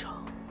演了一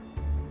场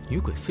女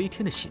鬼飞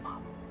天的戏码，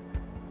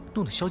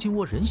弄得萧金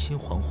窝人心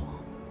惶惶。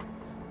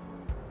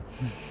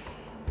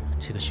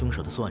这个凶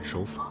手的作案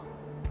手法，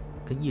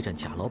跟驿站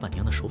贾老板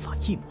娘的手法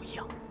一模一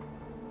样，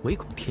唯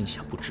恐天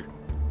下不知。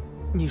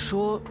你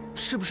说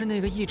是不是那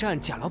个驿站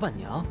贾老板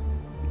娘，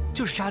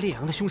就是杀烈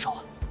阳的凶手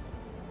啊？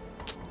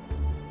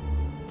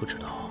不知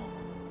道。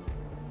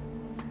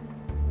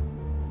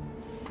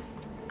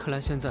看来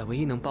现在唯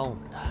一能帮我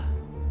们的，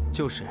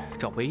就是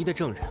找唯一的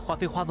证人花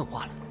非花问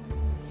话了。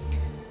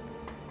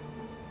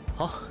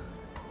好，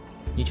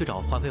你去找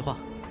花非花，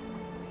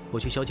我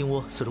去萧金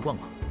窝四处逛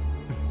逛，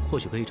或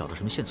许可以找到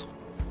什么线索。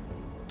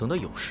等到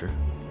有时，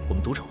我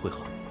们赌场会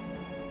合。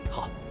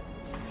好。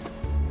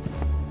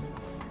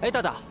哎，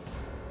大大，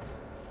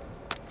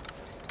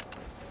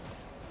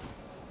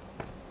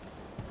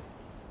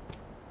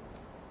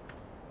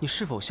你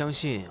是否相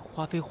信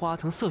花非花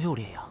曾色诱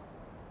烈阳？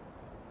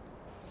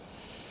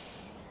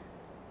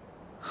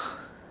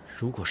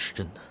如果是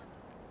真的，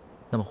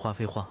那么花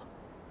非花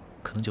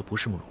可能就不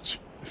是慕容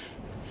清。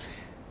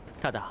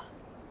大大，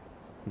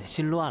你的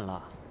心乱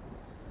了。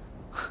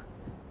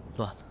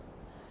乱了。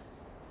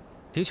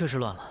的确是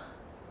乱了，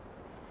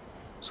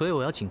所以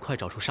我要尽快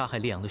找出杀害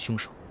烈阳的凶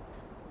手，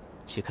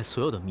解开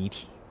所有的谜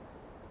题，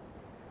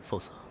否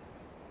则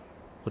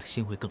我的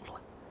心会更乱。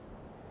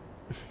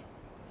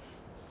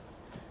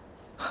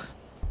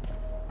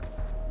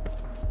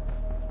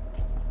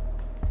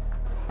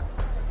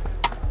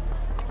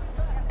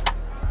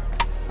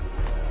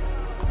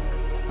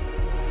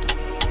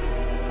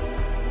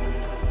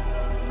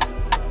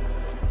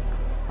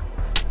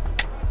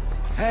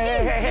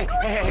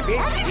别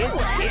急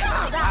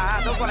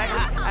啊！都过来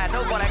看，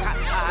都过来看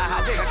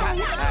啊！这个看，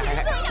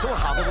多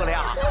好的布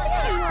料！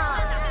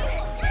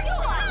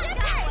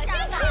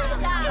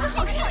这个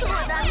好适合我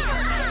的，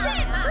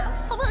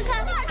好不好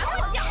看？还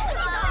有这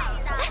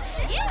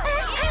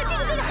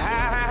个，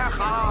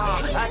好，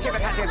这边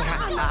看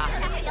啊！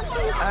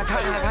看，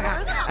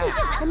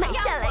我买下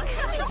来看。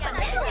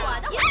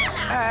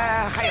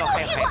还有，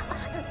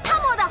他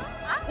摸的，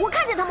我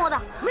看见他摸的。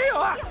没有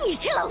啊！你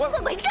这老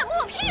色鬼，你敢摸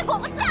我屁股？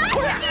我打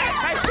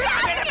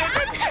你！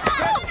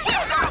摸屁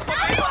股！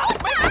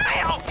没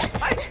有！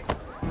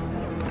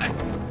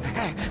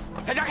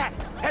让开！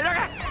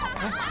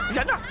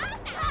人呢？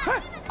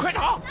快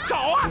找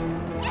啊！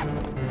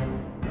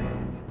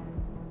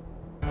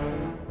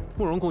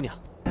慕容姑娘，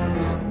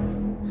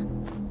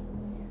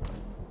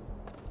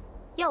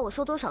要我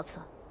说多少次？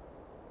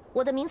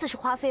我的名字是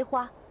花非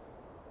花。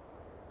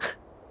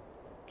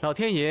老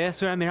天爷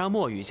虽然没让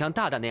墨雨像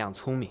大大那样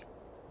聪明，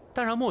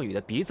但让墨雨的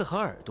鼻子和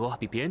耳朵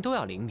比别人都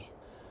要灵敏。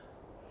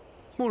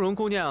慕容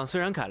姑娘虽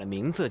然改了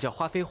名字叫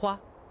花非花，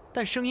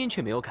但声音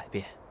却没有改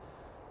变，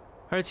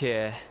而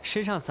且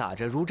身上撒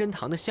着如真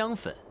堂的香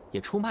粉，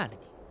也出卖了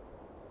你。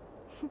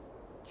哼，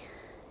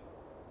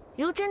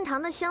如真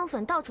堂的香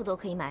粉到处都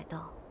可以买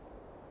到，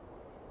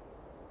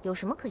有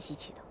什么可稀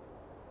奇的？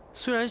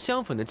虽然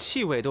香粉的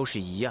气味都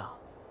是一样，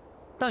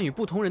但与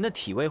不同人的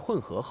体味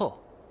混合后，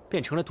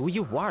变成了独一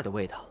无二的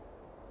味道。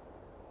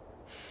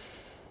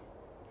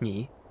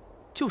你，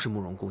就是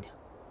慕容姑娘。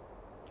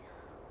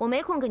我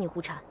没空跟你胡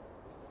缠。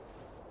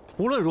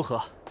无论如何，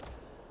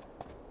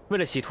为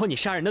了洗脱你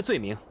杀人的罪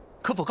名，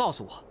可否告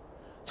诉我，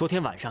昨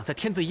天晚上在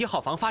天字1号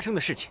房发生的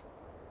事情？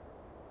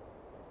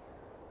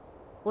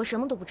我什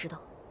么都不知道。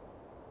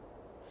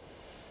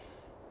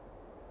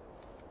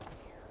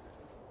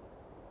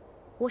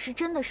我是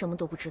真的什么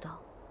都不知道，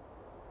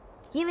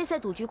因为在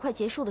赌局快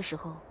结束的时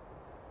候，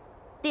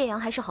烈阳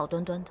还是好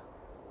端端的，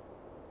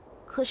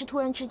可是突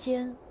然之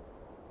间，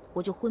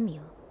我就昏迷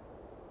了。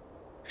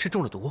是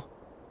中了毒？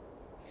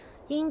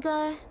应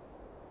该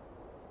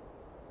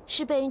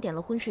是被人点了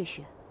昏睡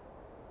穴。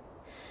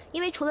因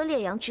为除了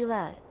烈阳之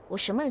外，我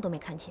什么人都没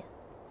看见，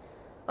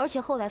而且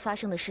后来发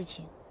生的事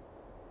情，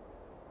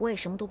我也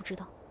什么都不知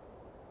道。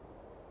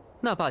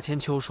那霸千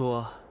秋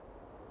说，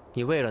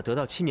你为了得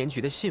到7年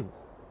局的信物，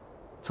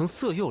曾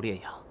色诱烈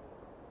阳，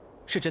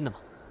是真的吗？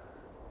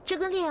这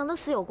跟烈阳的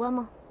死有关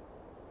吗？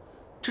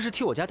这是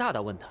替我家大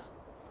大问的。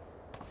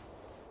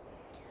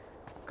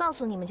告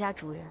诉你们家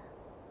主人，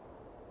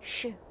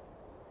是。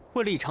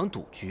为了一场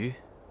赌局，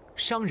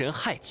伤人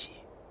害己，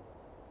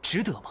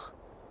值得吗？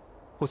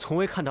我从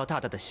未看到大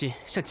大的心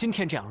像今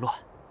天这样乱。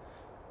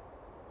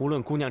无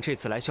论姑娘这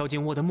次来萧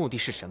金窝的目的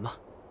是什么，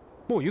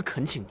墨雨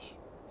恳请你，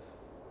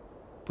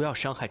不要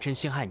伤害真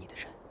心爱你的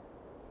人。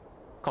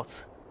告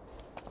辞。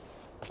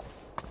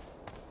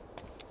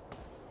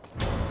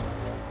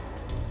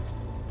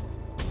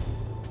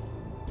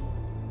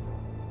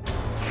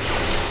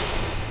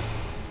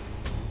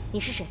你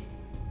是谁？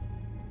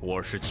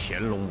我是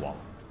乾隆王，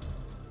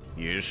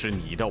也是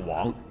你的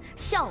王。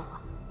笑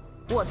话，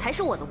我才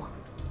是我的王。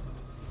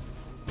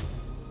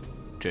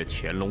这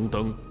乾隆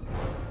灯，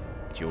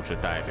就是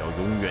代表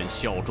永远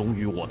效忠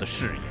于我的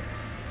誓言。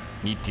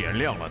你点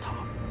亮了它，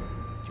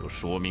就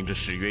说明这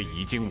誓约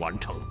已经完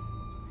成。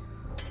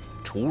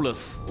除了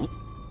死，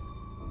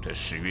这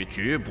誓约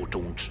绝不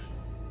终止。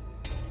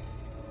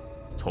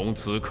从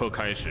此刻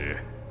开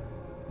始，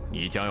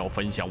你将要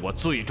分享我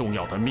最重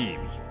要的秘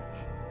密。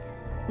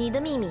你的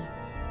秘密，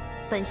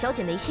本小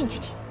姐没兴趣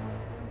听。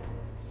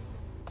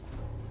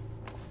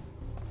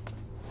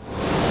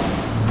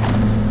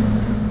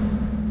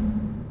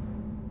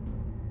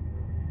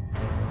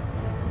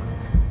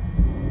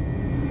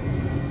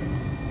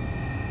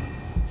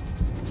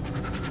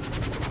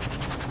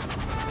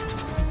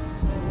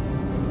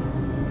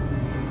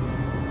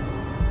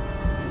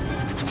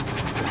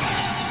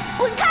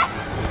滚开！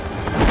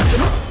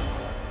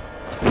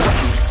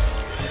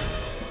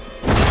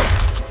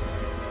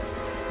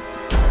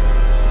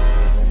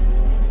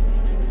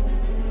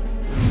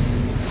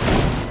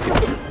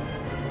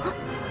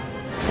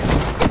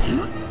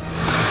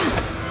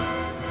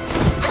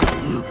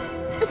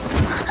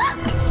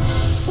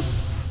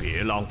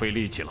别浪费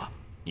力气了，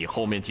你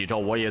后面几招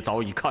我也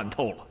早已看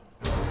透了。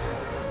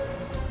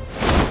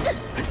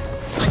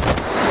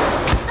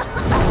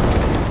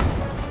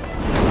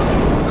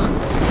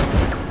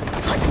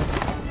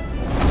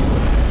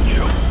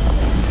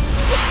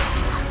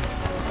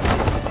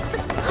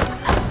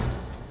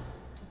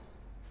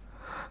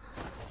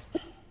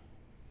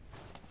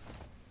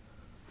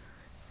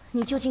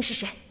你究竟是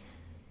谁？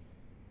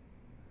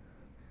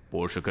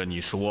不是跟你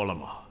说了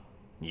吗？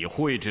你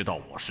会知道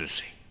我是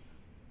谁。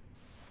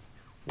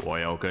我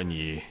要跟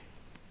你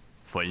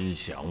分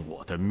享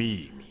我的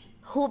秘密。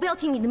我不要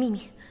听你的秘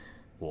密。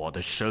我的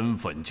身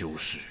份就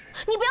是……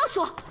你不要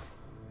说。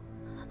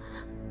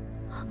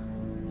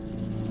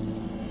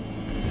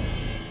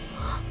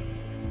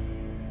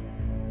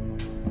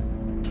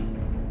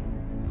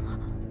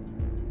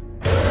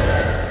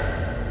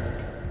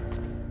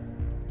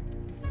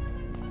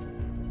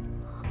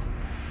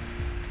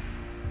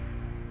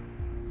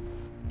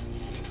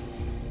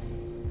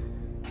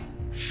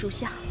属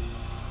下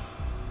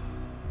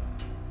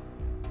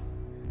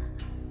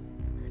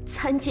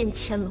参见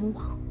乾隆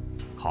王。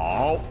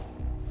好，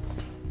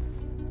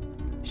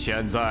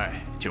现在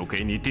就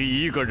给你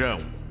第一个任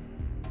务：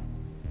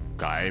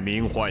改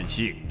名换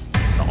姓，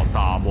到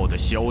大漠的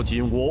萧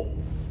金窝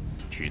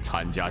去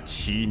参加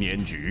7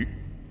年局，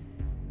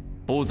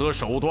不择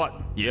手段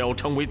也要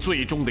成为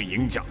最终的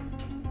赢家。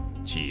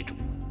记住，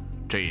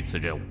这次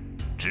任务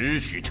只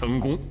许成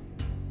功，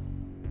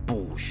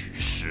不许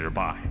失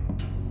败。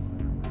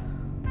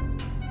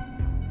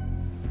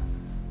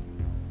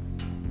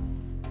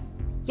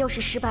要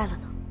是失败了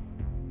呢？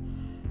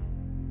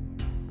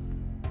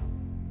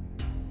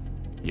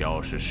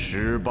要是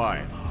失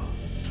败了，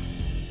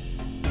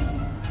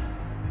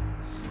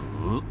死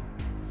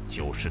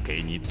就是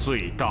给你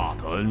最大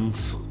的恩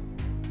赐。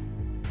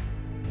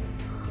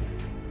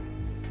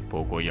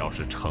不过要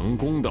是成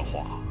功的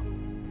话，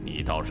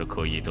你倒是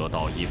可以得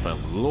到一份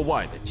额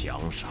外的奖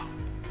赏，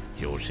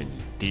就是你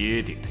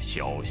爹爹的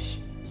消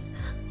息。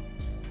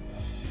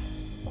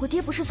我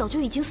爹不是早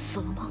就已经死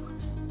了吗？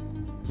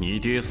你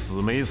爹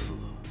死没死？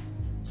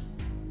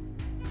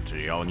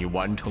只要你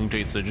完成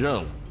这次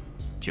任务，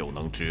就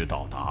能知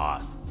道答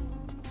案。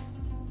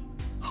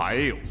还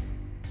有，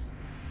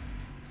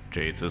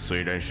这次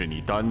虽然是你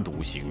单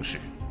独行事，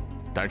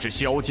但是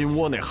萧金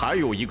窝内还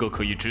有一个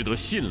可以值得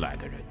信赖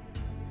的人，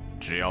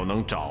只要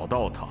能找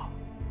到他，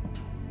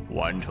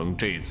完成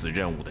这次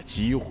任务的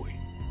机会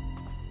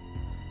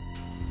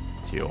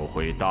就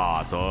会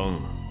大增。